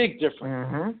 Big difference.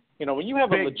 Mm-hmm. When you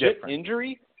have a legit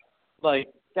injury,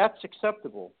 like, that's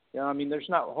acceptable. There's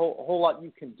not a whole lot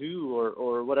you can do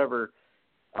or whatever.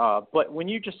 But when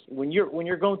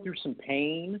you're going through some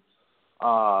pain,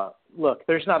 look,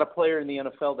 there's not a player in the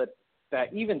NFL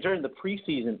that even during the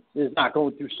preseason is not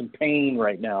going through some pain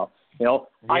right now.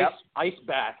 Ice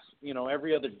baths,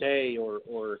 every other day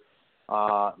or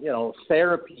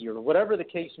therapy or whatever the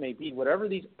case may be, whatever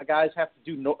these guys have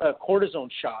to do, cortisone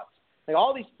shots, like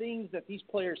all these things that these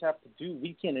players have to do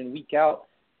week in and week out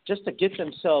just to get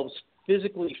themselves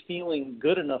physically feeling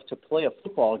good enough to play a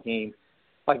football game.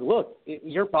 Like, look,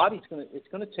 your body's it's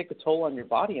going to take a toll on your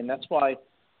body, and that's why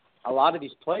a lot of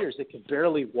these players, they can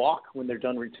barely walk when they're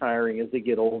done retiring as they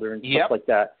get older and stuff like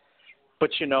that.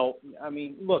 But,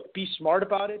 look, be smart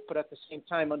about it, but at the same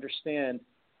time understand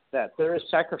that there is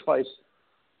sacrifice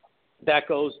that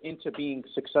goes into being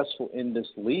successful in this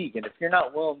league. And if you're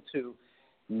not willing to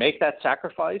make that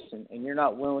sacrifice and you're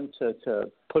not willing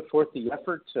to put forth the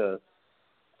effort to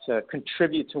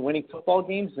contribute to winning football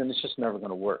games, then it's just never going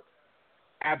to work.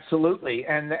 Absolutely,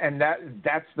 and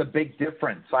that's the big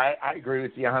difference. I agree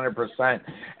with you 100%.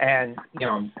 And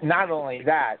not only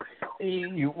that,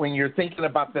 when you're thinking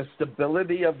about the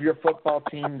stability of your football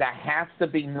team, that has to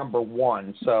be number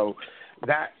one. So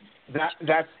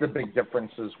that's the big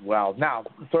difference as well. Now,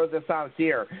 throw this out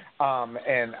here,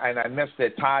 and I missed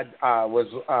it. Todd was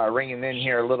ringing in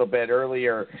here a little bit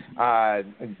earlier.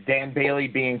 Dan Bailey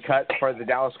being cut for the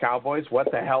Dallas Cowboys.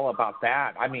 What the hell about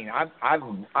that?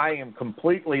 I am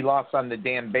completely lost on the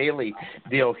Dan Bailey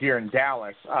deal here in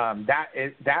Dallas.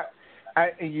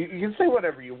 You can say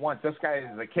whatever you want. This guy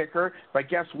is a kicker, but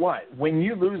guess what? When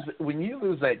you lose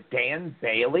a Dan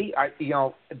Bailey,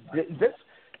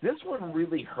 This one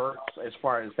really hurts as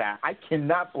far as that. I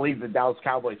cannot believe the Dallas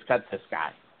Cowboys cut this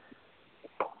guy.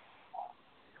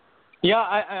 Yeah,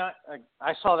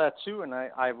 I saw that too, and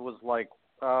I was like,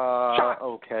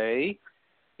 okay.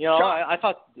 I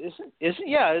thought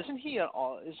isn't he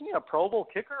a Pro Bowl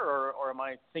kicker or am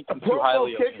I thinking too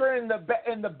highly of him? Pro Bowl kicker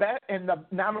in the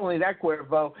not only that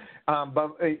Cuervo,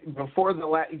 but before the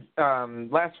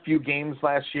last few games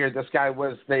last year, this guy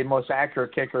was the most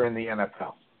accurate kicker in the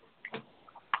NFL.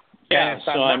 Yeah,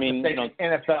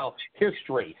 NFL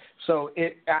history. So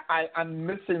I'm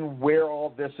missing where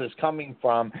all this is coming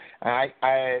from. I'm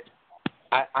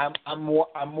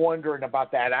wondering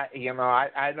about that.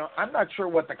 I'm not sure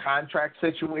what the contract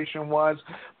situation was,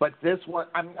 but this one,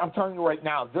 I'm telling you right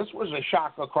now, this was a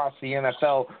shock across the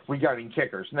NFL regarding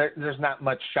kickers. There's not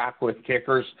much shock with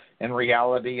kickers in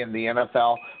reality in the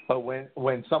NFL, but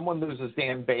when someone loses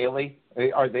Dan Bailey,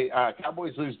 or the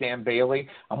Cowboys lose Dan Bailey,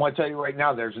 I'm going to tell you right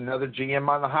now, there's another GM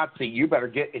on the hot seat. You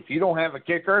better if you don't have a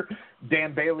kicker,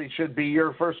 Dan Bailey should be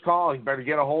your first call. You better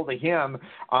get a hold of him.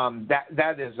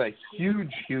 That is a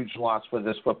huge, huge loss for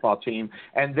this football team.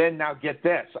 And then now get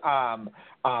this.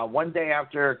 One day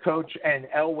after Coach and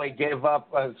Elway gave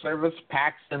up service,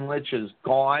 Paxton Lynch is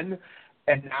gone,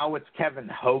 and now it's Kevin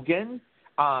Hogan.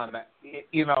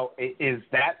 Is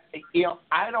that,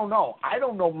 I don't know. I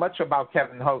don't know much about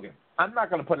Kevin Hogan. I'm not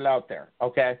going to put it out there,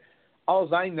 okay?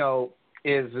 All I know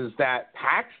is that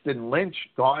Paxton Lynch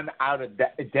gone out of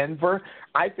Denver,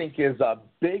 I think is a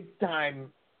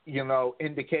big-time,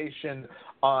 indication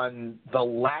on the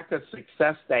lack of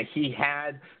success that he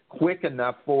had quick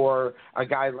enough for a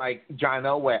guy like John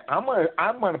Elway.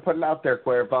 I'm gonna put it out there,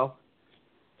 Cuervo.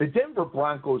 The Denver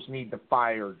Broncos need to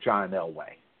fire John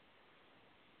Elway.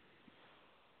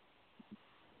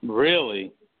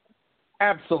 Really?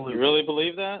 Absolutely. You really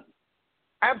believe that?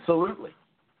 Absolutely.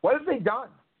 What has he done?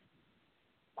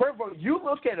 Cuervo, you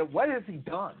look at it, what has he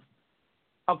done?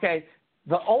 Okay,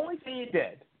 the only thing he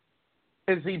did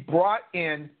is he brought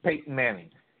in Peyton Manning.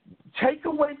 Take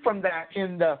away from that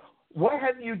what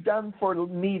have you done for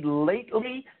me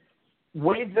lately,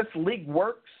 way this league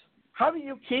works? How do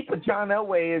you keep a John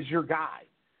Elway as your guy?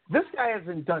 This guy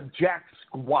hasn't done jack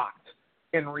squat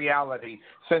in reality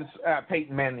since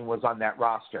Peyton Manning was on that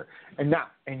roster. And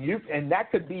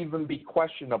that could even be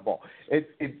questionable.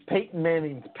 Peyton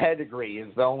Manning's pedigree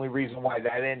is the only reason why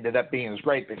that ended up being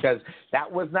great, because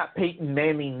that was not Peyton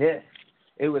Manning-ness.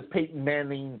 It was Peyton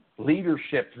Manning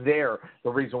leadership there, the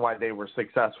reason why they were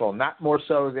successful, not more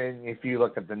so than if you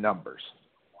look at the numbers.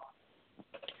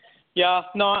 Yeah,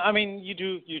 no, I mean, you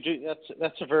do.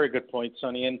 That's a very good point,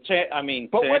 Sonny. And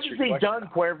but what has he done,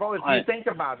 Cuervo? If you think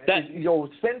about it,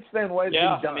 since then, what has he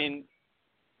done? I mean,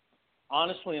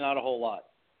 honestly, not a whole lot.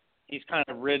 He's kind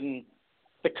of ridden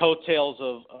the coattails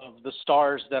of the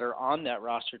stars that are on that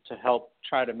roster to help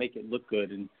try to make it look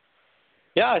good. And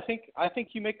yeah, I think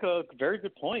you make a very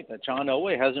good point that John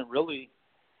Elway hasn't really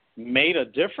made a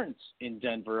difference in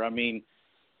Denver. I mean,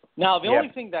 now the only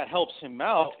thing that helps him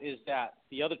out is that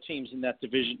the other teams in that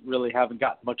division really haven't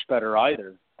gotten much better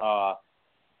either. That's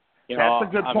a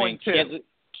good point too.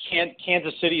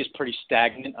 Kansas City is pretty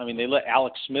stagnant. I mean, they let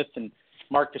Alex Smith and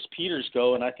Marcus Peters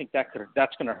go, and I think that's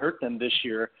going to hurt them this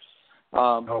year.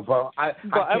 I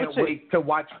can't wait to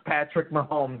watch Patrick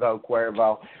Mahomes, though,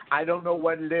 Cuervo. I don't know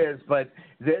what it is, but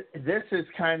this is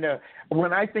kind of –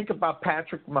 when I think about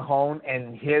Patrick Mahomes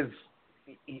and his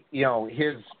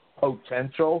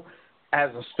potential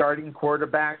as a starting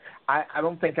quarterback, I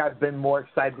don't think I've been more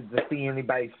excited to see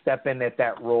anybody step in at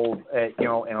that role, in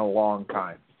a long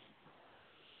time.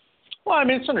 Well, I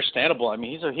mean, it's understandable. I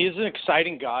mean, he's an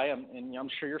exciting guy, and I'm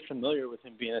sure you're familiar with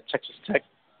him being a Texas Tech,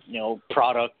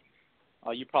 product.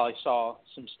 You probably saw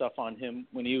some stuff on him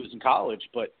when he was in college,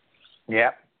 but yeah,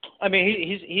 I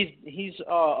mean, he's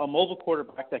a mobile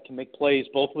quarterback that can make plays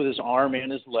both with his arm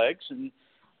and his legs, and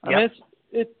I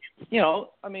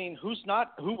mean, who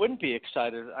wouldn't be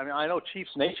excited? I mean, I know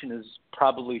Chiefs Nation is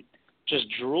probably just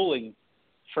drooling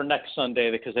for next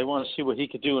Sunday because they want to see what he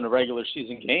could do in a regular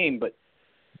season game, but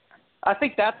I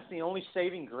think that's the only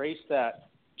saving grace that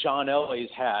John Elway's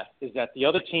had, is that the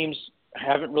other teams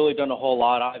haven't really done a whole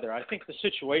lot either. I think the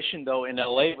situation, though, in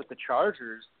LA with the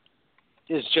Chargers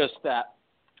is just that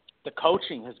the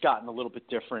coaching has gotten a little bit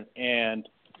different, and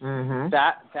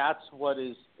that's what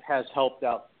has helped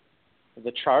out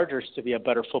the Chargers to be a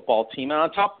better football team. And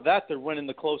on top of that, they're winning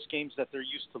the close games that they're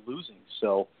used to losing.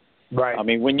 So, right. I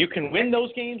mean, when you can win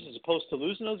those games as opposed to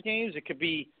losing those games, it could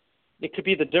be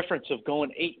the difference of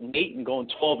going 8-8 and going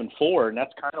 12-4, and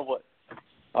that's kind of what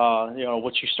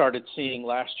what you started seeing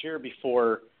last year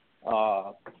before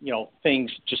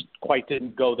things just quite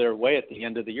didn't go their way at the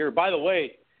end of the year. By the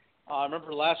way, I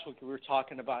remember last week we were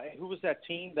talking about who was that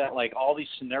team that like all these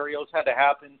scenarios had to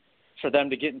happen for them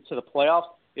to get into the playoffs.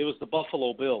 It was the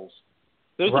Buffalo Bills.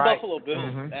 It was the Buffalo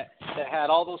Bills that had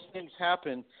all those things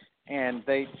happen, and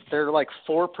they're like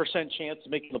 4% chance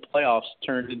of making the playoffs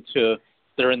turned into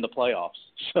they're in the playoffs.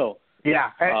 So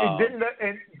yeah, and didn't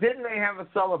they have a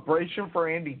celebration for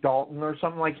Andy Dalton or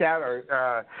something like that?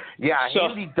 Or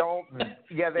Andy Dalton.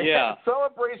 Yeah, they had a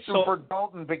celebration for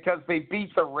Dalton because they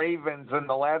beat the Ravens in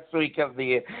the last week of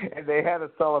and they had a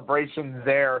celebration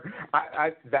there.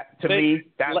 To me,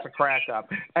 that's a crack up,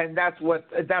 and that's what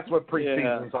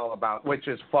preseason's all about, which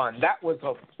is fun. That was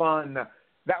a fun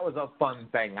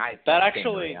thing. That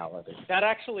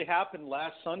actually happened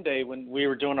last Sunday when we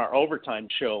were doing our overtime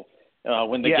show.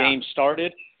 When the game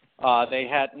started, they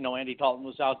had Andy Dalton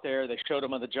was out there. They showed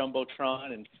him on the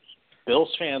jumbotron, and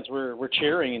Bills fans were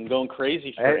cheering and going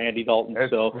crazy for Andy Dalton.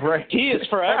 So he is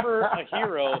forever a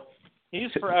hero.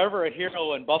 He's forever a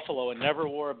hero in Buffalo and never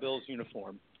wore a Bills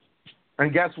uniform.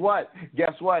 And guess what?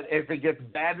 If it gets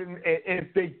bad in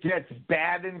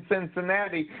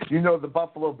Cincinnati, the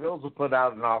Buffalo Bills will put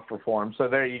out an offer for him. So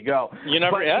there you go. You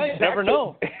never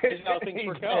know. How things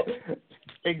work out.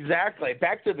 Exactly.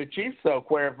 Back to the Chiefs, though,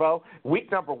 Cuervo.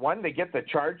 Week number 1, they get the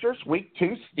Chargers. Week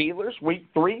 2, Steelers. Week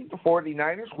 3, the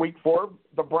 49ers. Week 4,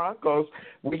 the Broncos.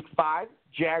 Week 5,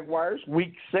 Jaguars.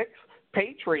 Week 6,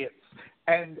 Patriots.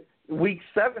 And Week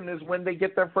 7 is when they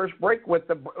get their first break with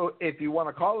the, if you want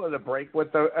to call it a break,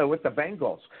 with the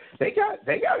Bengals. They got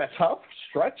a tough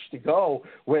stretch to go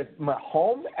with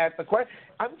Mahomes at the question.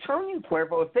 I'm telling you,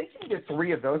 Cuervo, if they can get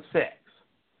 3 of those 6,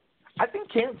 I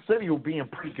think Kansas City will be in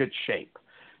pretty good shape.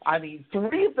 I mean,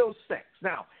 3 of those 6.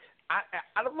 Now,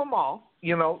 out of them all,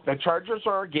 the Chargers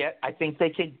are a get. I think they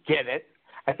could get it.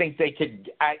 I think they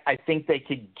could. I think they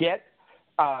could get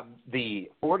the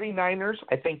 49ers.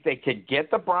 I think they could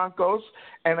get the Broncos,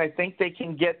 and I think they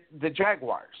can get the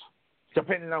Jaguars,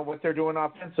 depending on what they're doing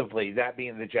offensively, that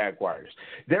being the Jaguars.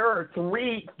 There are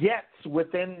 3 gets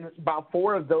within about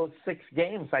 4 of those 6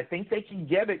 games. I think they can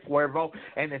get it, Cuervo.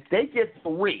 And if they get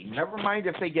 3, never mind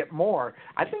if they get more,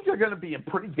 I think they're going to be in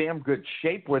pretty damn good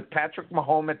shape with Patrick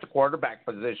Mahomes at the quarterback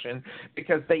position,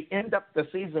 because they end up the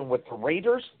season with the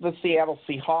Raiders, the Seattle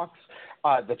Seahawks,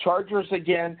 the Chargers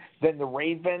again, then the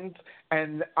Ravens,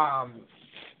 and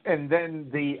then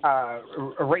the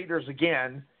Raiders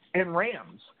again, and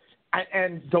Rams.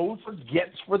 And those are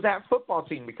gets for that football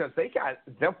team, because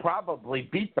they'll probably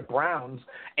beat the Browns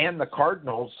and the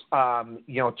Cardinals,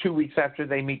 2 weeks after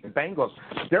they meet the Bengals.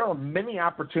 There are many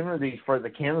opportunities for the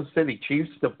Kansas City Chiefs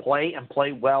to play and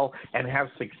play well and have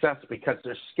success, because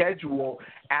their schedule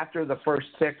after the first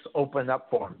 6 open up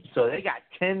for them. So they got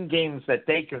 10 games that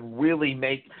they can really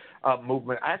make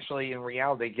movement. Actually, in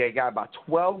reality, they got about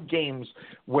 12 games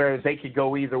where they could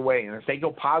go either way. And if they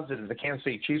go positive, the Kansas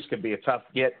City Chiefs could be a tough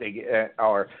get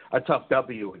or a tough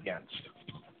W against.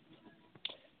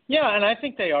 Yeah, and I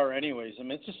think they are anyways. I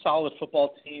mean, it's a solid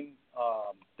football team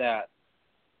that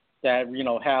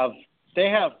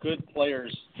have good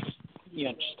players,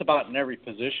 just about in every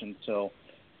position. So,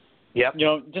 yep.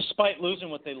 Despite losing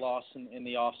what they lost in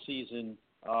the off season,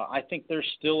 I think they're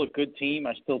still a good team.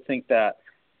 I still think that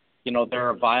they're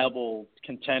a viable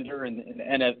contender in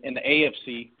the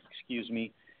AFC. Excuse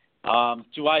me.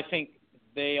 Do I think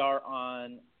they are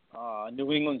on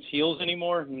New England's heels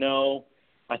anymore? No.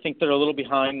 I think they're a little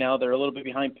behind now. They're a little bit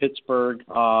behind Pittsburgh,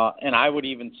 and I would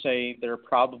even say they're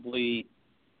probably,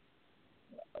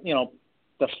 the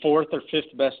 4th or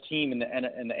 5th best team in the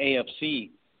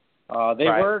AFC. They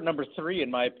were number 3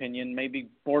 in my opinion, maybe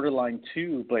borderline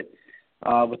 2, but.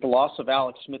 With the loss of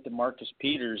Alex Smith and Marcus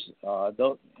Peters,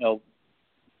 those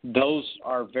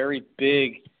are very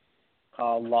big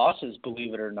losses,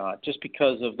 believe it or not, just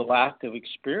because of the lack of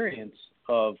experience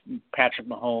of Patrick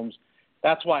Mahomes.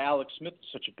 That's why Alex Smith is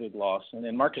such a big loss. And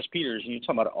then Marcus Peters, you're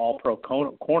talking about an all-pro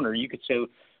corner. You could say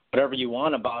whatever you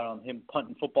want about him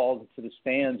punting footballs into the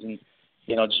stands and,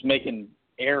 just making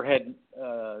airhead,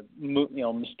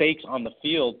 mistakes on the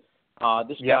field.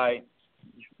 This guy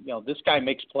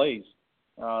makes plays.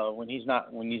 When he's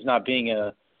not being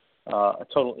a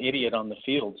total idiot on the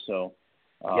field. So,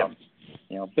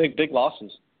 big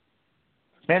losses.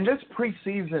 Man, this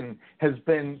preseason has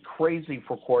been crazy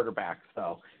for quarterbacks,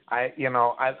 though.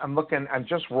 I'm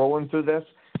just rolling through this.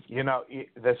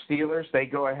 The Steelers, they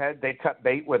go ahead, they cut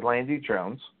bait with Landry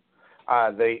Jones.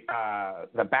 The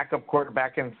backup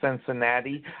quarterback in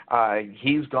Cincinnati,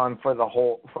 he's gone for the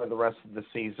rest of the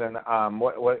season.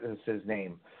 What is his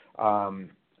name?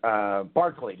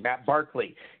 Matt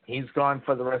Barkley. He's gone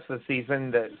for the rest of the season,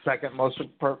 the second most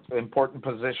important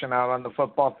position out on the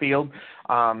football field.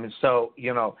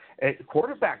 Quarterbacks,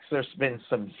 there's been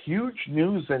some huge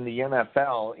news in the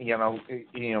NFL,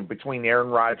 between Aaron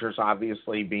Rodgers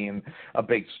obviously being a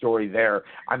big story there.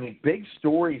 I mean, big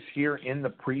stories here in the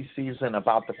preseason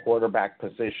about the quarterback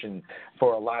position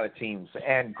for a lot of teams.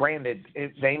 And granted,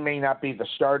 they may not be the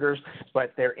starters,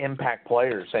 but they're impact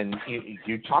players. And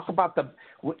you talk about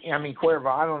Cuervo,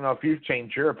 I don't know if you've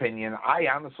changed your opinion. I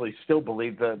honestly still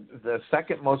believe the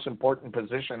second most important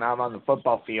position out on the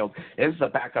football field is the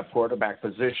backup quarterback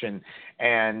position.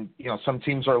 And, some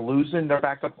teams are losing their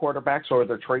backup quarterbacks or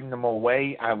they're trading them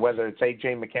away, whether it's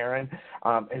A.J. McCarron.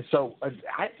 And so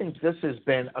I think this has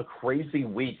been a crazy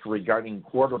week regarding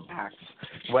quarterbacks,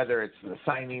 whether it's the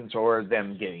signings or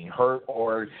them getting hurt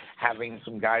or having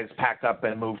some guys pack up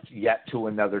and move yet to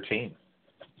another team.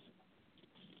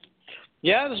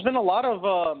 Yeah, there's been a lot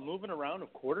of moving around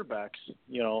of quarterbacks.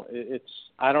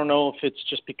 I don't know if it's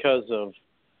just because of,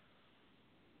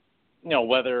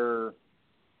 whether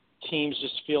teams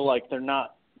just feel like they're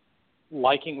not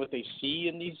liking what they see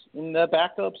in the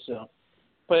backups.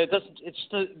 But it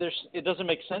doesn't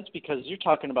make sense because you're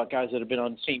talking about guys that have been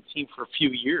on the same team for a few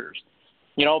years.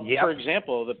 For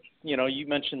example, you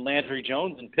mentioned Landry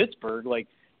Jones in Pittsburgh. Like,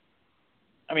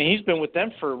 I mean, he's been with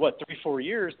them for, 3-4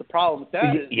 years. The problem with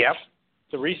that is Yep.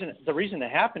 the reason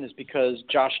it happened is because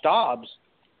Josh Dobbs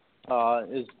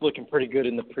is looking pretty good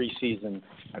in the preseason.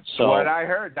 That's what I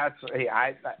heard.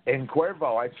 In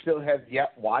Cuervo, I still have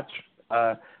yet watched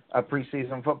a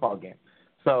preseason football game.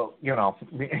 So,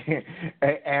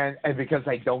 and because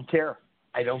I don't care.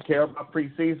 I don't care about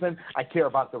preseason. I care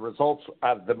about the results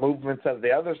of the movements of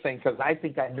the other thing because I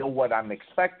think I know what I'm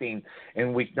expecting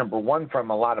in week number 1 from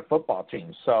a lot of football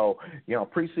teams. So,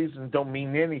 preseason don't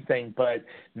mean anything, but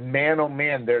man, oh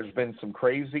man, there's been some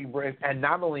crazy. And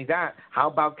not only that, how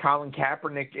about Colin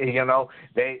Kaepernick?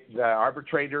 The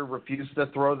arbitrator refused to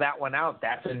throw that one out.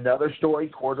 That's another story,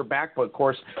 quarterback. But, of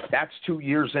course, that's 2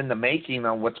 years in the making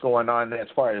on what's going on as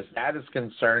far as that is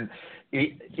concerned.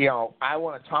 I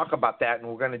want to talk about that, and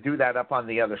we're going to do that up on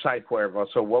the other side, Cuervo.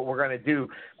 So what we're going to do,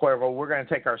 Cuervo, we're going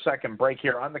to take our second break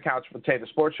here on the Couch Potato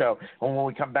Sports Show, and when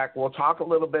we come back, we'll talk a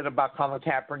little bit about Colin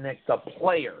Kaepernick, the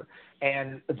player,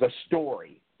 and the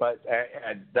story. But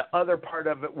the other part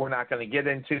of it we're not going to get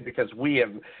into because we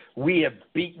have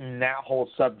beaten that whole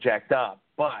subject up.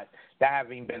 But that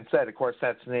having been said, of course,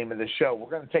 that's the name of the show.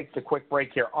 We're going to take the quick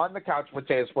break here on the Couch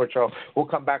Potato Sports Show. We'll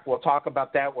come back. We'll talk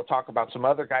about that. We'll talk about some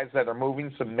other guys that are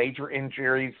moving, some major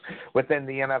injuries within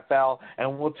the NFL,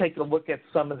 and we'll take a look at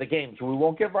some of the games. We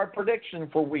won't give our prediction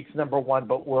for weeks number 1,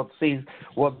 but we'll see.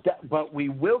 But we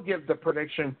will give the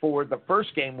prediction for the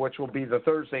first game, which will be the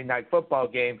Thursday night football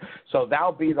game. So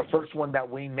that'll be the first one that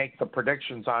we make the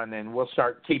predictions on, and we'll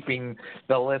start keeping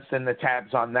the lists and the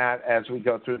tabs on that as we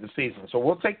go through the season. So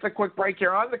we'll take the quick break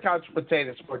here on the Couch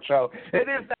Potato Sports Show. It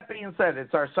is, that being said,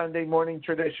 it's our Sunday morning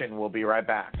tradition. We'll be right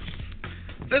back.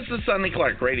 This is Sonny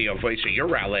Clark, radio voice of your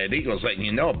Rowlett Eagles, letting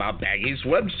you know about Baggies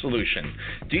Web Solution.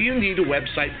 Do you need a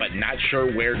website but not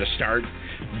sure where to start?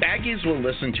 Baggies will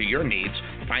listen to your needs,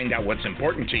 find out what's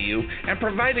important to you, and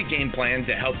provide a game plan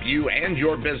to help you and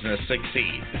your business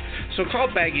succeed. So call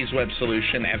Baggies Web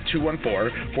Solution at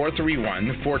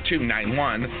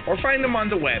 214-431-4291 or find them on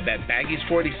the web at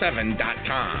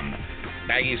baggies47.com.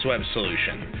 Baggies Web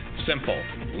Solution. Simple,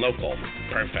 local,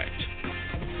 perfect.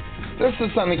 This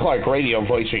is Sonny Clark, radio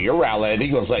voice of your Rowlett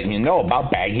Eagles, letting you know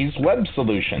about Baggies Web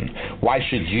Solution. Why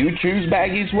should you choose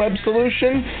Baggies Web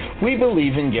Solution? We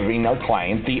believe in giving our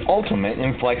client the ultimate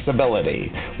in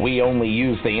flexibility. We only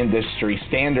use the industry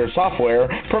standard software,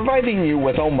 providing you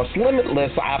with almost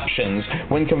limitless options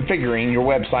when configuring your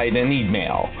website and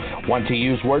email. Want to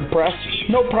use WordPress?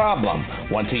 No problem.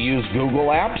 Want to use Google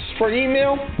Apps for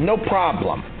email? No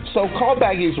problem. So call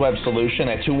Baggies Web Solution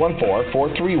at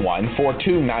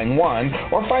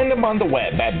 214-431-4291 or find them on the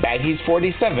web at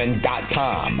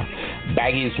baggies47.com.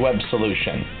 Baggies Web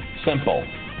Solution. Simple,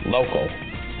 local,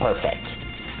 perfect.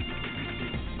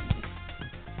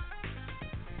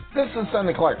 This is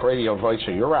Sonny Clark, radio voice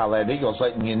of your Rowlett Eagles,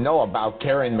 letting you know about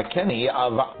Karen McKinney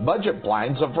of Budget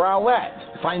Blinds of Rowlett.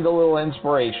 Find a little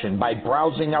inspiration by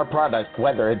browsing our product,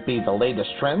 whether it be the latest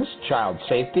trends, child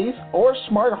safety, or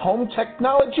smart home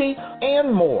technology,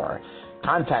 and more.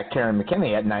 Contact Karen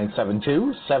McKinney at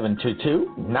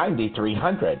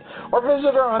 972-722-9300 or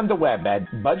visit her on the web at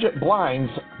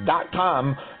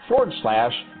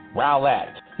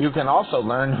budgetblinds.com/Rowlett. You can also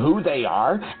learn who they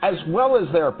are, as well as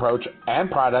their approach and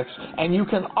products, and you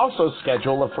can also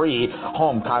schedule a free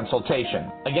home consultation.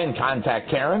 Again, contact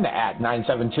Karen at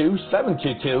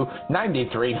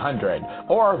 972-722-9300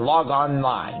 or log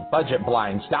online,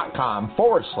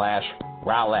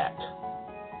 budgetblinds.com/Rowlett.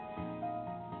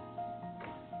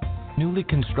 Newly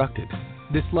constructed,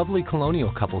 this lovely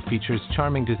colonial couple features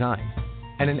charming design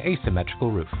and an asymmetrical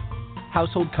roof.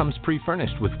 Household comes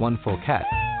pre-furnished with one full cat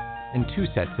and 2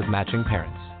 sets of matching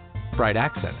parents. Bright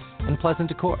accents and pleasant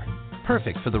decor.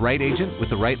 Perfect for the right agent with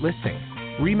the right listing.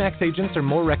 RE/MAX agents are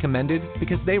more recommended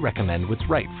because they recommend what's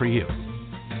right for you.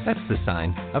 That's the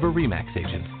sign of a RE/MAX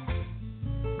agent.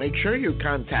 Make sure you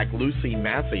contact Lucy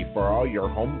Massey for all your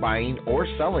home buying or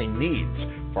selling needs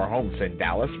for homes in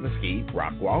Dallas, Mesquite,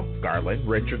 Rockwall, Garland,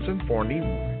 Richardson, Forney,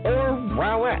 or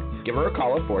Rowlett. Give her a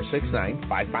call at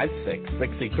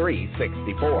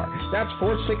 469-556-6364. That's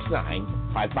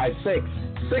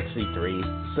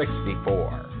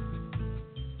 469-556-6364.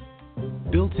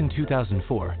 Built in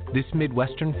 2004, this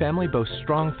Midwestern family boasts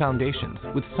strong foundations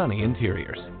with sunny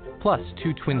interiors. Plus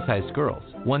 2 twin-sized girls,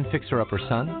 1 fixer-upper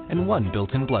son, and 1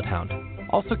 built-in bloodhound.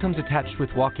 Also comes attached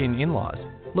with walk-in in-laws,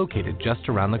 located just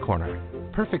around the corner.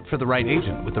 Perfect for the right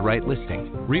agent with the right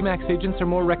listing. RE/MAX agents are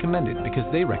more recommended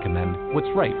because they recommend what's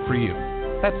right for you.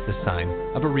 That's the sign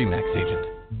of a RE/MAX agent.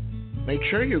 Make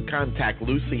sure you contact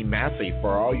Lucy Massey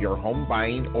for all your home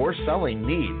buying or selling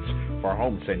needs for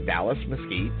homes in Dallas,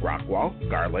 Mesquite, Rockwall,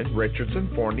 Garland, Richardson,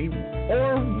 Forney,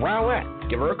 or Rowlett.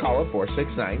 Give her a call at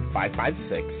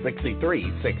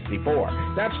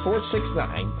 469-556-6364. That's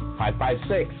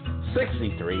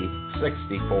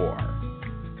 469-556-6364.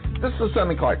 This is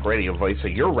Sonny Clark, radio voice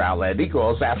of your Rowlett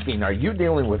Eagles, asking, are you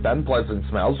dealing with unpleasant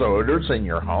smells or odors in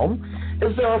your home?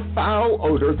 Is there a foul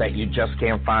odor that you just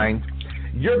can't find?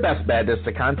 Your best bet is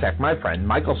to contact my friend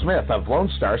Michael Smith of Lone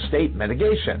Star State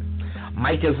Mitigation.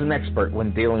 Mike is an expert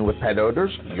when dealing with pet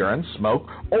odors, urine, smoke,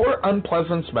 or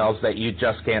unpleasant smells that you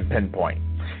just can't pinpoint.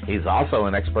 He's also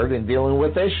an expert in dealing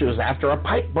with issues after a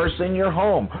pipe bursts in your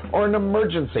home or an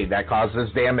emergency that causes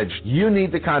damage. You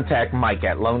need to contact Mike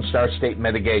at Lone Star State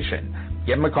Mitigation.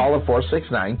 Give him a call at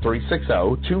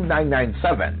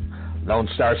 469-360-2997. Lone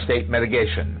Star State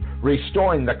Mitigation,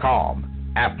 restoring the calm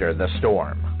after the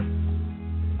storm.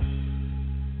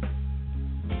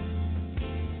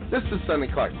 This is Sonny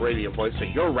Clark, radio voice of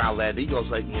your Rowlett Eagles,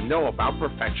 letting you know about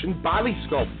Perfection Body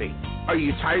Sculpting. Are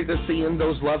you tired of seeing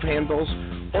those love handles?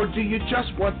 Or do you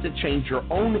just want to change your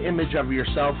own image of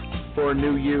yourself for a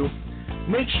new you?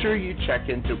 Make sure you check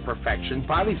into Perfection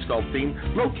Body Sculpting,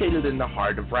 located in the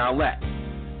heart of Rowlett.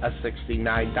 A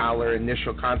 $69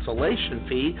 initial consultation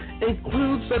fee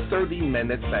includes a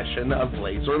 30-minute session of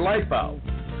laser lipo.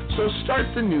 So start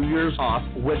the New Year's off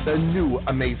with a new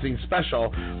amazing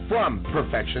special from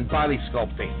Perfection Body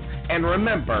Sculpting. And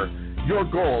remember, your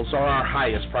goals are our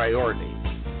highest priority.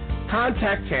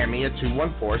 Contact Tammy at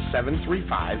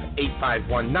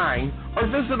 214-735-8519 or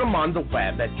visit them on the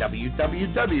web at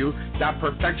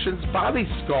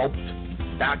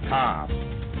www.perfectionsbodysculpt.com.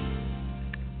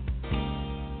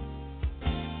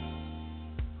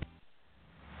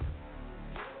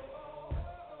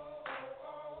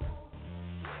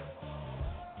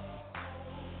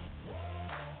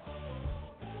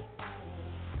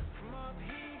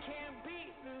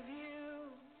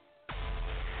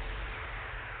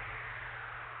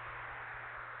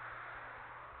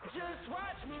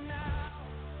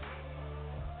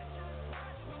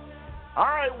 All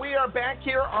right, we are back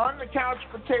here on the Couch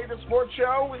Potato Sports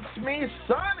Show. It's me,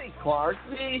 Sonny Clark,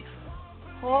 the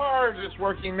hardest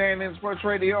working man in sports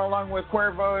radio, along with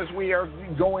Cuervo, as we are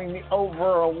going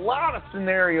over a lot of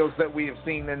scenarios that we have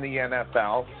seen in the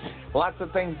NFL. Lots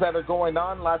of things that are going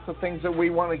on, lots of things that we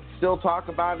want to still talk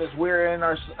about as we're in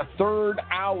our third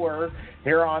hour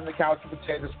here on the Couch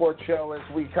Potato Sports Show as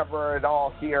we cover it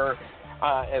all here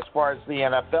as far as the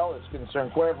NFL is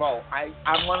concerned. Cuervo, I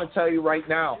want to tell you right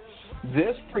now,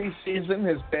 this preseason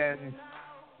has been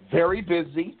very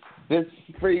busy. This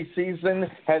preseason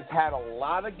has had a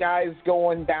lot of guys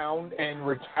going down and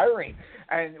retiring.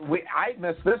 And I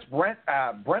missed this. Brent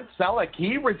Selleck,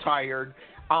 he retired,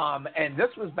 and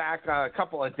this was back a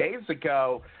couple of days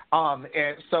ago.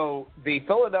 And so the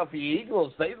Philadelphia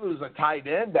Eagles, they lose a tight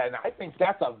end, and I think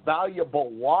that's a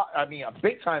valuable loss. I mean, a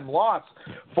big-time loss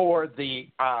for the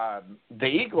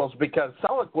Eagles, because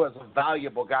Selleck was a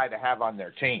valuable guy to have on their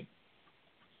team.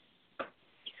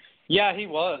 Yeah, he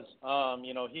was.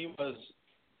 He was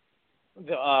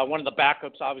one of the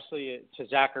backups, obviously, to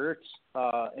Zach Ertz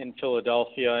in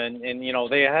Philadelphia, and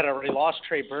they had already lost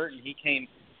Trey Burton. He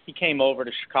came over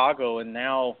to Chicago, and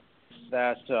now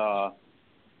that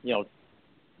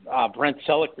Brent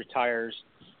Selleck retires,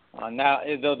 now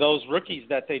those rookies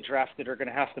that they drafted are going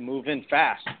to have to move in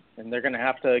fast, and they're going to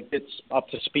have to get up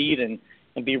to speed and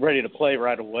be ready to play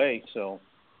right away. So.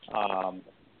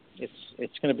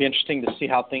 It's going to be interesting to see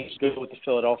how things go with the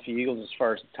Philadelphia Eagles as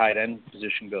far as the tight end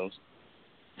position goes.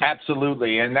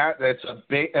 Absolutely, and that's a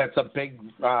big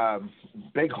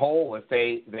hole if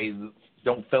they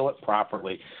don't fill it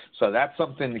properly. So that's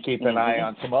something to keep an eye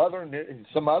on. Some other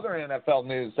NFL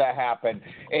news that happened.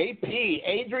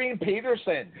 Adrian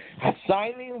Peterson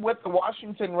signing with the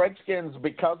Washington Redskins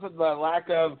because of the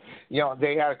lack of,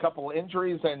 they had a couple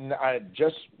injuries and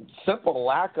just simple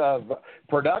lack of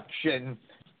production.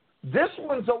 This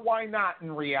one's a why not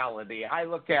in reality. I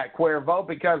look at Cuervo,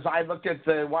 because I look at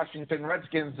the Washington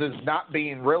Redskins as not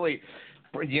being really,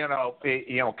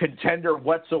 contender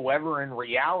whatsoever in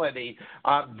reality.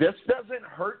 This doesn't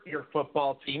hurt your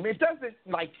football team. It doesn't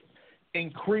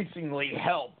increasingly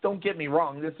help. Don't get me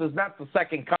wrong. This is not the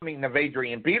second coming of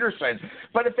Adrian Peterson.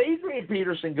 But if Adrian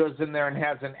Peterson goes in there and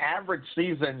has an average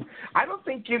season, I don't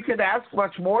think you could ask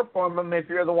much more from him if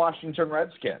you're the Washington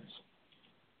Redskins.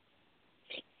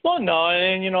 Well, no,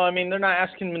 and they're not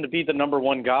asking him to be the number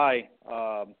one guy,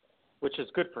 which is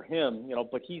good for him,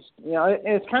 but he's,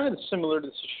 it's kind of similar to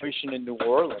the situation in New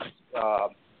Orleans.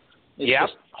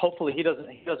 Just hopefully he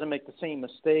doesn't make the same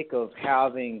mistake of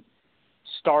having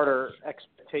starter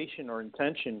expectation or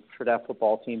intention for that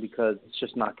football team, because it's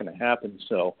just not going to happen.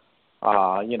 So,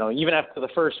 Even after the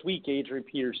first week, Adrian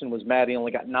Peterson was mad. He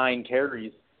only got 9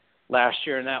 carries last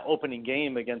year in that opening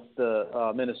game against the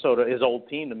his old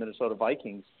team, the Minnesota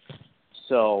Vikings.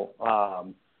 So,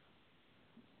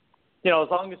 as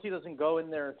long as he doesn't go in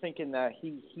there thinking that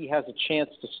he has a chance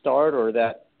to start, or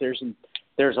that there's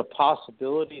a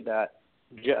possibility that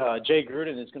Jay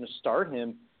Gruden is going to start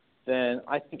him, then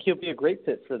I think he'll be a great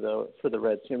fit for the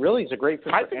Reds team. Really, he's a great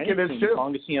fit for any team as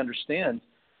long as he understands.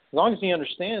 As long as he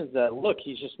understands that, look,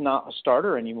 he's just not a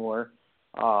starter anymore.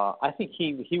 I think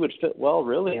he would fit well,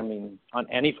 really. I mean, on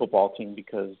any football team,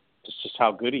 because it's just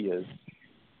how good he is.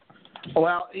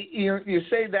 Well, you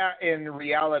say that in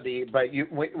reality, but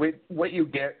what you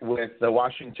get with the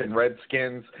Washington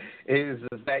Redskins is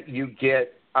that you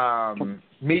get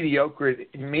mediocrity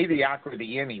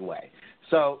anyway.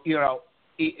 So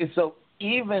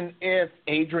even if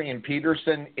Adrian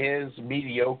Peterson is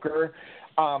mediocre,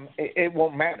 it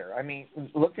won't matter. I mean,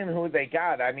 look at who they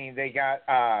got. I mean, they got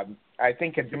I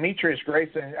think Demetrius Grace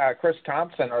and Chris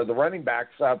Thompson are the running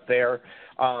backs up there.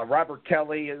 Robert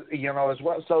Kelly, as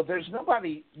well. So there's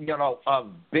nobody,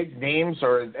 of big names,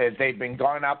 or they've been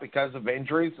gone out because of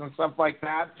injuries and stuff like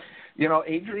that.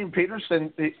 Adrian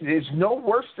Peterson is no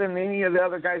worse than any of the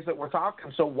other guys that we're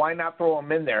talking, so why not throw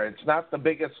him in there? It's not the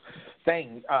biggest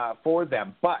thing for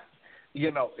them. But,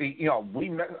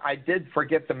 I did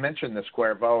forget to mention this,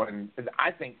 Cuervo, and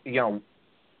I think,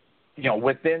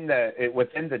 within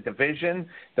the division,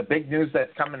 the big news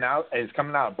that's coming out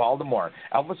of Baltimore.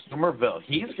 Elvis Dumervil,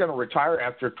 he's going to retire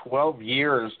after 12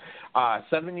 years,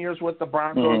 7 years with the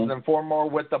Broncos and 4 more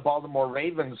with the Baltimore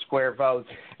Ravens. Cuervo,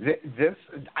 this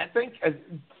I think.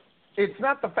 It's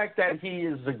not the fact that he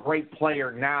is a great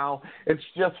player now. It's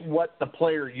just what the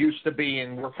player used to be,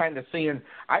 and we're kind of seeing.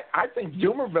 I think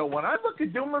Dumervil. When I look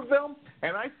at Dumervil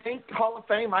and I think Hall of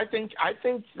Fame, I think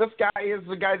this guy is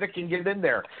the guy that can get in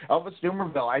there. Elvis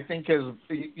Dumervil, I think, is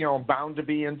bound to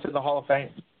be into the Hall of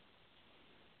Fame.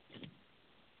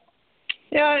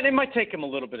 Yeah, and it might take him a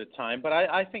little bit of time, but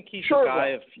I think he's a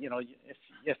guy.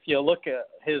 If you look at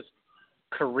his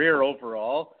career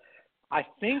overall, I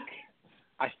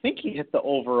think he hit the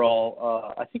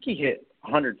overall. I think he hit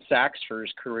 100 sacks for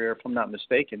his career, if I'm not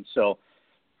mistaken. So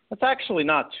that's actually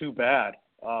not too bad.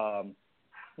 I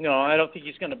don't think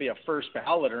he's going to be a first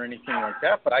ballot or anything like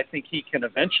that, but I think he can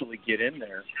eventually get in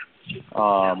there.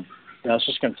 It's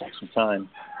just going to take some time.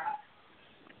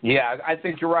 Yeah, I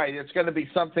think you're right. It's going to be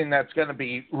something that's going to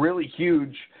be really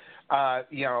huge. As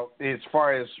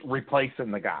far as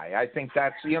replacing the guy, I think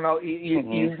that's you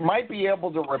might be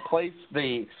able to replace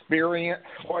the experience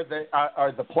or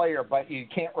the player, but you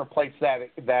can't replace that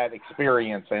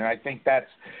experience, and I think that's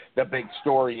the big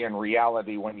story in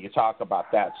reality when you talk about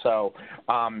that. So,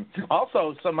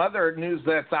 also some other news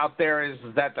that's out there is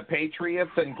that the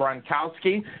Patriots and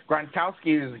Gronkowski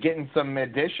is getting some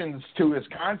additions to his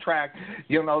contract.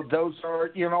 Those are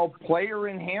player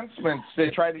enhancements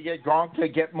to try to get Gronk to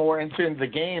get more into the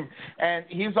game, and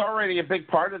he's already a big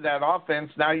part of that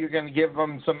offense. Now you're going to give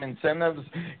him some incentives.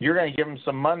 You're going to give him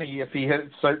some money if he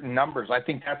hits certain numbers. I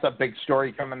think that's a big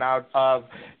story coming out of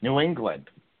New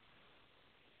England.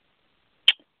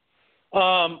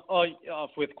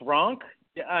 With Gronk,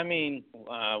 I mean,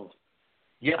 I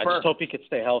just hope he could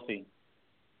stay healthy.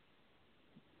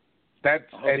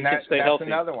 That's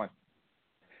another one.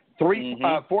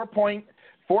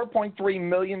 $4.3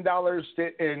 million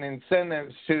in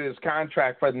incentives to his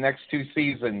contract for the next 2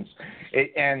 seasons,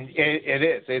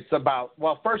 It's about,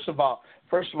 well, first of all,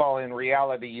 in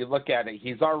reality, you look at it,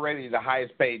 he's already the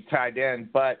highest paid tight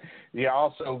end, but you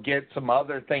also get some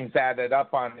other things added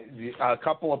up on a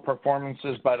couple of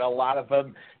performances, but a lot of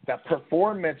them, the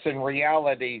performance in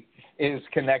reality is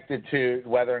connected to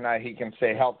whether or not he can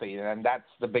stay healthy, and that's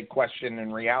the big question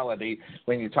in reality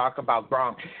when you talk about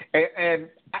Gronk. And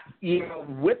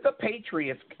with the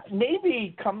Patriots,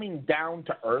 maybe coming down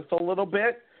to earth a little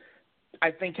bit, I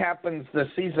think happens this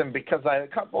season because of a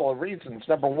couple of reasons.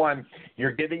 Number one,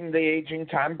 you're getting the aging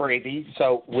Tom Brady.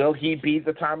 So will he be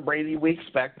the Tom Brady we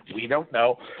expect? We don't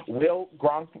know. Will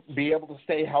Gronk be able to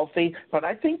stay healthy? But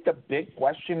I think the big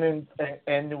question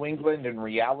in New England in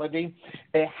reality,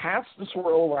 it has to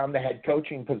swirl around the head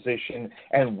coaching position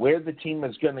and where the team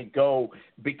is going to go,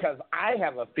 because I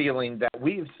have a feeling that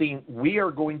we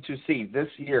are going to see this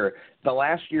year, the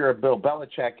last year of Bill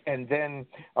Belichick, and then,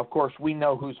 of course, we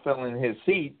know who's filling his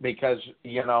seat because,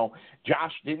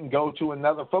 Josh didn't go to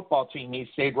another football team. He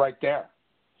stayed right there.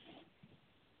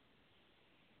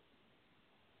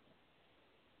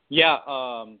 Yeah.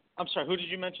 I'm sorry. Who did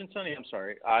you mention, Sonny? I'm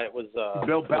sorry. It was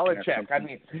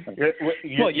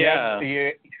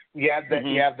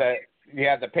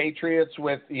the Patriots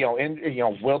with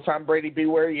will Tom Brady be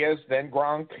where he is, then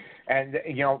Gronk, and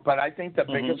but I think the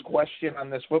biggest question on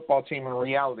this football team in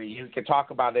reality, you can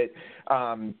talk about it,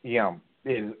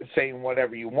 is saying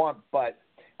whatever you want, but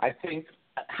I think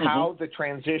how the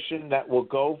transition that will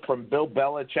go from Bill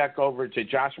Belichick over to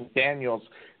Josh McDaniels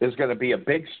is going to be a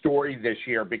big story this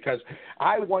year, because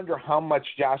I wonder how much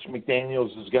Josh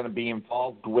McDaniels is going to be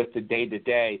involved with the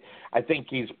day-to-day. I think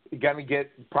he's going to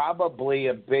get probably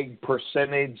a big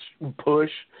percentage push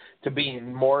to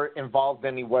being more involved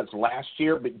than he was last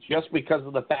year, but just because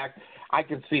of the fact I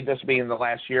can see this being the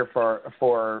last year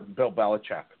for Bill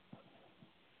Belichick.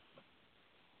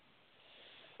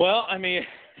 Well, I mean,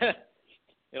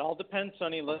 it all depends,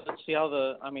 Sonny. Let's see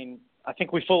how I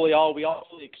think we all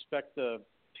fully expect the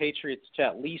Patriots to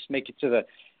at least make it to the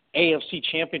AFC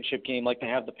Championship game like they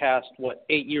have the past,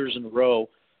 8 years in a row.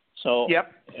 So,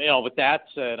 with that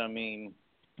said, I mean,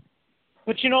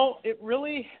 but it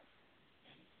really,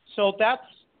 so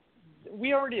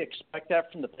we already expect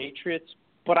that from the Patriots,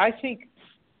 but I think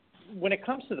when it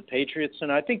comes to the Patriots,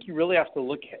 and I think you really have to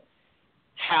look at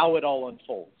how it all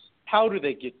unfolds. How do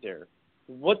they get there?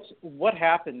 What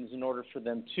happens in order for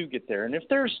them to get there? And if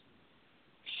there's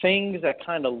things that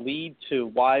kind of lead to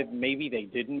why maybe they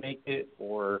didn't make it,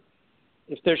 or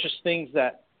if there's just things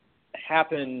that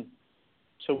happen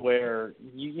to where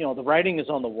the writing is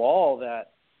on the wall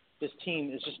that this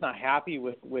team is just not happy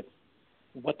with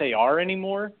what they are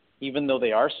anymore, even though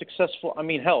they are successful. I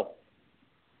mean, hell,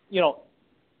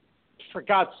 for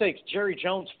God's sakes, Jerry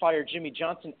Jones fired Jimmy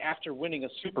Johnson after winning a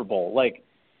Super Bowl. Like,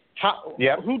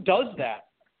 who does that?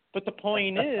 But the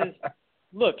point is,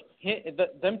 look,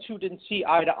 them two didn't see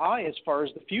eye to eye as far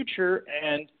as the future,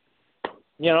 and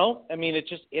I mean,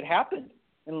 it happened.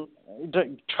 And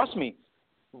trust me,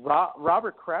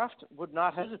 Robert Kraft would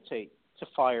not hesitate to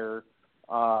fire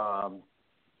Bill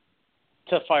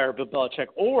Belichick,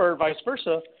 or vice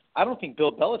versa. I don't think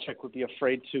Bill Belichick would be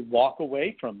afraid to walk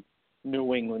away from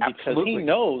New England. Absolutely.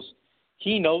 Because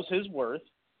he knows his worth.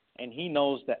 And he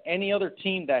knows that any other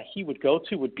team that he would go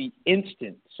to would be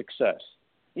instant success,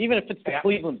 even if it's the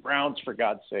Cleveland Browns, for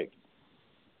God's sake.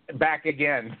 Back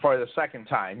again for the second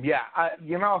time. Yeah,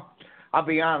 I'll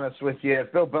be honest with you.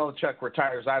 If Bill Belichick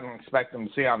retires, I don't expect him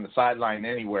to see on the sideline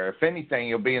anywhere. If anything,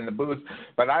 he'll be in the booth.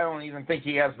 But I don't even think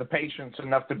he has the patience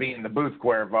enough to be in the booth,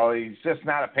 Cuervo. He's just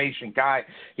not a patient guy.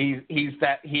 He is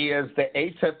the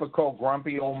atypical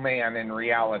grumpy old man in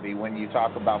reality when you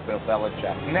talk about Bill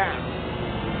Belichick. Now,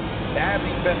 that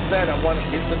having been said, I want to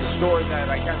get to the story that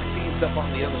I kind of teased up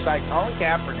on the other side. Colin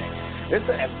Kaepernick. It's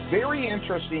a very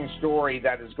interesting story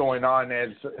that is going on as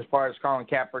far as Colin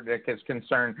Kaepernick is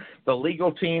concerned. The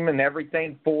legal team and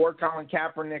everything for Colin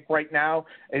Kaepernick right now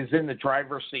is in the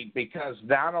driver's seat, because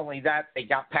not only that, they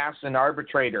got past an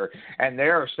arbitrator, and they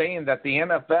are saying that the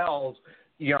NFL's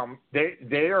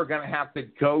they are going to have to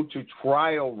go to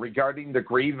trial regarding the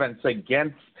grievance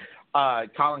against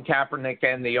Colin Kaepernick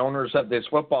and the owners of this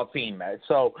football team.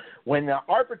 So when the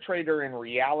arbitrator in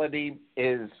reality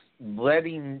is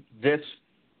letting this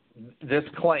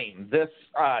claim, this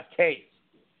case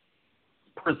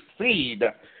proceed,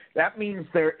 that means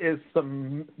there is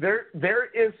some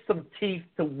teeth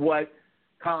to what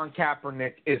Colin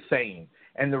Kaepernick is saying.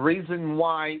 And the reason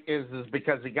why is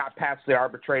because he got past the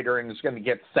arbitrator and is going to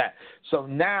get set. So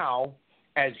now,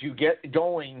 as you get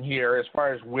going here, as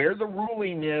far as where the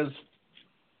ruling is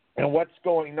and what's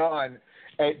going on,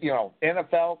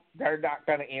 NFL, they're not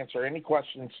going to answer any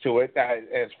questions to it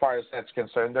as far as that's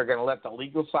concerned. They're going to let the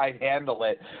legal side handle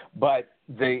it. But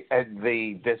the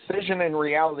decision in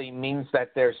reality means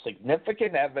that there's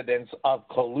significant evidence of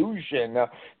collusion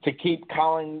to keep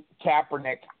Colin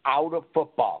Kaepernick out of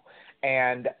football.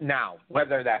 And now,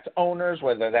 whether that's owners,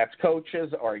 whether that's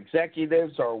coaches or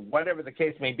executives or whatever the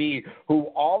case may be, who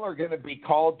all are going to be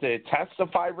called to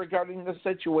testify regarding the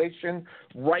situation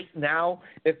right now,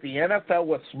 if the NFL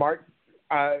was smart,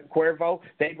 Cuervo,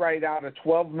 they'd write out a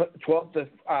 $12 to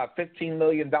 $15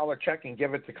 million check and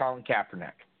give it to Colin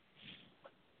Kaepernick.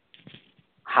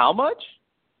 How much?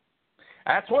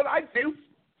 That's what I do.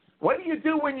 What do you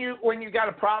do when you got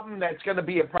a problem that's going to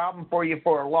be a problem for you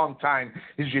for a long time?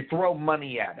 Is you throw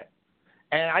money at it.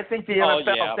 And I think the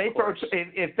NFL,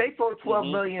 if they throw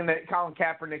 $12 million at Colin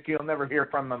Kaepernick, you'll never hear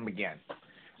from him again.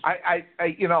 I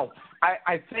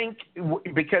think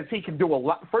because he can do a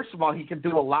lot. First of all, he can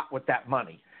do a lot with that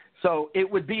money. So it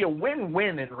would be a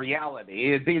win-win in reality.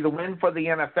 It would be the win for the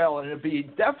NFL, and it would be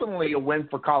definitely a win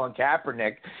for Colin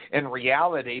Kaepernick in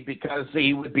reality, because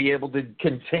he would be able to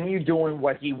continue doing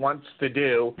what he wants to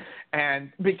do.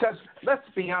 And because, let's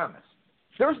be honest,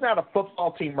 there's not a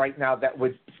football team right now that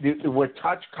would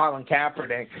touch Colin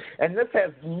Kaepernick, and this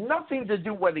has nothing to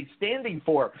do with what he's standing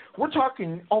for. We're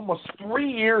talking almost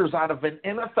 3 years out of an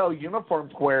NFL uniform,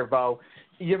 Cuervo.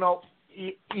 You know,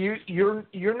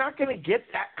 you're not going to get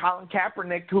that Colin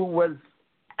Kaepernick who was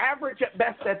average at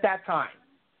best at that time.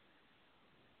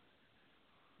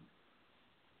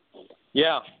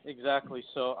 Yeah, exactly.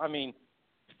 So, I mean,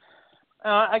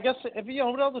 I guess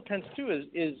what all depends too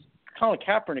is Colin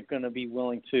Kaepernick going to be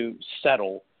willing to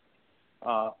settle,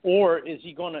 or is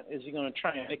he going to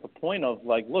try and make a point of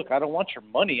like, look, I don't want your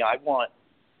money, I want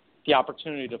the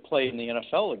opportunity to play in the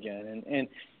NFL again, and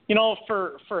you know,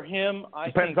 for him, I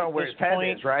depends think on where his head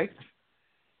is, right?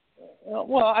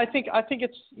 Well, I think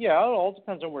it's it all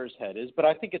depends on where his head is, but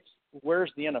I think it's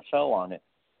where's the NFL on it.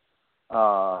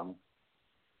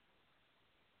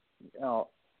 You know,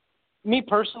 me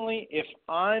personally, if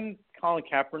I'm Colin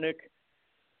Kaepernick,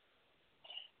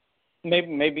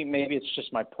 maybe it's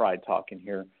just my pride talking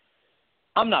here.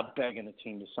 I'm not begging the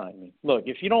team to sign me. Look,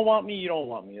 if you don't want me, you don't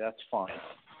want me. That's fine.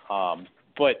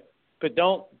 But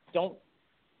don't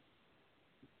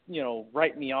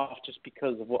write me off just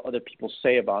because of what other people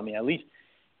say about me. At least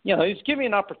give me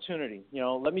an opportunity.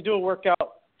 Let me do a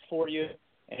workout for you.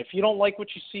 And if you don't like what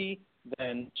you see,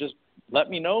 then just let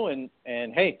me know, and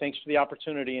hey, thanks for the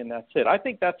opportunity, and that's it. I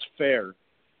think that's fair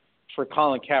for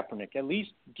Colin Kaepernick. At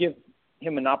least give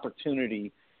him an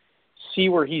opportunity, see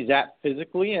where he's at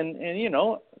physically, and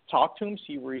talk to him,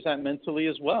 see where he's at mentally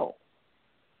as well.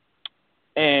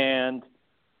 And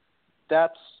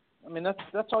that's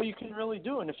all you can really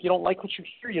do. And if you don't like what you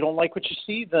hear, you don't like what you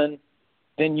see, then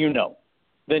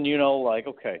like,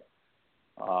 okay,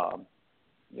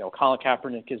 Colin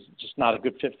Kaepernick is just not a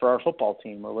good fit for our football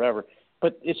team or whatever.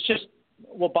 But it's just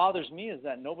what bothers me is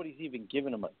that nobody's even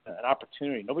given him an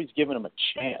opportunity. Nobody's given him a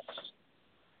chance.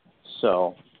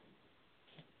 So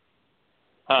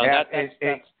that's,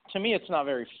 to me, it's not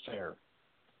very fair.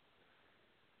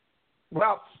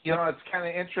 Well, it's kind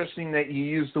of interesting that you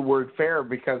use the word fair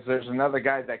because there's another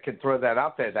guy that could throw that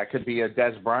out there. That could be a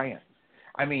Des Bryant.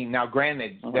 I mean, now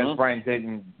granted, Des Bryant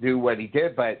didn't do what he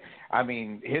did, but I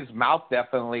mean, his mouth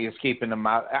definitely is keeping him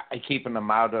out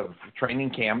of training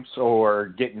camps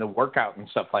or getting the workout and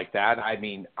stuff like that. I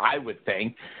mean, I would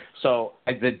think so.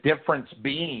 The difference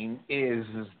being is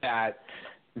that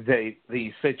the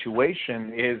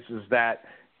situation is that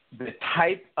the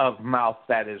type of mouth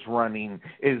that is running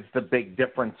is the big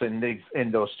difference in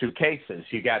those two cases.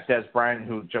 You got Des Bryant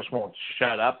who just won't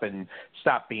shut up and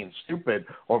stop being stupid,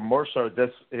 or more so,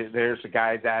 there's a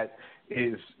guy that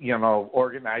is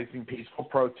organizing peaceful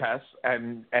protests,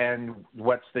 and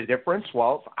what's the difference?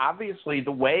 Well, it's obviously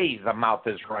the way the mouth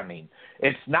is running.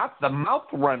 It's not the mouth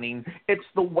running, it's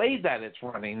the way that it's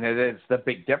running that is the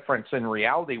big difference in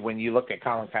reality when you look at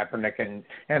Colin Kaepernick and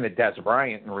Des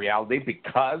Bryant in reality,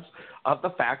 because of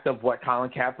the fact of what Colin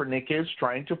Kaepernick is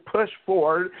trying to push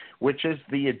forward, which is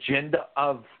the agenda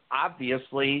of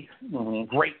obviously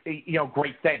great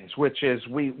things, which is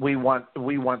we want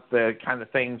the kind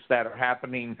of things that are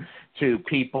happening to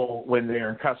people when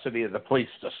they're in custody of the police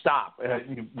to stop,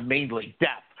 mainly death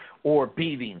or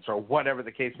beatings or whatever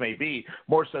the case may be,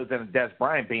 more so than Des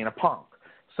Bryant being a punk.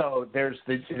 So there's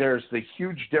the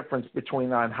huge difference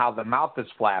between on how the mouth is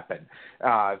flapping,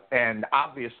 and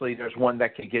obviously there's one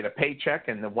that can get a paycheck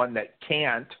and the one that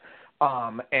can't.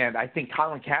 And I think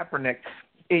Colin Kaepernick,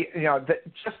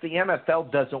 just the NFL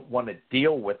doesn't want to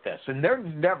deal with this, and they're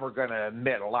never going to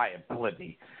admit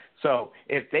liability. So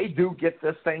if they do get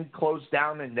this thing closed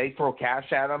down and they throw cash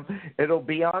at them, it'll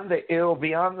be on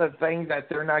the thing that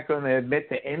they're not going to admit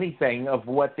to anything of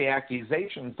what the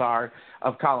accusations are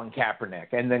of Colin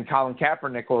Kaepernick, and then Colin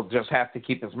Kaepernick will just have to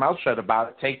keep his mouth shut about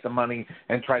it, take the money,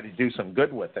 and try to do some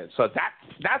good with it. So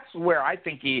that's where I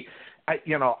think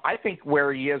I think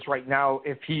where he is right now,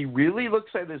 if he really looks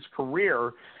at his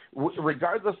career,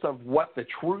 regardless of what the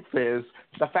truth is,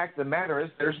 the fact of the matter is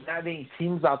there's not any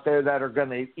teams out there that are going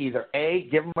to either A,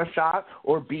 give him a shot,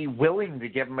 or B, willing to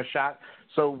give him a shot.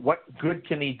 So what good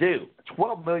can he do?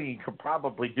 $12 million could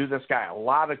probably do this guy a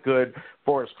lot of good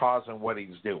for his cause and what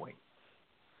he's doing.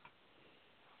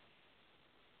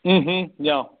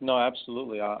 No,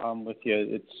 absolutely. I'm with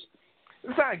you.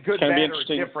 It's not good, bad, or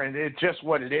different. It's just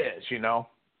what it is,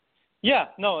 Yeah,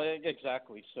 no,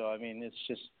 exactly. So, I mean, it's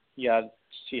just,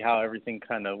 see how everything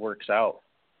kind of works out.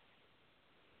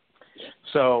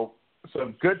 So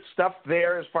good stuff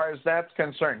there as far as that's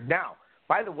concerned. Now,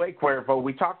 by the way, Cuervo,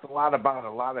 we talked a lot about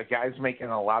a lot of guys making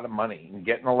a lot of money and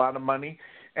getting a lot of money.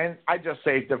 And I just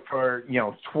say that for,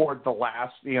 toward the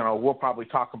last, we'll probably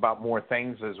talk about more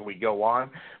things as we go on.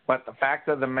 But the fact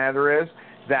of the matter is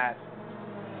that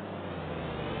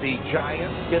the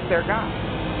Giants get their guy.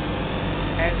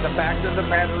 And the fact of the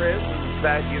matter is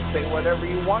that you say whatever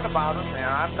you want about him, and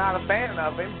I'm not a fan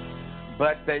of him,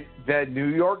 but the New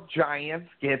York Giants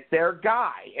get their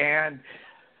guy. And,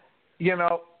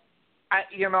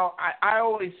 I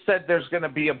always said there's going to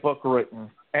be a book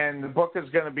written, and the book is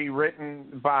going to be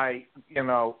written by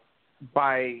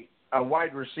a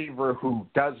wide receiver who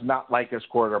does not like his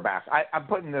quarterback. I'm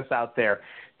putting this out there.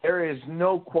 There is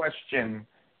no question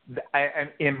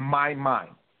in my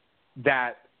mind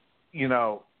that,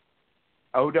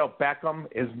 Odell Beckham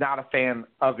is not a fan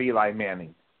of Eli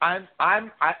Manning. I'm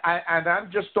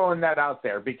just throwing that out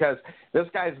there because this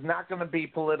guy's not going to be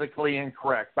politically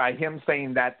incorrect by him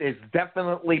saying that is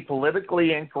definitely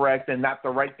politically incorrect and not the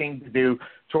right thing to do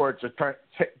towards a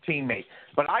teammate.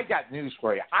 But I got news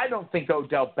for you. I don't think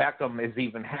Odell Beckham is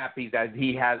even happy that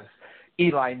he has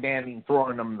Eli Manning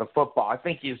throwing him the football. I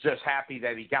think he's just happy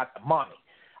that he got the money.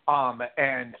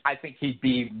 And I think he'd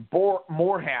be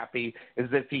more happy as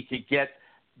if he could get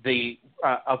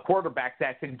a quarterback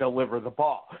that can deliver the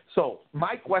ball. So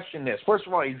my question is, first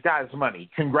of all, he's got his money.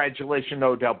 Congratulations,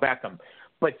 Odell Beckham.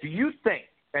 But do you think,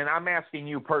 and I'm asking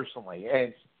you personally,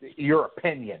 and your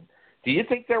opinion, do you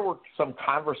think there were some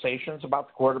conversations about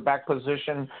the quarterback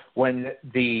position when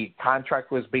the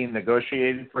contract was being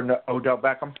negotiated for Odell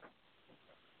Beckham?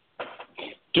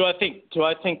 Do I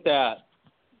think that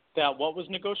what was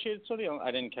negotiated, Sonny?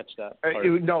 I didn't catch that.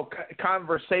 No,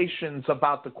 conversations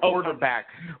about the quarterback.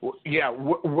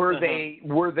 Were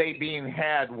they being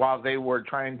had while they were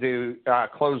trying to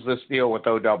close this deal with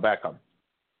Odell Beckham?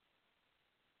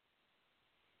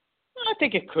 I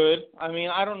think it could. I mean,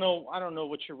 I don't know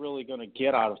what you're really going to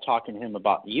get out of talking to him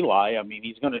about Eli. I mean,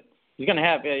 he's going to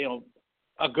have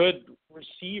a good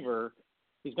receiver.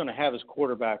 He's going to have his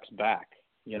quarterback's back.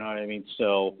 You know what I mean?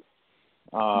 So.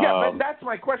 But that's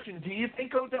my question. Do you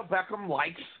think Odell Beckham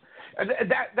likes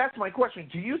that's my question.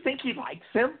 Do you think he likes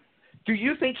him? Do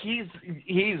you think he's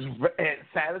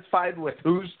satisfied with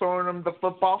who's throwing him the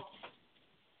football?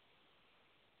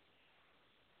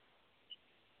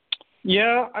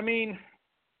 Yeah, I mean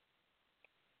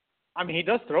he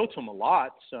does throw to him a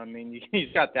lot, so I mean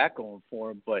he's got that going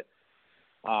for him. But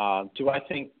do I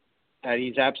think that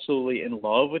he's absolutely in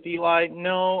love with Eli?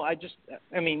 No,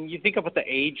 you think about the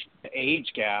age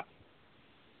gap.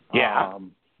 Yeah.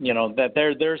 That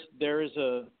there is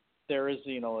a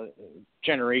a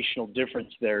generational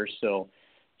difference there. So,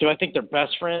 do I think they're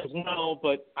best friends? No,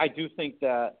 but I do think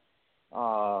that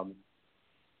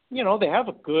they have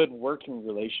a good working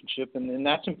relationship, and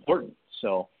that's important.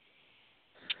 So,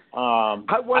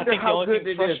 I wonder how good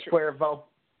it is, Cuervo.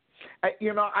 I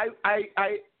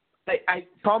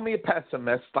call me a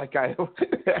pessimist, like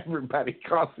everybody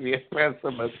calls me a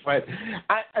pessimist, but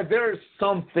there is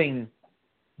something.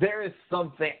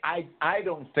 I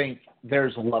don't think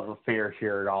there's a love affair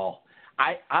here at all.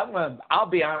 I'll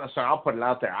be honest and I'll put it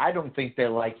out there. I don't think they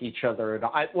like each other at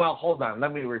all. Well, hold on,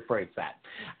 let me rephrase that.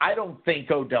 I don't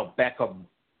think Odell Beckham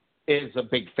is a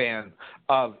big fan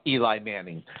of Eli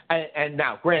Manning. And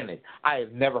now, granted, I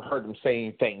have never heard him say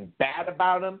anything bad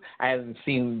about him. I haven't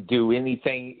seen him do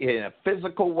anything in a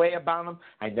physical way about him.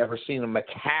 I've never seen him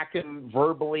attack him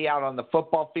verbally out on the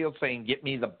football field saying, get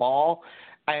me the ball.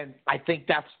 And I think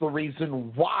that's the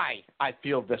reason why I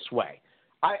feel this way.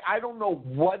 I don't know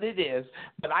what it is,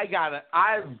 but I've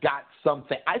got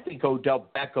something. I think Odell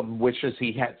Beckham wishes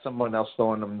he had someone else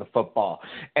throwing him the football.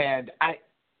 And I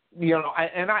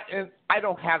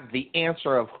don't have the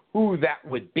answer of who that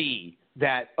would be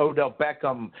that Odell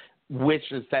Beckham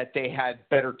wishes that they had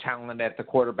better talent at the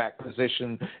quarterback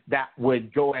position that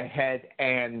would go ahead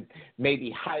and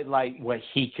maybe highlight what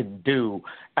he can do.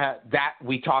 That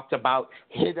we talked about,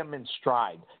 hit him in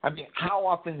stride. I mean, how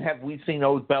often have we seen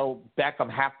Odell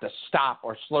Beckham have to stop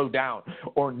or slow down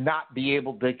or not be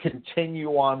able to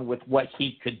continue on with what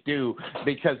he could do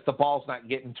because the ball's not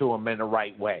getting to him in the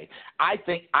right way? I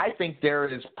think there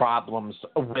is problems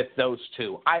with those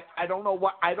two. I don't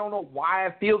know why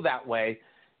I feel that way.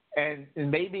 And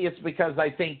maybe it's because I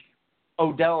think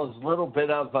Odell is a little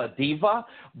bit of a diva,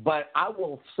 but I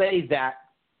will say that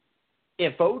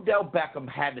if Odell Beckham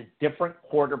had a different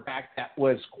quarterback that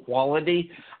was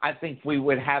quality, I think we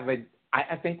would have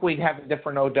we'd have a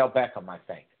different Odell Beckham, I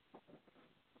think.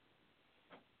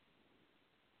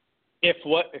 If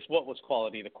what was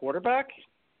quality, the quarterback?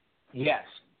 Yes.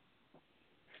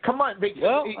 Come on.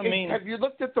 Have you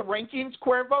looked at the rankings,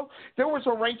 Cuervo? There was a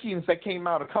rankings that came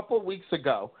out a couple of weeks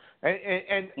ago,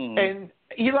 and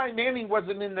Eli Manning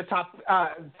wasn't in the top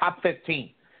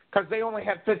 15 because they only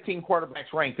had 15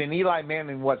 quarterbacks ranked, and Eli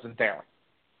Manning wasn't there.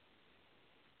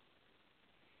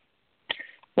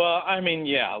 Well, I mean,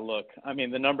 yeah. Look, I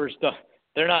mean, the numbers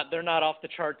they're not off the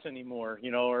charts anymore.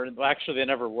 Or actually they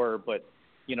never were. But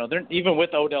they're even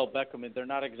with Odell Beckham, they're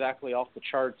not exactly off the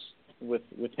charts with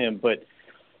him. But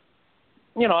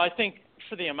I think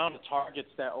for the amount of targets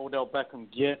that Odell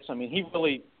Beckham gets, I mean, he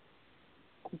really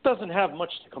doesn't have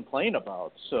much to complain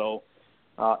about. So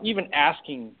even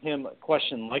asking him a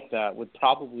question like that would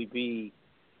probably be,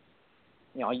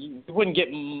 you wouldn't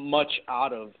get much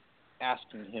out of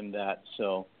asking him that.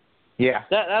 So yeah,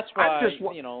 that's why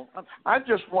I'm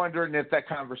just wondering if that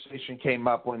conversation came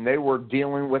up when they were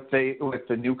dealing with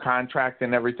the new contract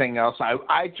and everything else.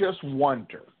 I just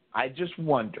wonder.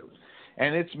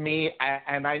 And it's me,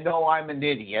 and I know I'm an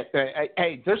idiot.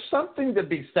 Hey, there's something to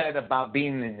be said about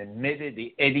being an admitted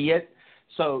idiot.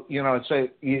 So, so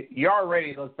you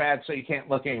already look bad, so you can't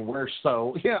look any worse.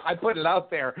 So, I put it out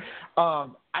there. I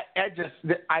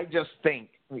just think,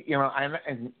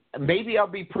 and maybe I'll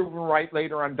be proven right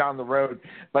later on down the road.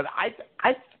 But I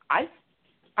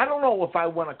don't know if I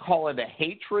want to call it a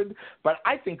hatred, but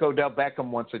I think Odell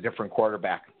Beckham wants a different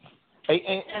quarterback.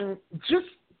 And just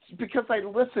because I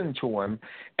listen to him,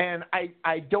 and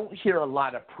I don't hear a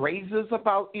lot of praises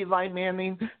about Eli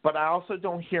Manning, but I also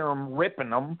don't hear him ripping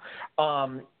him.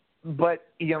 But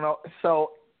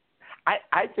so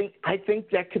I think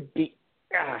that could be.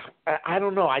 I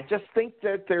don't know. I just think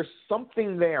that there's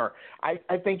something there.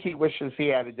 I think he wishes he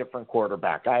had a different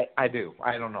quarterback. I do.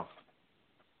 I don't know.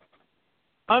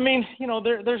 I mean,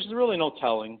 there's really no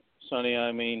telling, Sonny.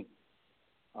 I mean,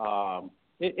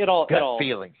 it all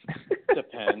feeling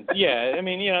depends. Yeah, I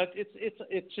mean,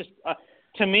 it's just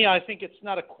to me, I think it's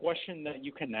not a question that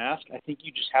you can ask. I think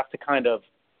you just have to kind of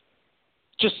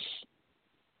just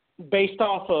based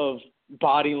off of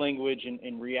body language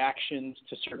and reactions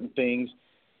to certain things,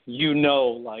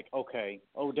 like, okay,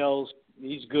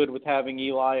 he's good with having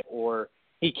Eli, or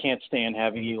he can't stand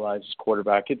having Eli as his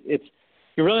quarterback.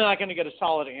 You're really not going to get a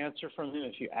solid answer from him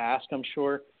if you ask, I'm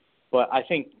sure. But I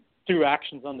think through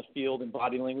actions on the field and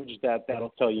body language,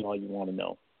 that'll tell you all you want to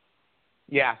know.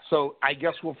 Yeah, so I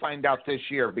guess we'll find out this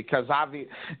year because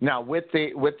now with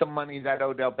the money that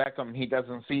Odell Beckham, he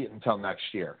doesn't see it until next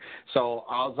year. So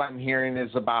all I'm hearing is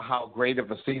about how great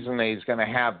of a season that he's going to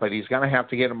have, but he's going to have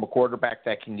to get him a quarterback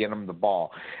that can get him the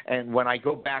ball. And when I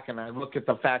go back and I look at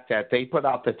the fact that they put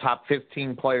out the top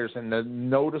 15 players, and the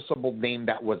noticeable name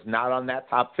that was not on that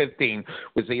top 15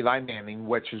 was Eli Manning,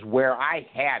 which is where I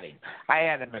had him. I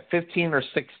had him at 15 or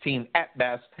 16 at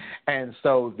best, and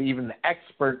so even the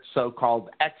experts, so-called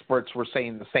experts, were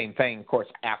saying the same thing. Of course,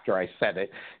 after I said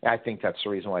it, I think that's the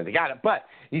reason why they got it. But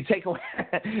you take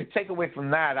away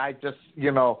from that, I just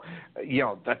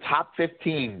the top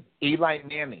 15, Eli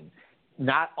Manning,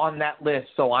 not on that list.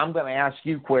 So I'm going to ask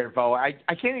you, Cuervo. I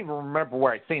can't even remember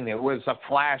where I seen it. It was a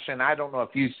flash, and I don't know if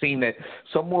you've seen it.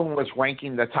 Someone was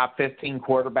ranking the top 15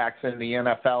 quarterbacks in the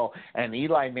NFL, and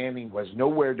Eli Manning was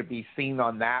nowhere to be seen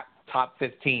on that top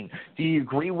 15. Do you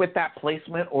agree with that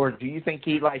placement, or do you think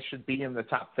Eli should be in the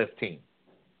top 15?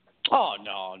 Oh,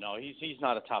 no. He's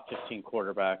not a top 15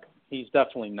 quarterback. He's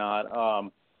definitely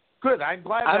not. Good. I'm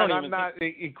glad that I'm not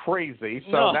crazy,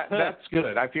 so that's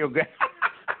good. I feel good.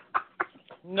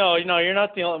 No, you're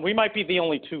not the only. We might be the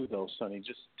only two, though, Sonny,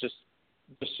 just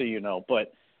so you know.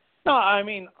 But, no, I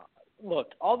mean,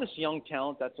 look, all this young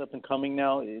talent that's up and coming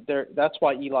now, that's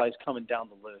why Eli's coming down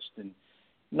the list, and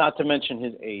not to mention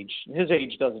his age. His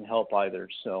age doesn't help either,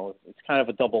 so it's kind of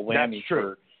a double whammy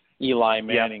for Eli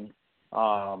Manning.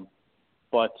 Yeah.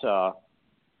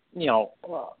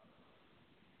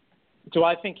 Do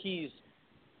I think he's,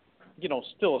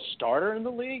 still a starter in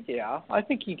the league? Yeah, I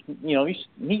think he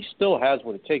still has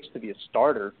what it takes to be a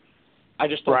starter. I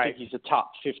just don't think he's a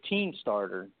top 15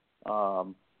 starter. Eli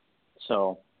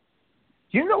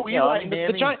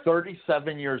Manning's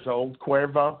 37 years old,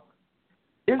 Cuervo?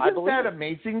 Isn't that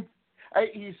amazing?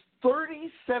 He's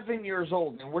 37 years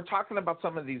old, and we're talking about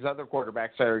some of these other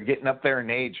quarterbacks that are getting up there in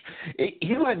age.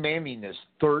 Eli Manning is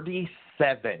 37.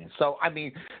 So,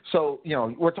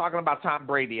 we're talking about Tom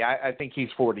Brady. I think he's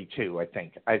 42, I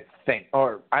think.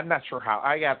 Or I'm not sure how.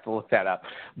 I have to look that up.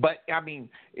 But,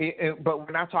 but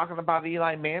we're not talking about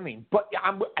Eli Manning. But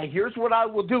here's what I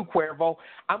will do, Cuervo.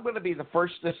 I'm going to be the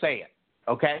first to say it,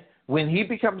 okay? When he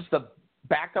becomes the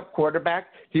backup quarterback,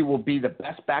 he will be the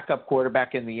best backup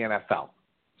quarterback in the NFL.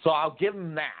 So I'll give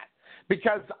him that.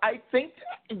 Because I think,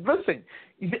 listen,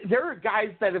 there are guys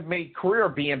that have made career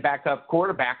being backup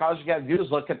quarterback. All you got to do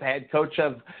is look at the head coach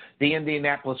of the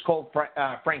Indianapolis Colts,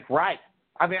 Frank Reich.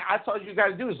 That's all you got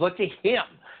to do is look at him.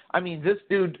 I mean, this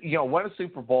dude, won a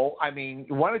Super Bowl. I mean,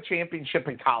 won a championship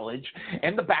in college,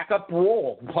 and the backup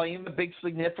role, playing the big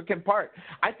significant part.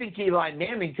 I think Eli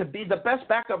Manning could be the best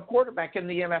backup quarterback in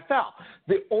the NFL.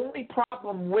 The only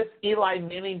problem with Eli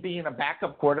Manning being a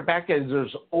backup quarterback is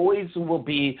there's always will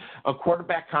be a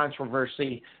quarterback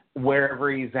controversy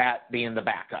wherever he's at being the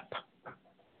backup.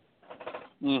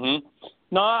 Mm-hmm.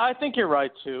 No, I think you're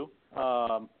right, too.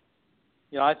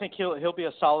 I think he'll be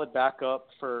a solid backup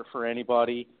for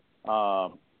anybody.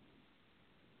 But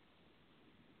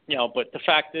the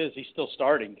fact is he's still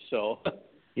starting. So,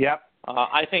 yep.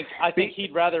 I think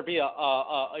he'd rather be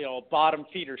a bottom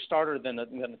feeder starter than a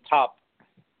top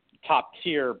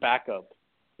tier backup.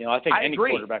 I think any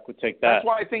quarterback would take that. That's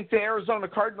why I think the Arizona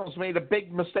Cardinals made a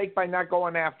big mistake by not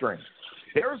going after him.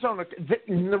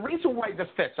 The reason why this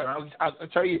fits, and I'll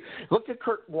tell you, look at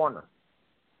Kurt Warner.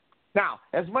 Now,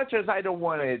 as much as I don't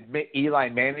want to admit Eli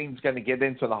Manning's going to get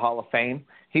into the Hall of Fame,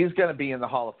 he's going to be in the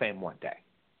Hall of Fame one day.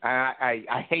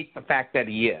 I hate the fact that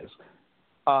he is,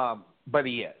 but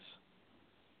he is.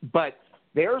 But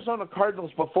the Arizona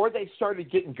Cardinals, before they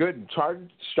started getting good and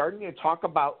starting to talk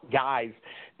about guys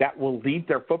that will lead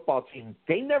their football team,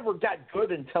 they never got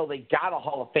good until they got a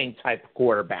Hall of Fame type of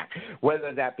quarterback,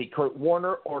 whether that be Kurt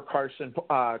Warner or Carson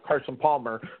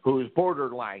Palmer, who is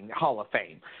borderline Hall of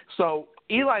Fame. So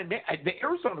the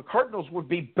Arizona Cardinals would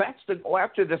be best to go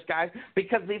after this guy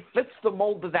because he fits the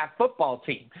mold of that football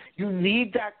team. You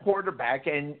need that quarterback,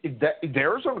 and the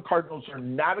Arizona Cardinals are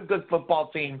not a good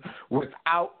football team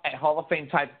without a Hall of Fame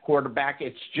type of quarterback.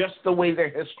 It's just the way their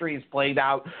history has played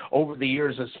out over the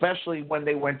years, especially when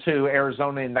they went to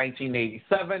Arizona in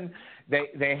 1987.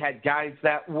 They had guys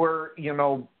that were,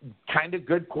 kind of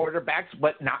good quarterbacks,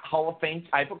 but not Hall of Fame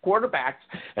type of quarterbacks.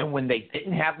 And when they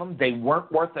didn't have them, they weren't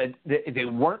worth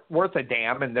a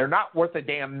damn, and they're not worth a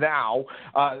damn now.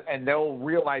 And they'll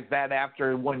realize that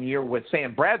after 1 year with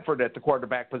Sam Bradford at the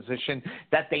quarterback position,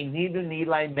 that they need an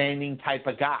Eli Manning type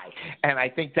of guy. And I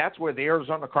think that's where the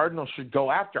Arizona Cardinals should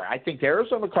go after. I think the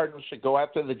Arizona Cardinals should go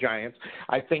after the Giants.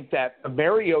 I think that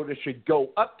Mariota should go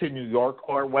up to New York,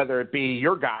 or whether it be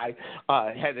your guy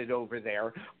headed over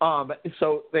there.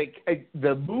 So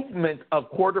the movement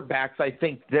of quarterbacks, I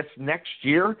think this next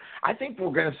year, I think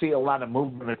we're going to see a lot of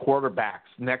movement of quarterbacks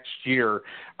next year,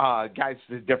 guys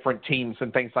to different teams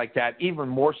and things like that, even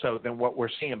more so than what we're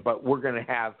seeing. But we're going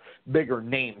to have bigger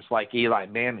names like Eli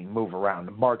Manning move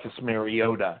around, Marcus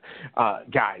Mariota,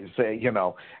 guys.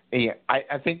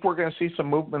 I think we're going to see some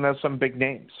movement of some big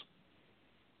names.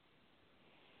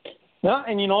 No,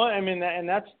 and you know what? I mean, and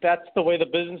that's the way the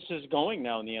business is going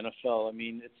now in the NFL. I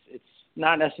mean, it's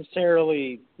not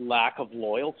necessarily lack of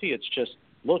loyalty. It's just,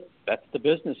 look, that's the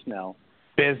business now.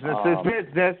 Business is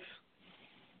business.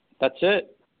 That's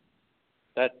it.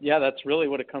 That's really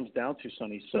what it comes down to,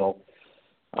 Sonny. So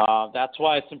that's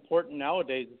why it's important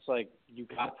nowadays. It's like you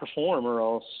got to perform, or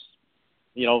else,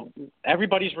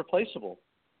 everybody's replaceable.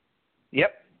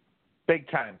 Yep. Big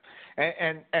time.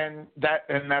 And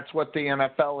that's what the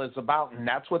NFL is about, and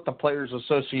that's what the Players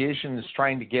Association is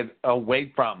trying to get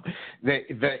away from.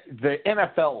 The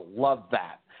NFL loved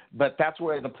that. But that's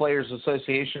where the Players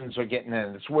Associations are getting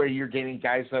in. It's where you're getting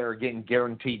guys that are getting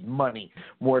guaranteed money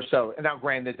more so. Now,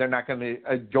 granted, they're not going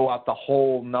to go out the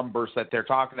whole numbers that they're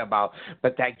talking about,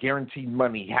 but that guaranteed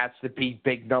money has to be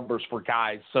big numbers for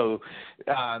guys so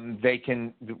they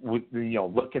can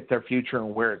look at their future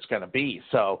and where it's going to be.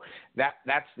 So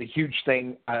that's the huge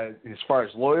thing. As far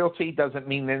as loyalty, doesn't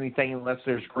mean anything unless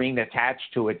there's green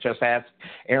attached to it. Just ask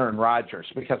Aaron Rodgers,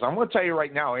 because I'm going to tell you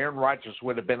right now, Aaron Rodgers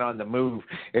would have been on the move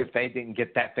if they didn't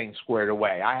get that thing squared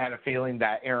away. I had a feeling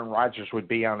that Aaron Rodgers would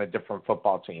be on a different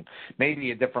football team, maybe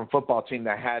a different football team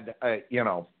that had a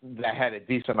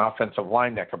decent offensive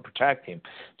line that could protect him.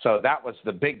 So that was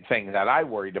the big thing that I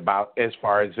worried about as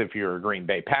far as if you're a Green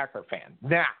Bay Packer fan.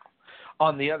 Now,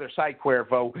 on the other side,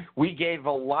 Cuervo, we gave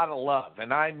a lot of love,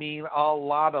 and I mean a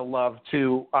lot of love,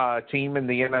 to a team in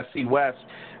the NFC West,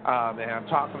 and I'm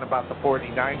talking about the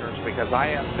 49ers, because I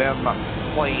have them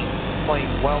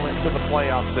playing well into the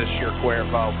playoffs this year,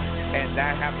 Cuervo. And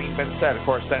that having been said, of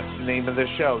course, that's the name of the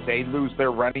show. They lose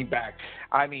their running back.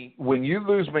 I mean, when you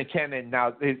lose McKinnon,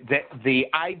 now the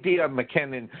idea of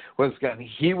McKinnon was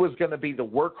he was going to be the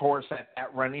workhorse at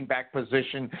that running back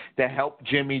position to help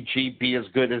Jimmy G be as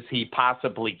good as he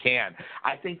possibly can.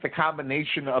 I think the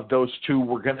combination of those two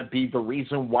were going to be the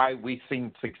reason why we've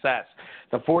seen success.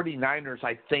 The 49ers,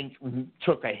 I think,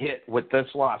 took a hit with this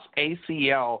loss.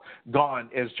 ACL gone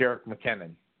is Jerick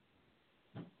McKinnon.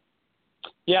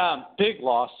 Yeah, big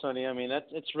loss, Sonny. I mean,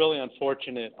 it's really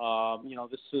unfortunate.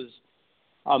 This is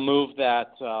a move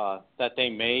that they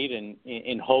made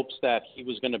in hopes that he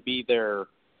was going to be their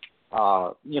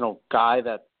guy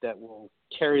that will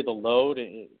carry the load,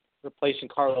 replacing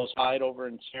Carlos Hyde over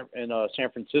in San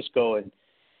Francisco. And,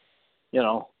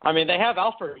 they have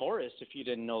Alfred Morris, if you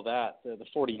didn't know that. The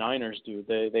 49ers do.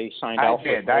 They signed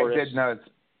Alfred Morris. I did know.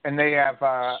 And they have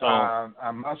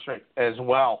Mustard as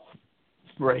well.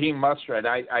 Raheem Mustard.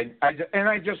 I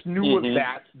just knew of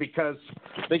that because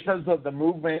of the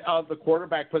movement of the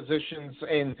quarterback positions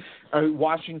in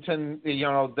Washington.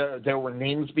 There were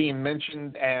names being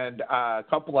mentioned, and a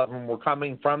couple of them were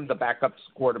coming from the backup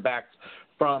quarterbacks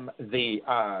from the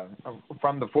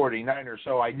 49ers.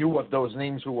 So I knew of those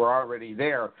names who were already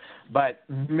there. But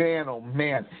man, oh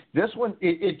man, this one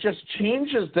it just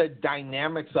changes the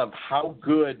dynamics of how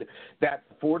good that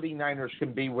 49ers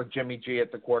can be with Jimmy G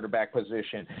at the quarterback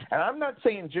position. And I'm not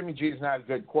saying Jimmy G is not a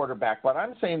good quarterback, but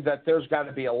I'm saying that there's got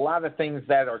to be a lot of things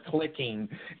that are clicking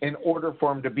in order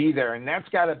for him to be there. And that's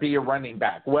got to be a running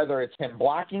back, whether it's him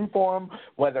blocking for him,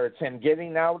 whether it's him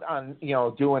getting out on,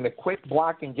 doing a quick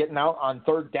block and getting out on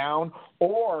third down,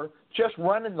 or just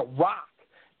running the rock.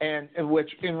 And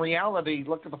which in reality,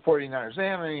 look at the 49ers. They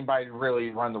haven't anybody really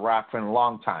run the rock in a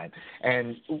long time.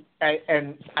 And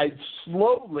I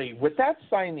slowly, with that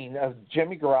signing of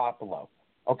Jimmy Garoppolo,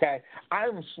 okay,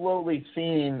 I'm slowly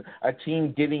seeing a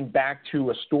team getting back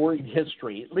to a storied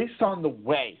history, at least on the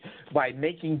way, by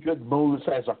making good moves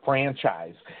as a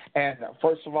franchise. And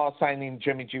first of all, signing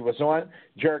Jimmy G was one.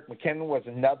 Jerick McKinnon was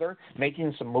another.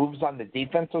 Making some moves on the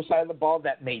defensive side of the ball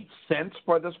that made sense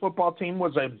for this football team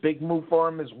was a big move for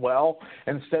him as well.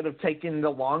 Instead of taking the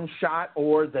long shot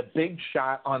or the big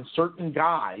shot on certain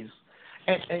guys,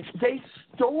 and they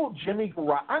stole Jimmy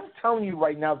Garoppolo. I'm telling you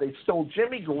right now, they stole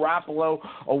Jimmy Garoppolo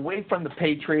away from the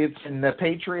Patriots, and the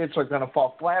Patriots are going to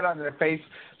fall flat on their face,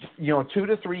 2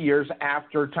 to 3 years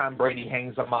after Tom Brady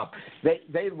hangs them up.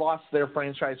 They lost their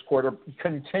franchise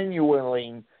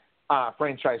continuing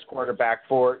franchise quarterback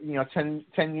for 10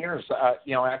 years.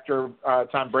 After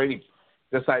Tom Brady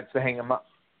decides to hang him up.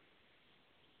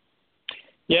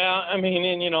 Yeah, I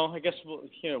guess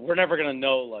we're never going to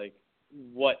know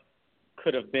what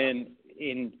could have been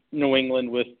in New England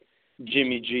with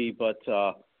Jimmy G, but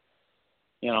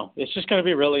it's just going to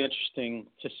be really interesting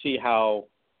to see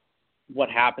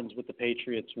what happens with the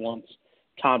Patriots once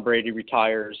Tom Brady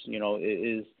retires. Who's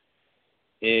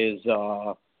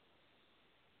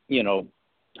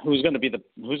going to be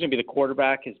the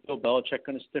quarterback? Is Bill Belichick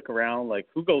going to stick around?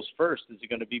 Who goes first? Is it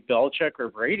going to be Belichick or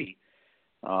Brady?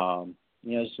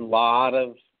 There's a lot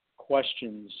of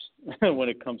questions when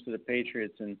it comes to the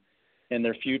Patriots and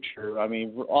their future.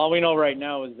 All we know right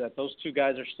now is that those two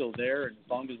guys are still there, and as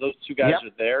long as those two guys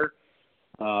are there,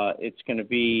 it's going to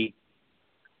be,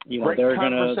 great they're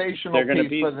conversational going to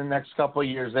piece for the next couple of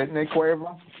years, isn't it,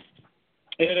 Cuervo?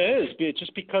 It is,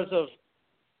 just because of,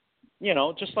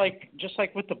 just like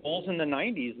with the Bulls in the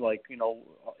 90s,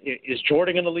 is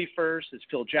Jordan going to leave first? Is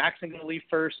Phil Jackson going to leave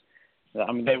first?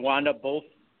 They wound up both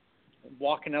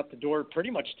walking out the door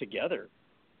pretty much together.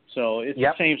 So it's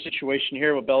the same situation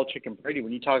here with Belichick and Brady.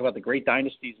 When you talk about the great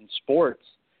dynasties in sports,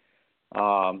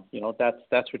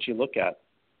 that's what you look at.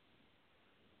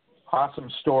 Awesome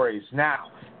stories. Now,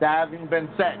 that having been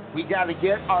said, we got to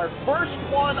get our first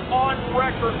one on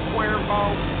record,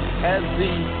 Cuervo, as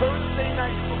the Thursday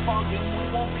night football game.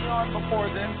 We won't be on before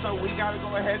then, so we got to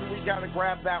go ahead and we got to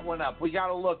grab that one up. We got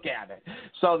to look at it.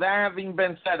 So that having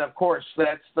been said, of course,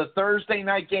 that's the Thursday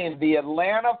night game. The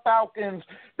Atlanta Falcons,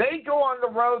 they go on the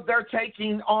road. They're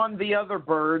taking on the other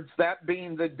birds, that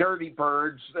being the Dirty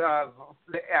Birds,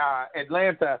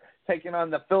 Atlanta, taking on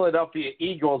the Philadelphia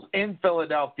Eagles in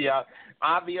Philadelphia.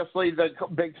 Obviously, the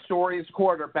big story is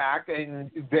quarterback,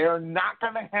 and they're not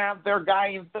going to have their guy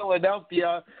in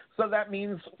Philadelphia. So that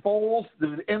means Foles,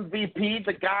 the MVP,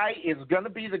 the guy is going to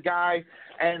be the guy.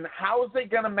 And how is they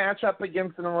going to match up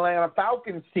against an Atlanta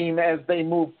Falcons team as they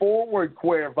move forward,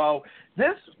 Cuervo?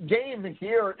 This game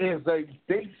here is a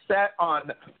big set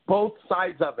on both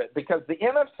sides of it because the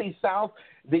NFC South,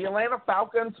 the Atlanta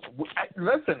Falcons,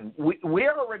 listen, we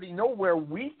already know where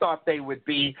we thought they would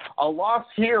be. A loss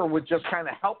here would just kind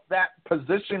of help that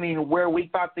positioning where we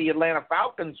thought the Atlanta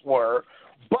Falcons were.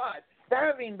 But that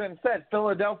having been said,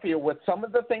 Philadelphia, with some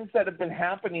of the things that have been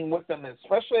happening with them,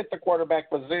 especially at the quarterback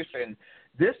position,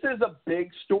 this is a big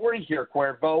story here,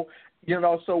 Cuervo.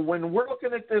 So when we're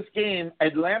looking at this game,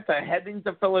 Atlanta heading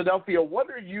to Philadelphia, what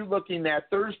are you looking at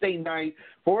Thursday night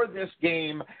for this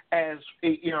game as,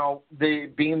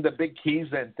 being the big keys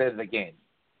into the game?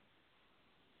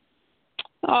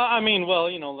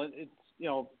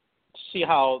 See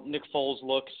how Nick Foles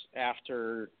looks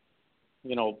after,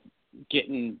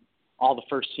 getting all the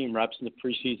first team reps in the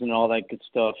preseason and all that good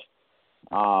stuff.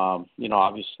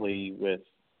 Obviously with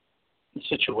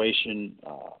situation,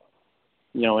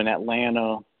 in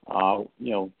Atlanta,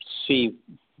 see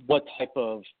what type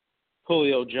of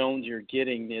Julio Jones you're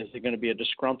getting. Is it going to be a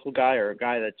disgruntled guy or a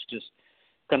guy that's just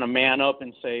going to man up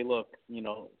and say, look,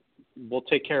 we'll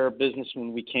take care of business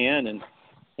when we can,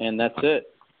 and that's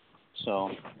it.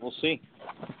 So we'll see.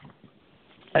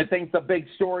 I think the big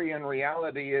story in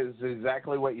reality is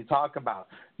exactly what you talk about.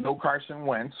 No Carson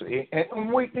Wentz.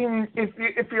 And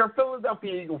if you're a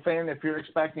Philadelphia Eagle fan, if you're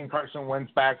expecting Carson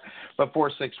Wentz back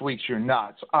before 6 weeks, you're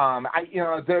nuts.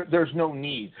 There's no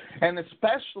need. And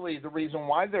especially the reason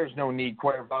why there's no need,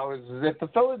 Cuervo, is if the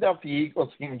Philadelphia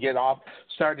Eagles can get off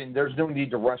starting, there's no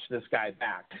need to rush this guy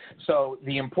back. So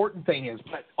the important thing is,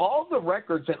 but all the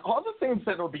records and all the things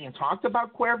that are being talked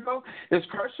about, Cuervo, is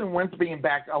Carson Wentz being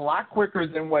back a lot quicker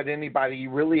than what anybody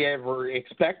really ever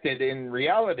expected in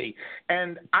reality.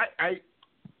 And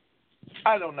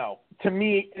I don't know. To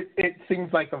me, it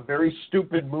seems like a very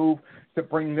stupid move to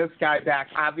bring this guy back.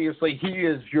 Obviously, he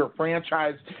is your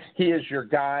franchise. He is your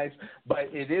guys. But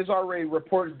it is already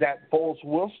reported that Foles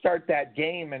will start that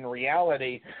game in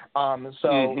reality.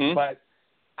 But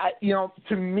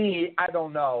to me, I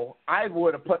don't know. I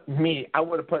would have put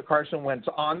Carson Wentz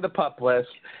on the PUP list.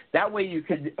 That way you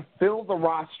could fill the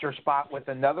roster spot with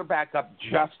another backup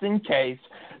just in case.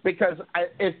 Because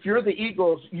if you're the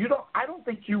Eagles, I don't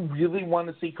think you really want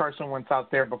to see Carson Wentz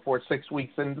out there before 6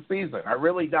 weeks into the season. I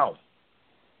really don't.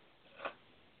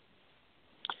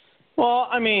 Well,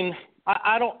 I mean,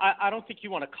 I don't think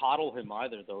you want to coddle him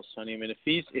either, though, Sonny. I mean, if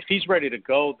he's ready to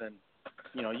go, then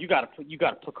you got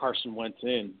to put Carson Wentz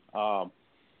in.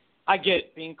 I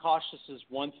get being cautious is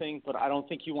one thing, but I don't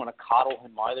think you want to coddle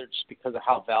him either, just because of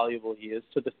how valuable he is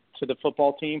to the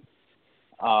football team.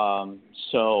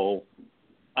 So,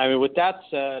 I mean, with that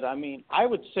said, I mean, I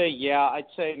would say, I'd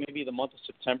say maybe the month of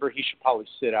September he should probably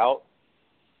sit out,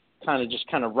 kind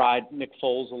of ride Nick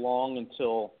Foles along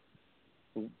until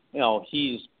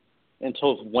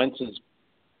until Wentz is,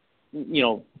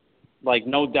 like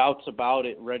no doubts about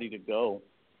it, ready to go.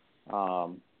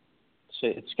 So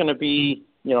it's going to be,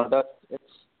 I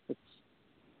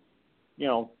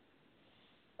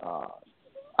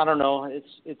don't know.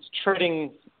 It's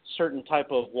treading certain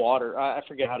type of water. I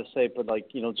forget how to say it, but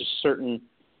just certain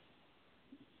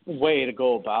way to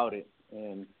go about it.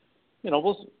 And,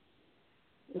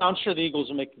 I'm sure the Eagles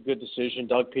will make a good decision.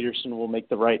 Doug Peterson will make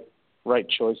the right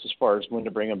choice as far as when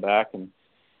to bring him back. And,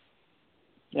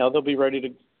 he'll be ready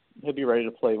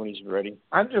to play when he's ready.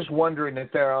 I'm just wondering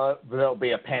if there'll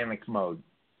be a panic mode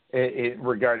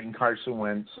regarding Carson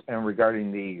Wentz and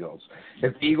regarding the Eagles.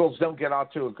 If the Eagles don't get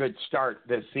off to a good start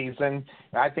this season,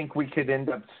 I think we could end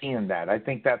up seeing that. I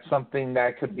think that's something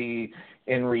that could be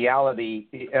in reality.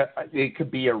 It could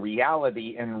be a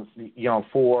reality,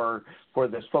 for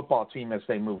this football team as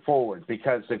they move forward.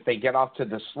 Because if they get off to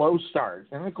the slow start,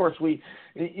 and of course we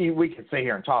could sit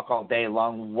here and talk all day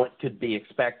long what could be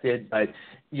expected, but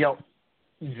the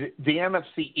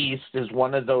NFC East is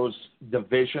one of those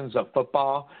divisions of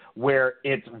football where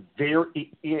it's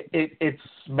it's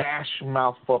smash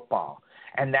mouth football,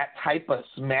 and that type of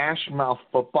smash mouth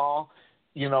football,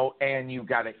 and you've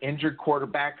got an injured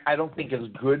quarterback, I don't think is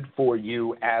good for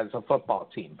you as a football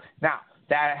team. Now,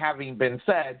 that having been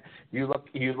said, you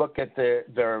look at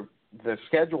the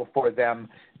schedule for them.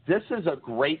 This is a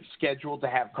great schedule to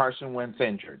have Carson Wentz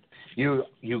injured. You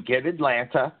get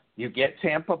Atlanta, you get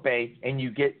Tampa Bay, and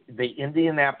you get the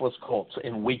Indianapolis Colts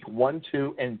in week 1,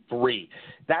 2, and 3.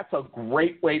 That's a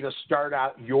great way to start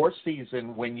out your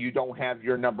season when you don't have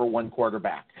your number one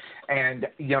quarterback. And,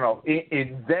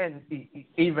 then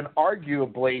even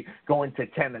arguably going to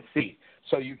Tennessee.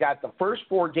 So you got the first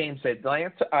 4 games,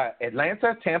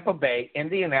 Atlanta, Tampa Bay,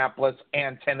 Indianapolis,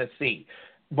 and Tennessee,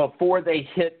 before they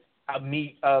hit a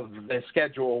meat of the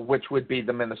schedule, which would be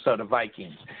the Minnesota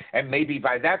Vikings. And maybe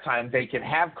by that time they could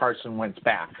have Carson Wentz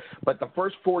back. But the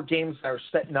first 4 games are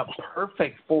setting up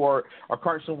perfect for a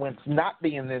Carson Wentz not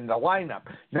being in the lineup.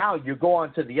 Now you go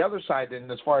on to the other side,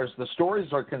 and as far as the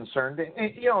stories are concerned,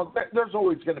 there's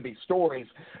always going to be stories,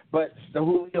 but the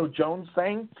Julio Jones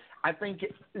thing, I think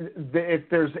if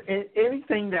there's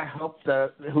anything that helped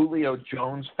the Julio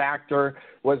Jones factor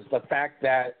was the fact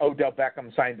that Odell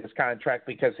Beckham signed his contract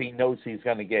because he knows he's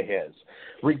going to get his.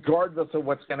 Regardless of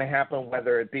what's going to happen,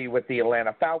 whether it be with the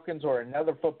Atlanta Falcons or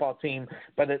another football team,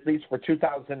 but at least for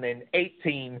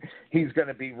 2018, he's going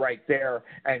to be right there,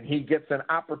 and he gets an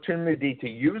opportunity to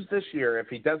use this year, if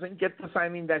he doesn't get the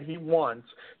signing that he wants,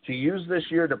 to use this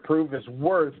year to prove his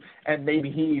worth, and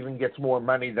maybe he even gets more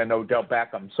money than Odell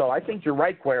Beckham. So I think you're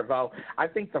right, Cuervo. I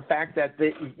think the fact that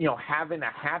having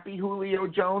a happy Julio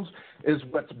Jones is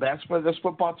what's best for this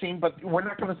football team, but we're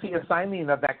not going to see a signing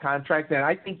of that contract, and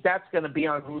I think that's going to be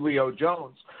on Julio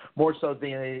Jones more so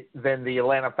than the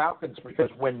Atlanta Falcons, because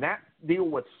when that deal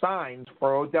was signed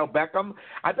for Odell Beckham,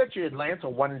 I bet you Atlanta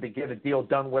wanted to get a deal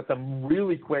done with him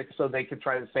really quick so they could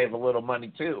try to save a little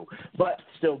money too, but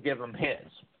still give him his.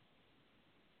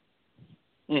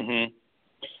 Mhm.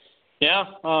 Yeah.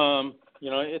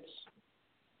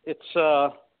 It's.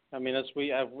 I mean, as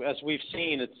we've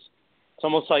seen, it's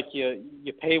almost like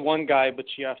you pay one guy, but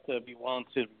you have to be willing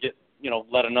to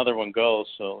let another one go.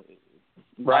 So a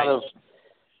lot of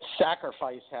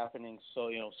sacrifice happening.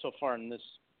 So so far in this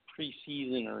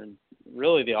preseason or in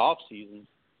really the off season.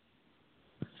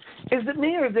 Is it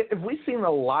me, or have we seen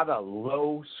a lot of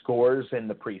low scores in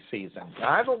the preseason?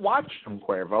 I haven't watched them,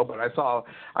 Cuervo, but I saw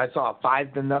a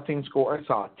 5-0 score. I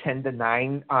saw a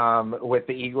 10-9 with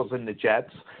the Eagles and the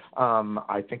Jets.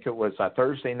 I think it was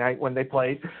Thursday night when they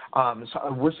played.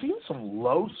 So we're seeing some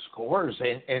low scores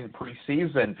in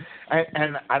preseason,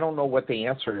 and I don't know what the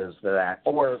answer is to that,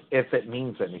 or if it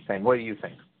means anything. What do you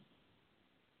think?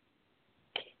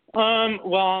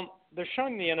 Well, they're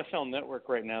showing the NFL Network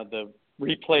right now the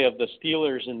replay of the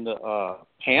Steelers and the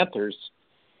Panthers.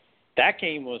 That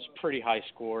game was pretty high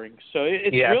scoring. So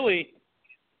it's really,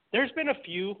 there's been a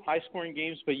few high scoring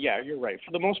games, but yeah, you're right. For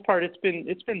the most part, it's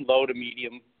been low to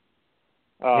medium.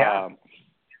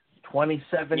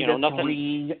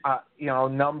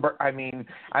 27-3, number. I mean,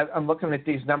 I'm looking at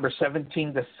these numbers: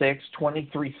 17-6,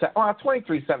 23-7. Well,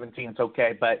 23-17 is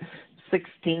okay, but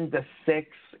 16-6.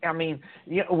 I mean,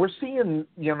 we're seeing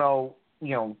 13-6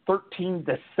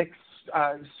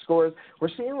 scores. We're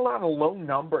seeing a lot of low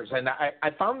numbers, and I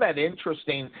found that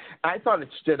interesting. I thought it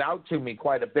stood out to me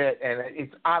quite a bit, and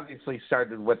it's obviously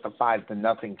started with the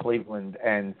 5-0 Cleveland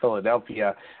and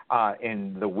Philadelphia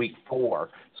in the week 4.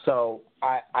 So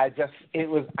I just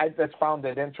found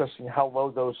it interesting how low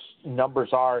those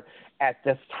numbers are at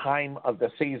this time of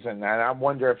the season, and I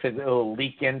wonder if it will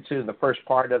leak into the first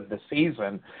part of the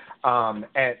season.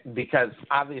 Because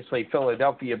obviously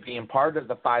Philadelphia being part of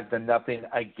the 5-0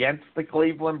 against the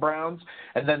Cleveland Browns,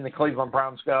 and then the Cleveland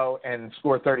Browns go and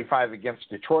score 35 against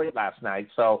Detroit last night.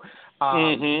 So,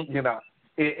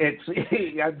 it's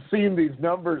I'm seeing these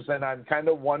numbers and I'm kind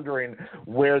of wondering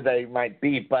where they might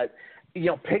be. But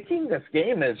picking this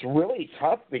game is really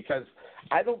tough because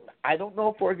I don't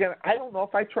know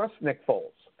if I trust Nick Foles,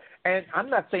 and I'm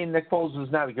not saying Nick Foles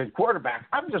is not a good quarterback.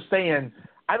 I'm just saying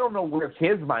I don't know where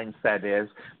his mindset is,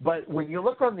 but when you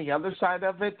look on the other side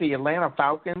of it, the Atlanta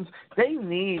Falcons, they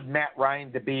need Matt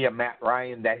Ryan to be a Matt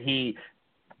Ryan that he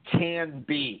can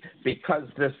be, because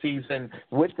this season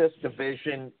with this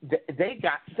division, they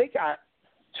got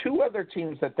two other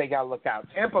teams that they got to look out.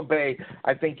 Tampa Bay,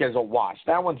 I think, is a wash.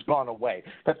 That one's gone away.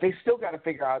 But they still got to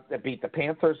figure out to beat the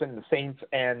Panthers and the Saints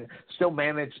and still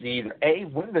manage to either, A,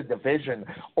 win the division,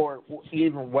 or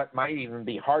even what might even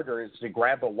be harder is to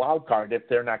grab a wild card if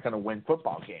they're not going to win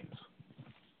football games.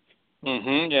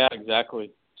 Yeah,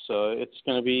 exactly. So it's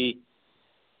going to be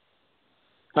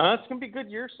a good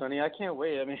year, Sonny. I can't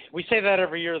wait. I mean, we say that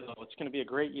every year, though. It's going to be a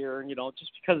great year,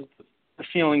 just because the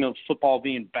feeling of football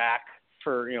being back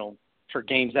for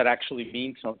games that actually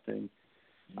mean something.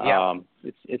 Yeah.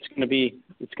 It's gonna be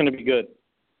good.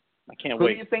 I can't wait.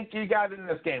 Who do you think you got in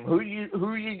this game? Who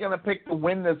are you gonna pick to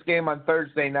win this game on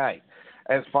Thursday night?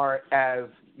 As far as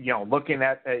looking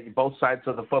at both sides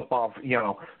of the football,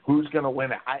 who's gonna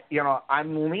win it?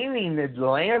 I'm leaning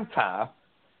Atlanta.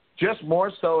 Just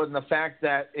more so in the fact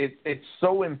that it's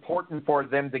so important for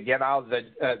them to get out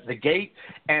of the gate,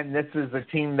 and this is a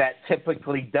team that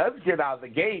typically does get out of the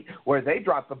gate where they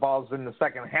drop the balls in the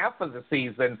second half of the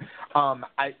season.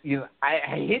 I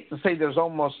hate to say there's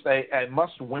almost a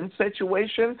must-win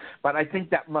situation, but I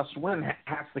think that must-win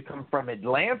has to come from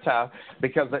Atlanta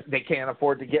because they can't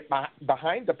afford to get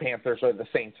behind the Panthers or the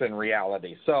Saints in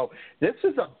reality. So this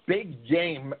is a big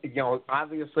game.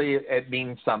 Obviously it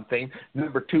means something.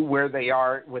 Number two, where they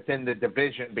are within the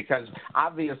division, because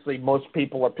obviously most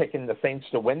people are picking the Saints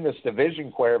to win this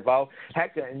division, Cuervo.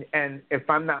 Heck, and if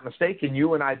I'm not mistaken,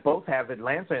 you and I both have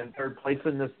Atlanta in third place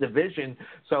in this division.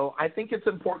 So I think it's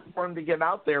important for them to get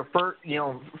out there first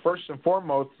and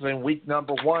foremost in week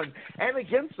number 1 and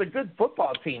against a good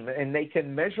football team, and they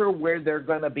can measure where they're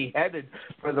going to be headed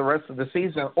for the rest of the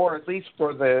season, or at least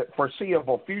for the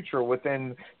foreseeable future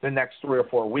within the next 3 or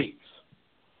 4 weeks.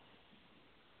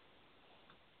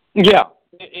 Yeah,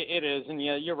 it is, and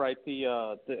yeah, you're right.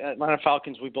 The Atlanta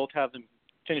Falcons, we both have them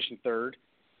finishing third,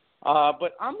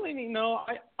 but I'm leaning no.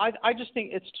 I just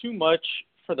think it's too much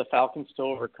for the Falcons to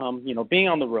overcome. Being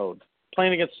on the road,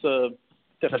 playing against the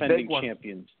defending big one.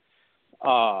 champions.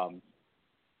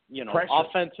 Pressure.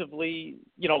 Offensively,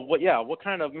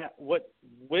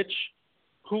 which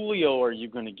Julio are you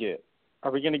going to get?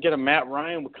 Are we going to get a Matt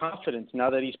Ryan with confidence now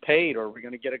that he's paid, or are we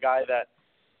going to get a guy that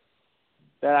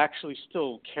actually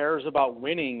still cares about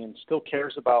winning and still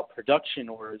cares about production,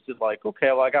 or is it like, okay,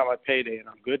 well, I got my payday and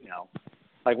I'm good now?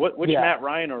 Like, which Matt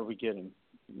Ryan are we getting?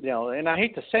 And I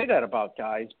hate to say that about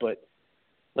guys, but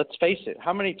let's face it,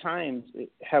 how many times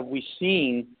have we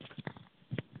seen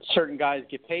certain guys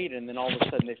get paid and then all of a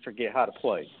sudden they forget how to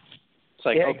play? It's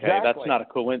like, okay, exactly. that's not a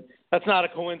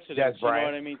coincidence. That's right. You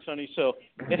know what I mean, Sonny? So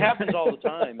it happens all the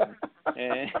time.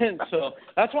 And so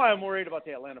that's why I'm worried about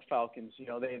the Atlanta Falcons.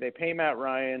 They pay Matt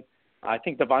Ryan. I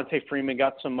think Devontae Freeman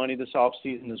got some money this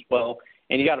offseason as well.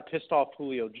 And you got a pissed off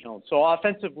Julio Jones. So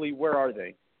offensively, where are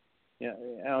they? Yeah,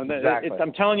 exactly.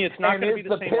 I'm telling you, it's not going to be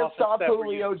the same offense. Is the pissed off that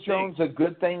Julio Jones a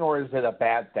good thing or is it a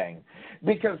bad thing?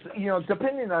 Because,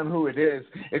 depending on who it is,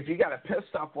 if you got a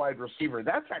pissed off wide receiver,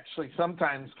 that's actually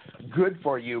sometimes good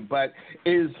for you. But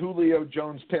is Julio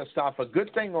Jones pissed off a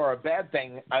good thing or a bad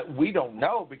thing? We don't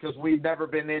know because we've never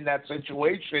been in that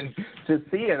situation to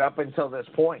see it up until this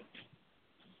point.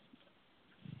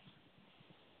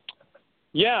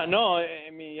 Yeah, no,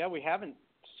 I mean, we haven't.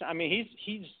 I mean,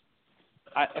 he's.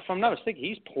 If I'm not mistaken,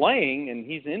 he's playing and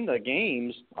he's in the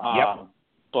games. Yep.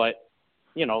 But,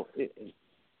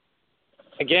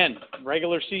 again,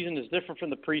 regular season is different from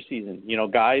the preseason.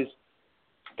 Guys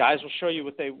will show you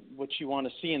what you want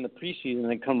to see in the preseason, and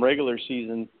then come regular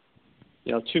season,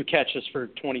 2 catches for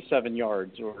 27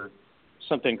 yards or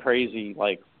something crazy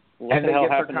like what the hell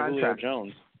happened to Julio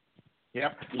Jones?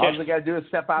 Yep. All they got to do is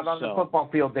step out on the football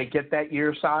field. They get that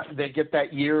year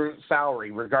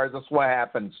salary, regardless what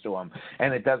happens to them,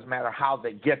 and it doesn't matter how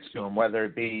that gets to them, whether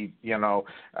it be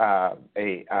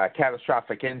a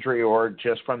catastrophic injury or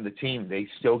just from the team. They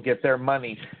still get their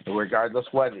money, regardless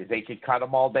what. They could cut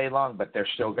them all day long, but they're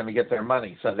still going to get their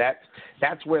money. So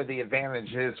that's where the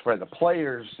advantage is for the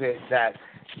players. That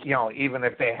even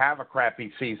if they have a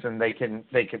crappy season,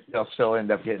 they'll still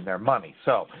end up getting their money.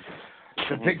 So.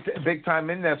 Big time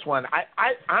in this one.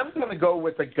 I'm going to go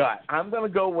with the gut. I'm going to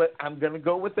go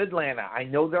with Atlanta. I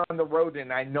know they're on the road,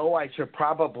 and I know I should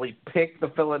probably pick the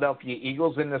Philadelphia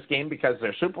Eagles in this game because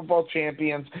they're Super Bowl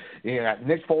champions. You got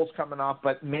Nick Foles coming off,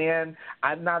 but man,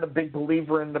 I'm not a big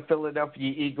believer in the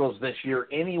Philadelphia Eagles this year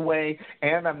anyway,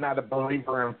 and I'm not a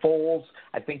believer in Foles.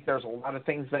 I think there's a lot of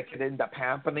things that could end up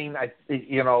happening.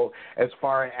 As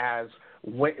far as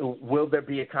will there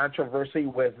be a controversy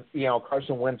with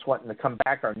Carson Wentz wanting to come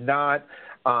back or not?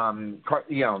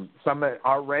 Some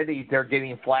already they're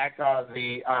getting flack on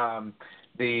the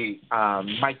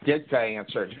Mike Ditka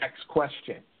answer. Next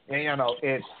question.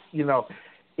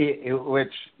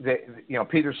 Which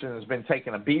Peterson has been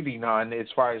taking a beating on as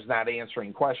far as not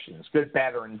answering questions. Good,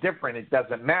 bad, or indifferent, it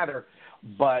doesn't matter.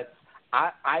 But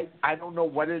I don't know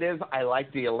what it is. I like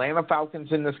the Atlanta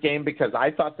Falcons in this game because I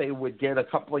thought they would get a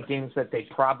couple of games that they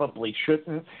probably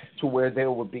shouldn't, to where they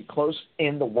would be close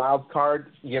in the wild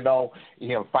card,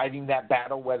 fighting that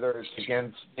battle, whether it's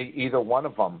against either one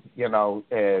of them,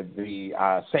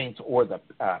 the Saints or the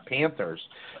Panthers.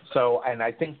 So, and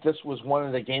I think this was one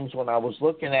of the games when I was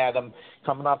looking at them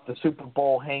coming off the Super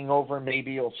Bowl hangover,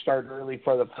 maybe it'll start early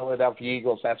for the Philadelphia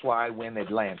Eagles. That's why I win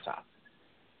Atlanta.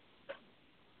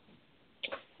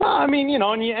 I mean,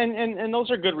 and those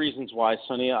are good reasons why,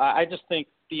 Sonny. I just think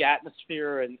the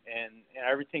atmosphere and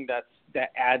everything that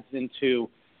adds into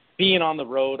being on the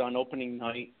road on opening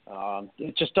night,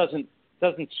 it just doesn't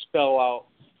spell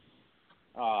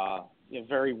out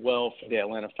very well for the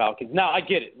Atlanta Falcons. Now, I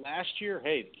get it. Last year,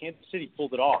 Kansas City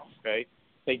pulled it off. Okay,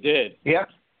 they did. Yeah.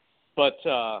 But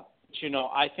I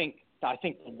think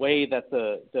the way that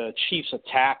the Chiefs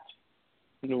attacked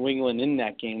New England in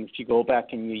that game, if you go back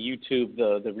and you YouTube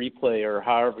the replay or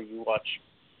however you watch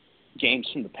games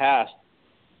from the past,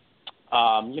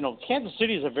 Kansas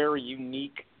City is a very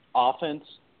unique offense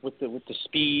with the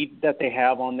speed that they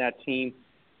have on that team,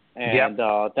 and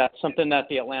that's something that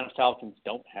the Atlanta Falcons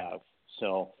don't have.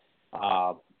 So,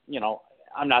 I'm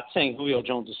not saying Julio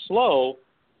Jones is slow,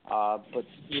 but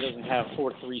he doesn't have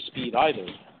 4.3 speed either.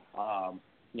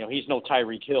 He's no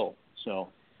Tyreek Hill, so.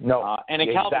 No, and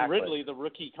then Calvin Ridley, the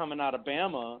rookie coming out of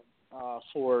Bama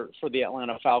for the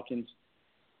Atlanta Falcons,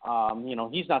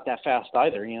 he's not that fast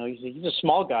either. He's a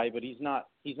small guy, but he's not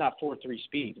 4.3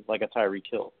 speed like a Tyreek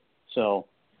Hill. So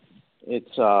it's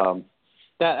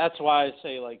that's why I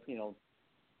say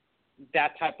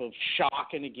that type of shock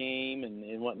in the game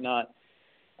and whatnot.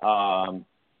 I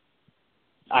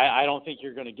don't think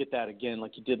you're going to get that again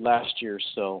like you did last year.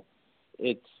 So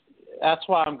it's That's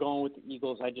why I'm going with the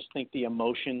Eagles. I just think the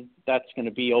emotion that's going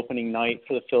to be opening night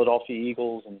for the Philadelphia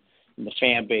Eagles and the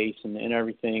fan base and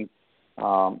everything,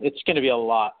 it's going to be a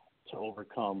lot to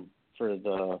overcome for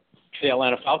the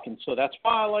Atlanta Falcons. So that's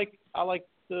why I like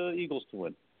the Eagles to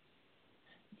win.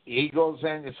 Eagles,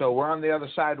 and so we're on the other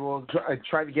side. We'll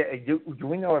try to get. Do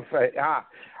we know if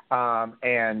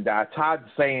Todd's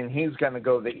saying he's going to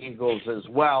go the Eagles as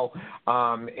well.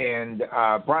 And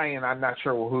Brian, I'm not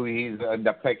sure who he's end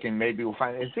up picking. Maybe we'll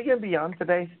find. Is he going to be on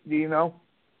today? Do you know?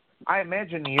 I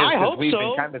imagine he is. I hope we've so.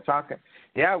 been kind of talking.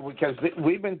 Yeah, because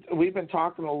we've been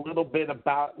talking a little bit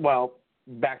about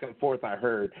back and forth. I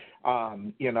heard a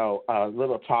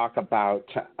little talk about.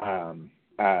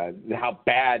 How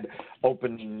bad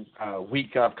opening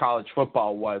week of college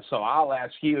football was. So I'll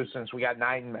ask you, since we got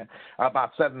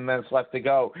about 7 minutes left to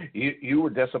go, you were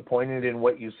disappointed in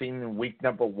what you've seen in week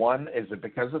number 1. Is it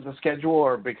because of the schedule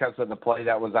or because of the play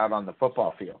that was out on the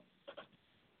football field?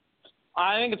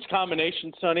 I think it's a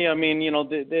combination, Sonny. I mean,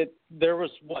 there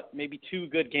was, maybe 2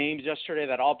 good games yesterday.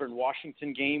 That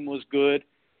Auburn-Washington game was good.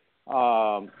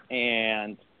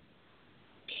 And,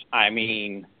 I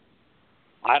mean,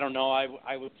 I don't know.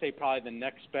 I would say probably the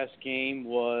next best game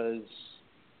was,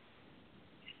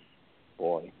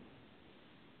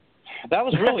 that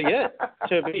was really it.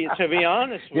 To be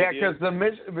honest with you. Yeah,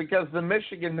 because the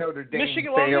Michigan Notre Dame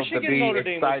failed to be Notre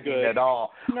Dame exciting at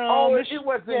all. No, it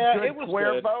wasn't good. It was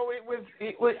Cuervo. good.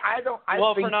 It was.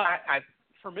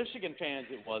 For Michigan fans,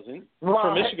 it wasn't. Well,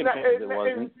 for Michigan fans, it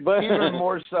wasn't. But even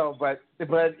more so. But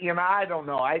I don't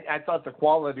know. I thought the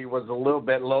quality was a little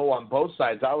bit low on both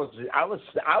sides. I was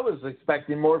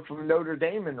expecting more from Notre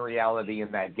Dame in reality in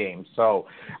that game. So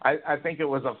I think it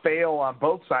was a fail on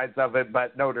both sides of it.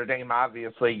 But Notre Dame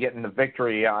obviously getting the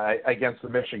victory against the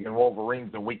Michigan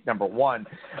Wolverines in week number 1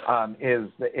 is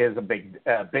a big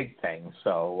thing.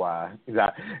 So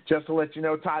just to let you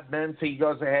know, Todd Mintz, he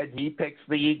goes ahead. He picks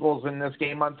the Eagles in this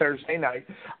game on Thursday night.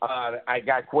 I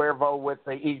got Cuervo with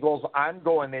the Eagles. I'm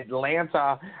going Atlanta.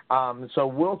 So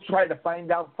we'll try to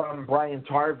find out from Brian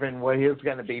Tarvin what he's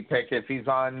going to be picked. If he's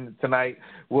on tonight,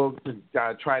 we'll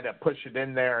try to push it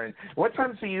in there. And what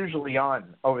time's he usually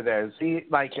on over there? Is he is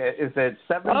it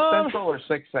 7 Central or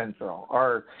 6 Central?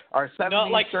 Or 7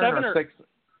 Eastern 7 or 6?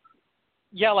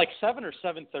 Yeah, 7 or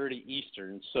 7:30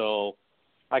 Eastern. So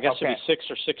I guess it'd be 6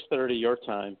 or 6:30 your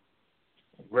time.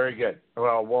 Very good.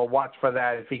 Well, we'll watch for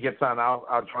that. If he gets on,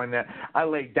 I'll join that. I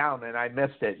laid down and I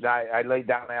missed it. I laid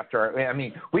down after. I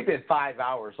mean, we did 5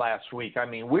 hours last week. I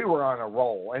mean, we were on a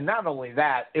roll. And not only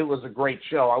that, it was a great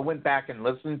show. I went back and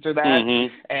listened to that,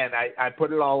 and I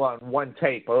put it all on one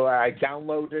tape. I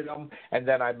downloaded them, and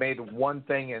then I made one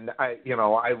thing, and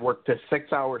I worked a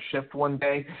 6-hour shift one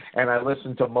day, and I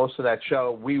listened to most of that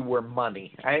show. We were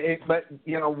money. But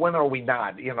when are we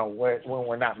not? When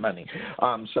we're not money.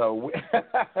 So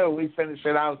we finished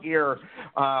it out here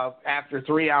after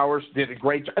 3 hours. Did a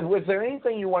great job. Was there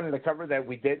anything you wanted to cover that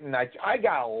we didn't? I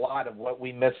got a lot of what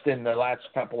we missed in the last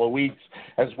couple of weeks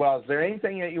as well. Is there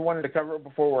anything that you wanted to cover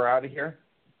before we're out of here?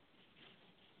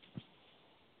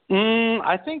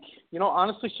 I think,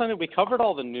 honestly, Sonny, we covered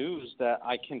all the news that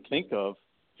I can think of.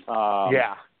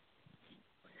 Yeah.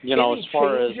 As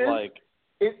far as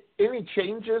any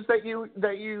changes that you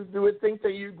would think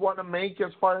that you'd want to make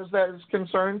as far as that is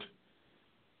concerned?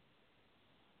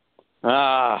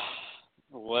 Well,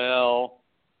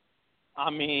 I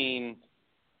mean,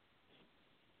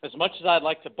 as much as I'd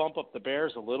like to bump up the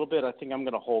Bears a little bit, I think I'm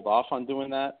going to hold off on doing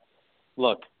that.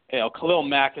 Look, Khalil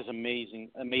Mack is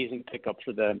amazing pickup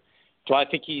for them. Do I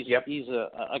think he's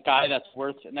a guy that's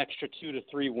worth an extra 2 to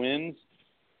 3 wins?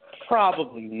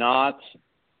 Probably not.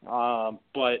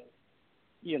 But,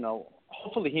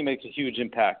 hopefully he makes a huge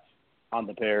impact on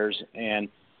the Bears, and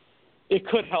it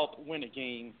could help win a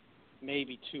game,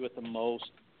 maybe 2 at the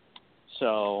most.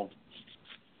 So,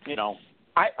 but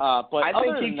I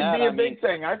think he can be a big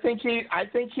thing. thing. I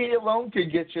think he alone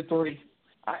could get you 3.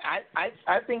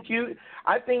 I think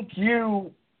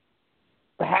you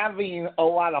having a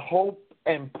lot of hope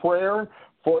and prayer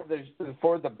for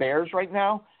the Bears right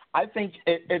now. I think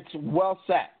it's well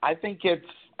set. I think it's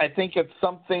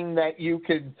something that you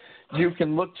can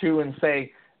look to and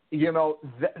say,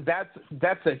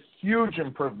 that's a huge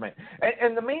improvement.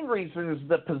 And the main reason is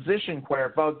the position,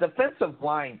 Cuervo, defensive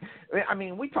line. I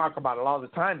mean, we talk about it all the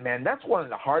time, man. That's one of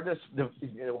the hardest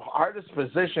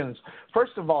positions,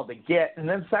 first of all, to get, and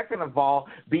then second of all,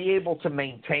 be able to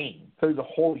maintain through the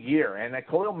whole year. And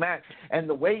Khalil Mack, and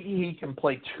the way he can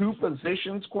play 2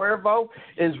 positions, Cuervo,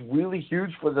 is really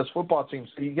huge for this football team.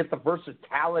 So you get the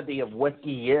versatility of what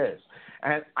he is.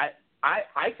 And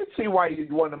I could see why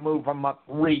you'd want to move them up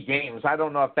 3 games. I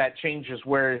don't know if that changes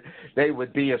where they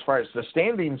would be as far as the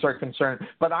standings are concerned,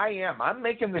 but I'm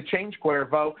making the change,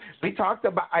 Cuervo. We talked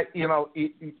about,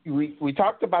 we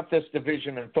talked about this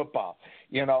division in football,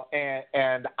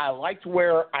 and I liked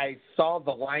where I saw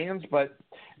the Lions, but,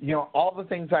 all the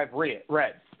things I've read,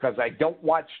 because I don't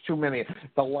watch too many.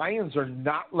 The Lions are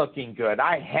not looking good.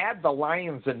 I had the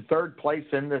Lions in 3rd place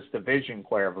in this division,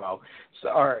 Cuervo,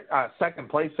 or 2nd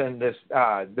place in this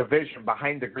division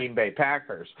behind the Green Bay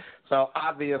Packers. So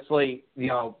obviously,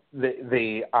 the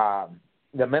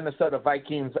Minnesota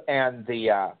Vikings and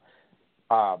the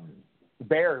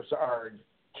Bears are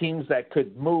teams that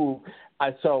could move.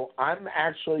 So I'm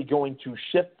actually going to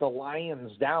shift the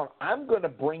Lions down. I'm going to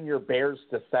bring your Bears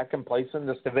to 2nd place in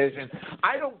this division.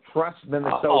 I don't trust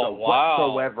Minnesota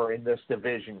whatsoever in this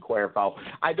division, Cuervo.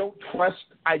 I don't trust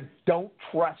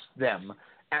them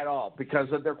at all because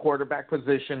of their quarterback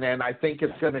position, and I think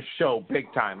it's going to show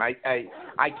big time.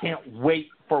 I can't wait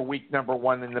for week number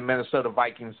 1 in the Minnesota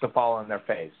Vikings to fall on their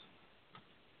face.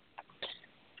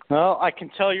 Well, I can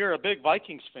tell you're a big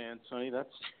Vikings fan, Sonny. That's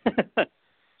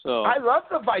so. I love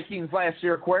the Vikings last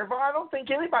year, Cuervo. I don't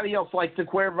think anybody else liked the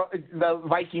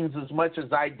Vikings as much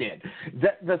as I did.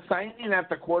 The signing at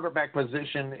the quarterback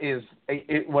position is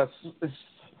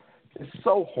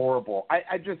so horrible.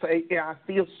 I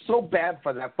feel so bad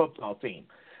for that football team.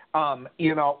 And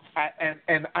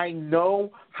I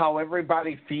know how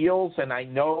everybody feels, and I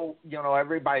know,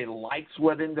 everybody likes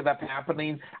what ended up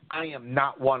happening. I am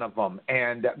not one of them.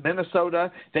 And Minnesota,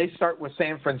 they start with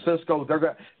San Francisco.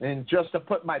 And just to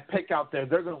put my pick out there,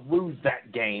 they're going to lose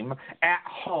that game at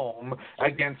home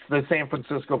against the San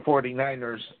Francisco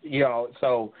 49ers,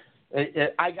 so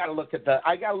I got to look at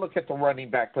the running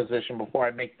back position before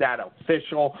I make that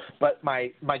official. But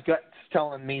my gut's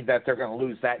telling me that they're going to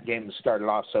lose that game to start it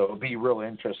off, so it'll be real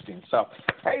interesting. So,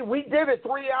 hey, we did it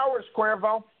 3 hours,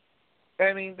 Cuervo.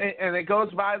 I mean, and it goes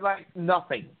by like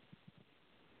nothing.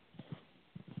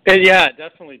 Yeah, it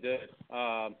definitely did.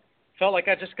 Felt like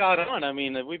I just got on. I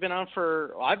mean, I've been on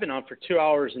for 2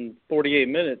 hours and 48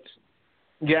 minutes.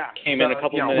 Yeah, came in a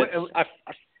couple minutes. I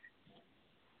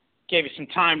gave you some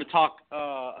time to talk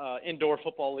indoor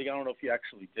football league. I don't know if you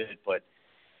actually did, but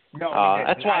no,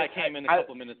 that's why I came in a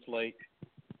couple minutes late.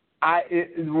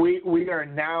 We are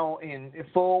now in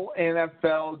full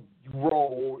NFL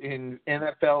role in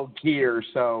NFL gear,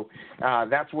 so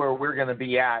that's where we're going to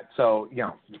be at. So it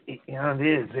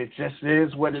is. It just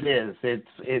is what it is.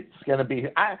 It's going to be.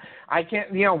 I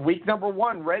can't. Week number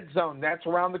 1, Red Zone. That's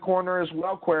around the corner as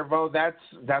well, Cuervo.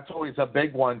 That's always a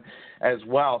big one as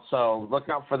well. So look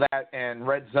out for that. And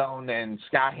Red Zone and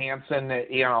Scott Hansen.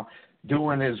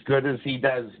 Doing as good as he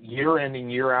does year in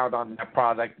and year out on that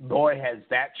product. Boy, has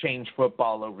that changed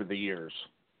football over the years.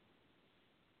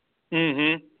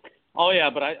 Mm-hmm. Oh, yeah,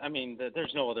 but I mean,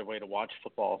 there's no other way to watch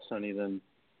football, Sonny, than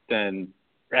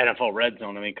NFL Red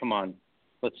Zone. I mean, come on.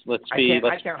 Let's I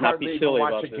can't not be silly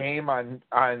watch about a game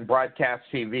on broadcast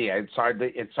TV. It's hard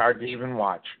to even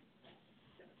watch.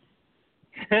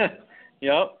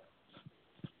 Yep.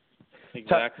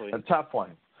 Exactly. A tough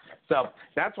one. So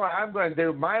that's what I'm going to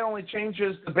do. My only change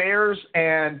is the Bears.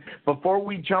 And before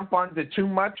we jump onto too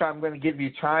much, I'm going to give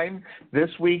you time this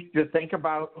week to think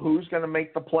about who's going to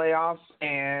make the playoffs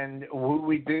and who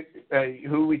we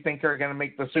think are going to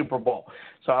make the Super Bowl.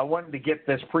 So I wanted to get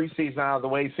this preseason out of the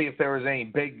way, see if there was any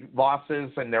big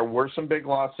losses, and there were some big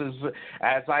losses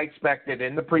as I expected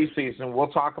in the preseason. We'll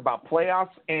talk about playoffs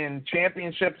and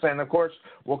championships, and, of course,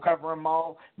 we'll cover them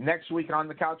all next week on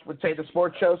the Couch Potato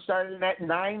Sports Show starting at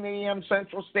 9 a.m.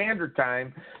 Central Standard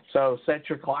Time. So set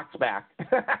your clocks back.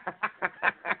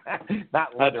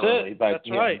 Not literally, but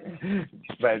that's right.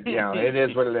 But, it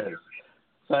is what it is.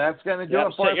 So that's going to do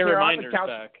it for us here on the Couch.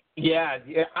 Back. Yeah,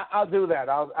 I'll do that.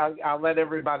 I'll let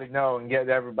everybody know and get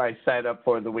everybody set up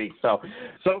for the week. So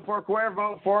for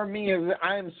Cuervo, for me,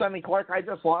 I am Sonny Clark. I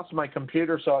just lost my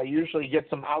computer, so I usually get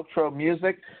some outro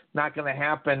music. Not going to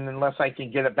happen unless I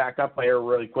can get it back up here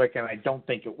really quick, and I don't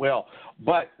think it will.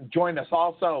 But join us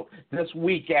also this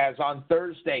week, as on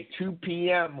Thursday, 2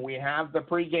 p.m., we have the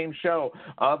pregame show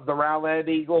of the Rowlett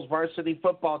Eagles varsity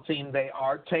football team. They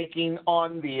are taking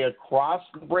on the Across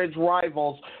the Bridge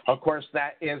rivals. Of course,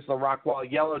 that is the Rockwall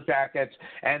Yellow Jackets,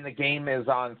 and the game is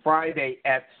on Friday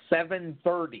at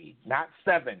 7:30, not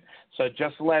 7. So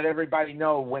just to let everybody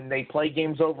know, when they play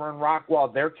games over in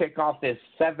Rockwall, their kickoff is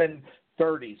 7:30.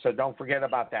 7:30, so don't forget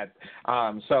about that.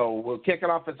 So we'll kick it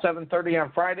off at 7:30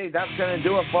 on Friday. That's going to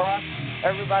do it for us.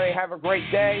 Everybody have a great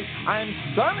day. I'm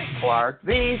Sonny Clark,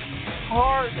 the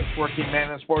hardest working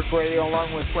man in sports radio,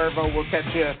 along with Cuervo. We'll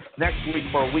catch you next week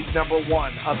for week number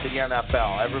 1 of the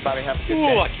NFL. Everybody have a good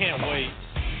day. Ooh, I can't wait.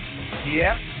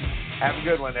 Yep. Have a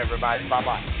good one, everybody.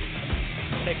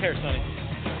 Bye-bye. Take care, Sonny.